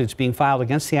lawsuits being filed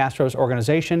against the Astros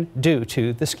organization due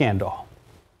to the scandal.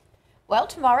 Well,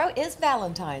 tomorrow is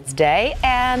Valentine's Day,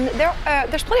 and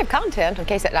there's plenty of content on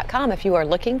KSAT.com if you are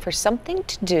looking for something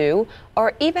to do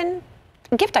or even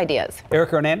gift ideas.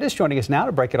 Erica Hernandez joining us now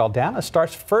to break it all down. It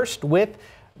starts first with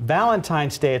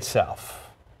Valentine's Day itself.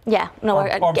 Yeah, no,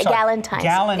 Galentine's.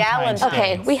 Galentine's Day.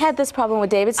 Okay, we had this problem with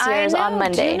David Sears on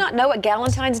Monday. Do you not know what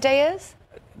Galentine's Day is?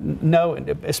 No,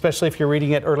 especially if you're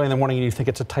reading it early in the morning and you think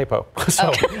it's a typo.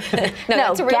 So.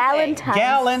 No,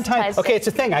 Galentine's. Okay, it's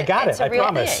a thing. I got it. I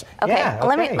promise. Okay, yeah,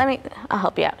 okay. Let me. I'll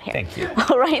help you out here. Thank you.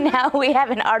 Right now, we have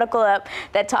an article up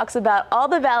that talks about all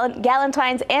the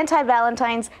Galentine's,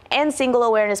 anti-Valentine's, and single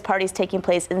awareness parties taking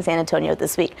place in San Antonio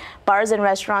this week. Bars and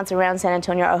restaurants around San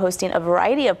Antonio are hosting a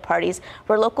variety of parties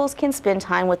where locals can spend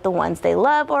time with the ones they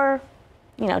love or,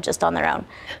 you know, just on their own.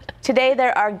 Today,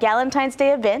 there are Galentine's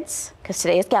Day events, because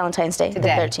today is Galentine's Day, the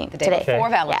 13th. Today. Before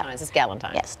Valentine's is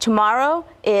Galentine's. Yes. Tomorrow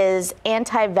is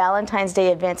anti-Valentine's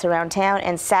Day events around town,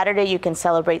 and Saturday you can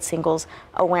celebrate Singles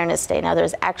Awareness Day. Now,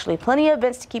 there's actually plenty of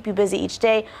events to keep you busy each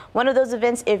day. One of those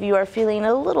events, if you are feeling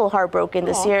a little heartbroken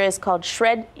this year, is called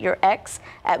Shred Your Ex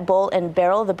at Bowl and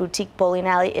Barrel. The boutique bowling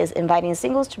alley is inviting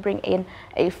singles to bring in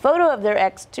a photo of their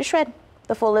ex to shred.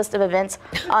 The full list of events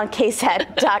on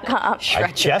KSAT.com.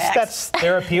 I guess that's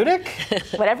therapeutic?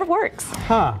 Whatever works.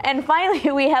 Huh. And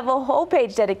finally, we have a whole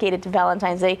page dedicated to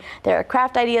Valentine's Day. There are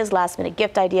craft ideas, last-minute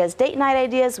gift ideas, date night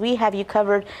ideas. We have you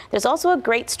covered. There's also a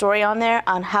great story on there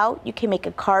on how you can make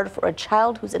a card for a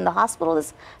child who's in the hospital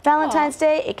this Valentine's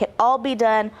Day. It can all be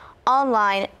done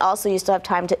online. Also, you still have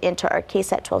time to enter our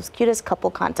KSAT 12's Cutest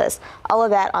Couple Contest. All of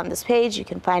that on this page. You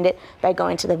can find it by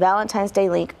going to the Valentine's Day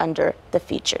link under the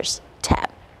Features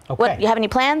tab. Okay. What, you have any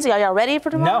plans? Are y'all ready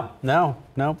for tomorrow? No.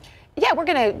 Yeah, we're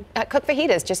going to cook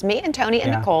fajitas, just me and Tony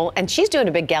and Nicole, and she's doing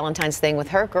a big Galentine's thing with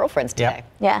her girlfriends today.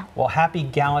 Yeah. Well, happy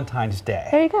Galentine's Day.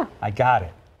 There you go. I got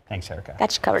it. Thanks, Erica.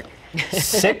 Got you covered.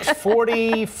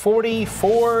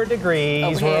 44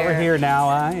 degrees. We're over here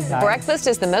now. Breakfast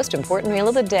is the most important meal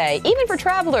of the day, even for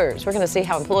travelers. We're going to see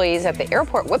how employees at the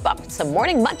airport whip up some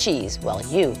morning munchies while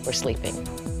you were sleeping.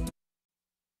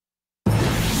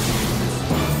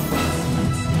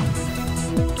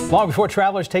 Long before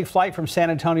travelers take flight from San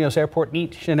Antonio's airport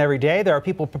each and every day, there are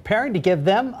people preparing to give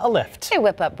them a lift. They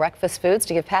whip up breakfast foods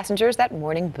to give passengers that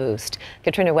morning boost.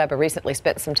 Katrina Weber recently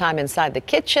spent some time inside the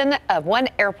kitchen of one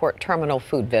airport terminal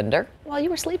food vendor while you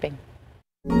were sleeping.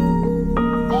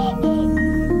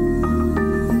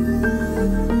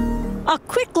 A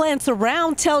quick glance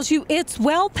around tells you it's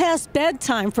well past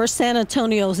bedtime for San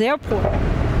Antonio's airport.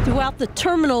 Throughout the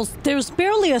terminals, there's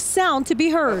barely a sound to be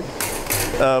heard.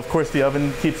 Of course, the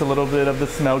oven keeps a little bit of the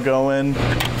smell going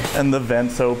and the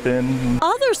vents open.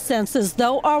 Other senses,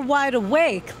 though, are wide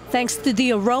awake thanks to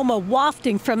the aroma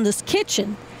wafting from this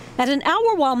kitchen. At an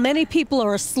hour while many people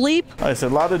are asleep, I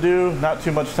said, a lot to do, not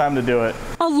too much time to do it.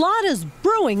 a lot is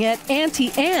brewing at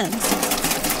Auntie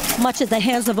Anne's, much at the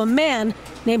hands of a man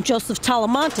named Joseph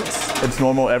Talamantes. It's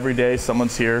normal every day.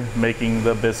 Someone's here making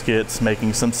the biscuits,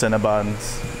 making some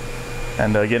Cinnabons,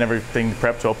 and getting everything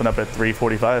prepped to open up at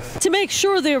 3:45. To make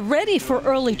sure they're ready for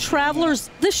early travelers,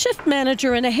 the shift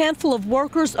manager and a handful of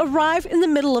workers arrive in the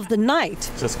middle of the night.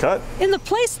 Just cut. In the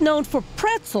place known for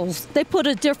pretzels, they put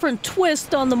a different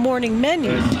twist on the morning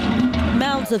menu.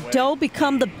 Mounds of dough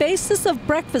become the basis of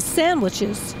breakfast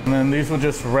sandwiches. And then these will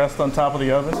just rest on top of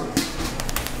the oven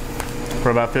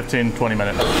for about 15-20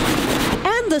 minutes.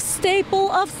 And the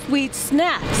staple of sweet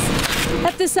snacks.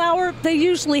 At this hour, they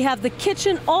usually have the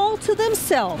kitchen all to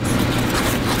themselves.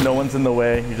 No one's in the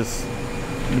way. You're just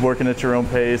working at your own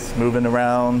pace, moving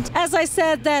around. As I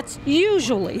said, that's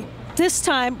usually. This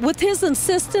time, with his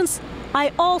insistence,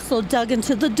 I also dug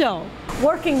into the dough.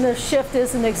 Working this shift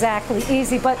isn't exactly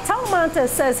easy, but Talamantes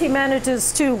says he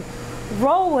manages to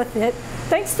roll with it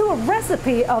thanks to a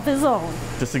recipe of his own.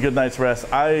 Just a good night's rest.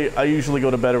 I usually go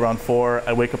to bed around 4.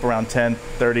 I wake up around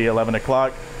 10:30, 11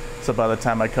 o'clock. So by the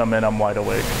time I come in, I'm wide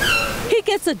awake. He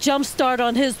gets a jump start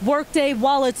on his workday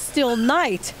while it's still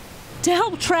night to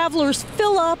help travelers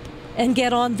fill up and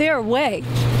get on their way.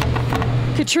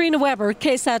 Katrina Weber,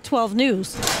 KSAT 12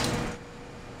 News.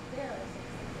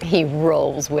 He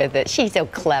rolls with it. She's so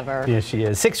clever. Yes, she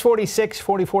is. 646,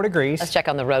 44 degrees. Let's check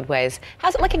on the roadways.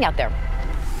 How's it looking out there?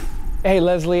 Hey,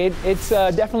 Leslie, it's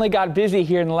definitely got busy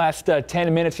here in the last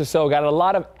 10 minutes or so. Got a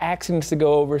lot of accidents to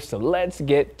go over, so let's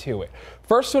get to it.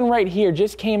 First one right here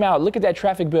just came out. Look at that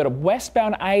traffic buildup.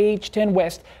 Westbound IH-10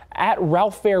 West at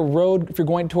Ralph Fair Road if you're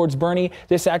going towards Bernie.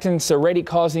 This accident's already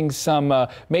causing some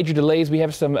major delays. We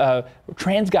have some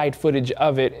TransGuide footage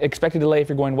of it. Expected delay if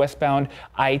you're going westbound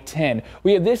I-10.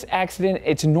 We have this accident.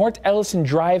 It's North Ellison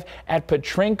Drive at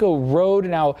Petrenko Road.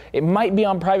 Now, it might be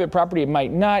on private property. It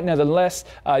might not. Nonetheless,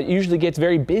 it usually gets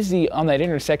very busy on that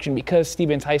intersection because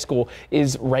Stevens High School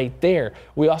is right there.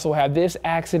 We also have this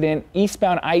accident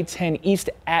eastbound I-10 east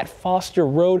at Foster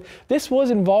Road. This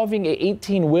was involving a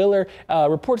 18-wheeler.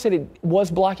 Reports said it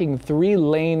was blocking 3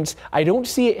 lanes. I don't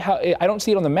see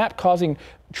it on the map causing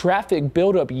traffic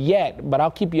buildup yet, but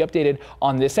I'll keep you updated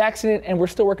on this accident, and we're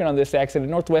still working on this accident,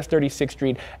 Northwest 36th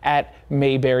Street at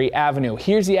Mayberry Avenue.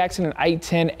 Here's the accident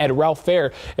I-10 at Ralph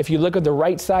Fair. If you look at the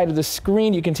right side of the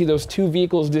screen, you can see those 2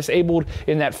 vehicles disabled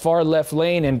in that far left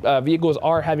lane, and vehicles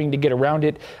are having to get around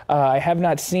it. I have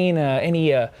not seen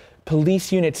any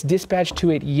police units dispatched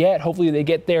to it yet. Hopefully they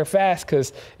get there fast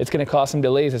because it's going to cause some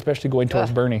delays, especially going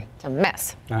towards Bernie. It's a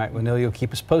mess. All right, well, you'll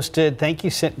keep us posted. Thank you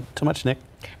so much, Nick.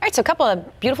 All right, so a couple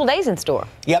of beautiful days in store.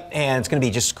 Yep, and it's going to be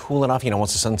just cool enough.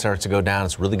 Once the sun starts to go down,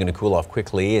 it's really going to cool off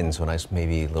quickly. And so nice,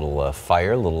 maybe a little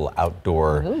fire, a little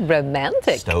outdoor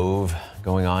romantic stove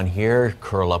going on here.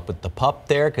 Curl up with the pup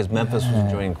there because Memphis was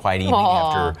enjoying a quiet evening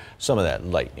after some of that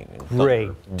lightning. And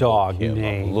great dog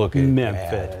name. Look at Memphis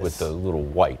that, with the little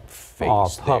white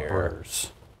face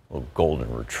puppers. Little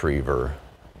golden retriever.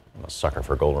 I'm a sucker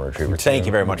for golden retriever. Thank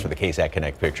you very much for the KSAT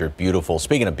Connect picture. Beautiful.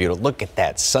 Speaking of beautiful, look at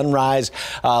that sunrise.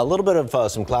 A little bit of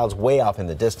some clouds way off in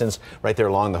the distance, right there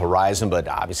along the horizon. But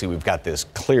obviously, we've got this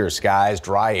clear skies,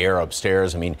 dry air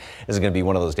upstairs. I mean, this is going to be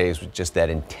one of those days with just that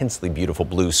intensely beautiful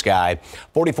blue sky.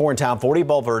 44 in town, 40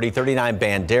 Bulverde, 39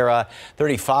 Bandera,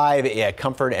 35 at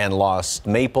Comfort and Lost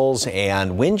Maples,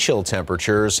 and wind chill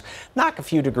temperatures knock a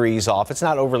few degrees off. It's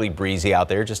not overly breezy out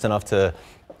there, just enough to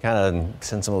kind of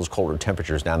send some of those colder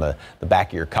temperatures down the back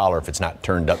of your collar if it's not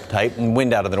turned up tight. And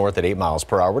wind out of the north at 8 miles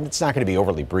per hour. It's not going to be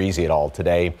overly breezy at all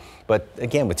today. But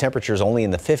again, with temperatures only in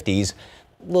the 50s,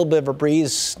 a little bit of a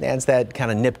breeze adds that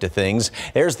kind of nip to things.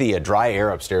 There's the dry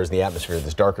air upstairs in the atmosphere,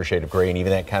 this darker shade of gray, and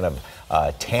even that kind of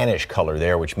tannish color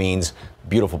there, which means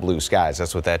beautiful blue skies.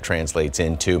 That's what that translates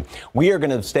into. We are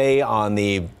going to stay on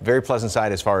the very pleasant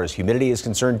side as far as humidity is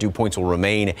concerned. Dew points will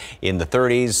remain in the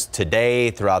 30s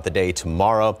today, throughout the day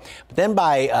tomorrow. But then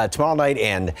by tomorrow night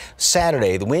and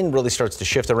Saturday, the wind really starts to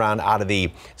shift around out of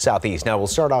the southeast. Now, we'll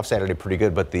start off Saturday pretty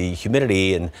good, but the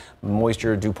humidity and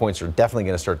moisture dew points are definitely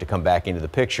going to start to come back into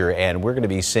the picture, and we're going to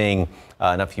be seeing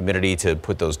enough humidity to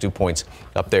put those dew points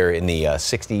up there in the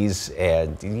 60s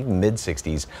and even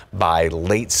mid-60s by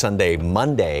late Sunday,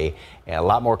 Monday. And a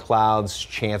lot more clouds,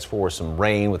 chance for some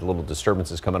rain with little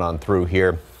disturbances coming on through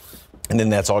here. And then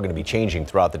that's all going to be changing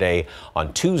throughout the day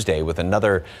on Tuesday with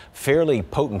another fairly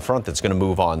potent front that's going to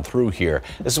move on through here.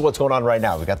 This is what's going on right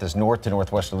now. We've got this north to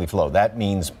northwesterly flow. That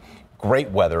means great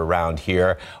weather around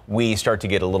here. We start to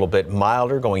get a little bit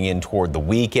milder going in toward the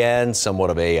weekend. Somewhat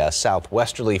of a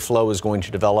southwesterly flow is going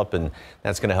to develop, and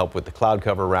that's going to help with the cloud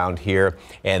cover around here.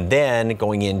 And then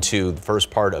going into the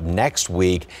first part of next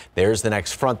week, there's the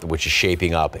next front which is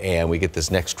shaping up, and we get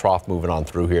this next trough moving on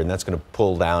through here, and that's going to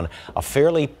pull down a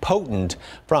fairly potent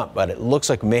front, but it looks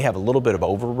like we may have a little bit of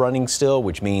overrunning still,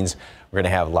 which means we're going to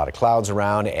have a lot of clouds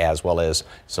around as well as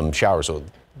some showers. So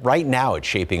right now it's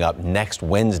shaping up next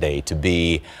Wednesday to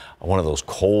be one of those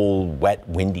cold, wet,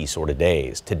 windy sort of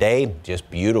days. Today, just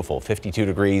beautiful, 52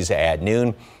 degrees at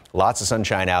noon. Lots of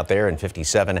sunshine out there, and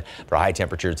 57 for a high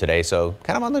temperature today, so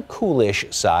kind of on the coolish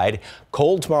side.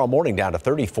 Cold tomorrow morning, down to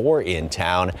 34 in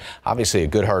town. Obviously a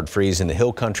good hard freeze in the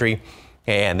hill country.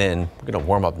 And then we're going to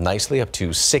warm up nicely up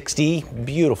to 60.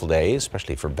 Beautiful day,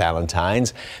 especially for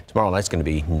Valentine's. Tomorrow night's going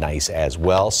to be nice as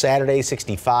well. Saturday,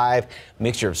 65.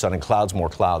 Mixture of sun and clouds, more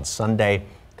clouds Sunday.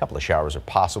 A couple of showers are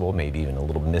possible, maybe even a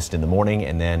little mist in the morning.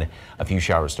 And then a few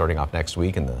showers starting off next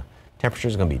week. And the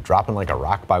temperatures are going to be dropping like a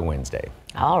rock by Wednesday.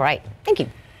 All right. Thank you.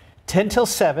 10 till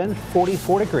 7,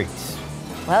 44 degrees.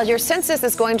 Well, your census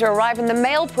is going to arrive in the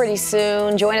mail pretty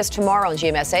soon. Join us tomorrow on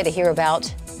GMSA to hear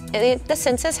about the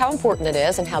census, how important it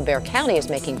is, and how Bexar County is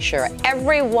making sure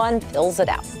everyone fills it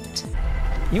out.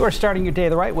 You are starting your day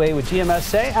the right way with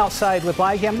GMSA. Outside with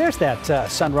LIGAM, there's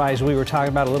that sunrise we were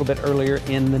talking about a little bit earlier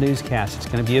in the newscast. It's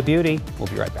going to be a beauty. We'll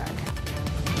be right back.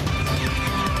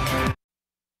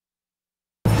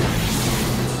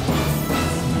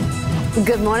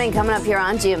 Good morning. Coming up here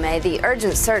on GMA, the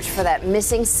urgent search for that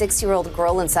missing 6-year-old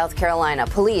girl in South Carolina.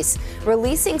 Police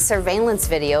releasing surveillance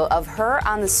video of her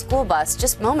on the school bus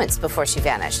just moments before she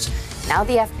vanished. Now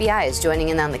the FBI is joining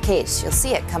in on the case. You'll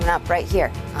see it coming up right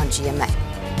here on GMA.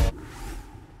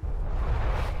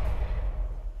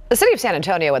 The city of San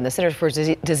Antonio and the Centers for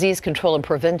Disease Control and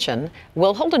Prevention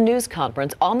will hold a news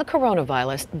conference on the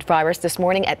coronavirus this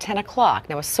morning at 10 o'clock.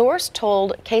 Now, a source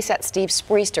told KSAT Steve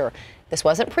Spriester this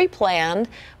wasn't pre-planned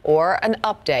or an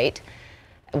update.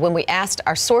 When we asked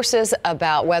our sources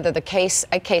about whether a case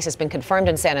has been confirmed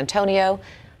in San Antonio,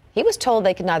 he was told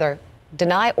they could neither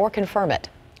deny or confirm it.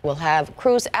 We'll have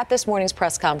crews at this morning's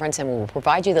press conference, and we will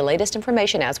provide you the latest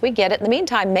information as we get it. In the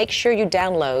meantime, make sure you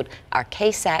download our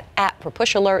KSAT app for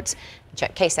push alerts.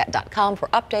 Check ksat.com for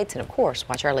updates, and of course,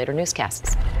 watch our later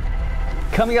newscasts.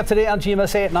 Coming up today on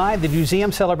GMSA at 9, the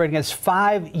museum celebrating its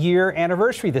 5-year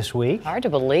anniversary this week. Hard to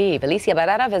believe. Alicia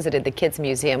Barrera visited the Kids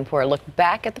Museum for a look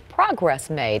back at the progress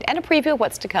made and a preview of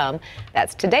what's to come.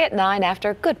 That's today at 9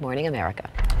 after Good Morning America.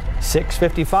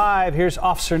 6:55. Here's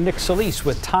Officer Nick Solis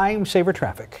with Time Saver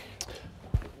Traffic.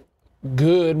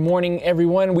 Good morning,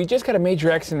 everyone. We just got a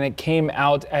major accident that came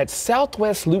out at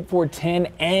Southwest Loop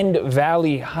 410 and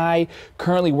Valley High.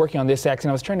 Currently working on this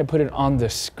accident. I was trying to put it on the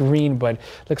screen, but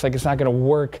looks like it's not going to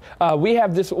work. We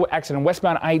have this accident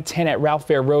westbound I-10 at Ralph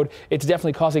Fair Road. It's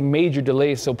definitely causing major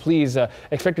delays, so please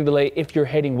expect a delay if you're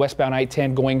heading westbound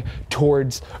I-10 going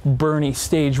towards Bernie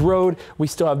Stage Road. We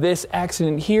still have this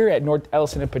accident here at North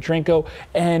Ellison and Petrenko,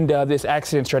 and this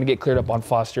accident's trying to get cleared up on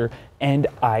Foster and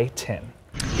I-10.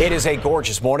 It is a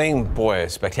gorgeous morning. Boy,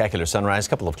 spectacular sunrise. A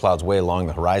couple of clouds way along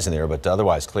the horizon there, but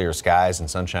otherwise clear skies and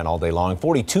sunshine all day long.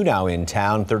 42 now in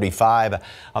town, 35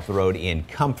 up the road in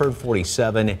Comfort,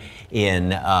 47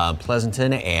 in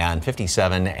Pleasanton, and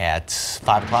 57 at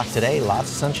 5 o'clock today.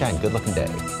 Lots of sunshine. Good looking day.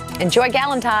 Enjoy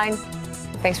Galentine.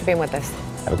 Thanks for being with us.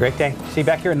 Have a great day. See you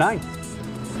back here at 9.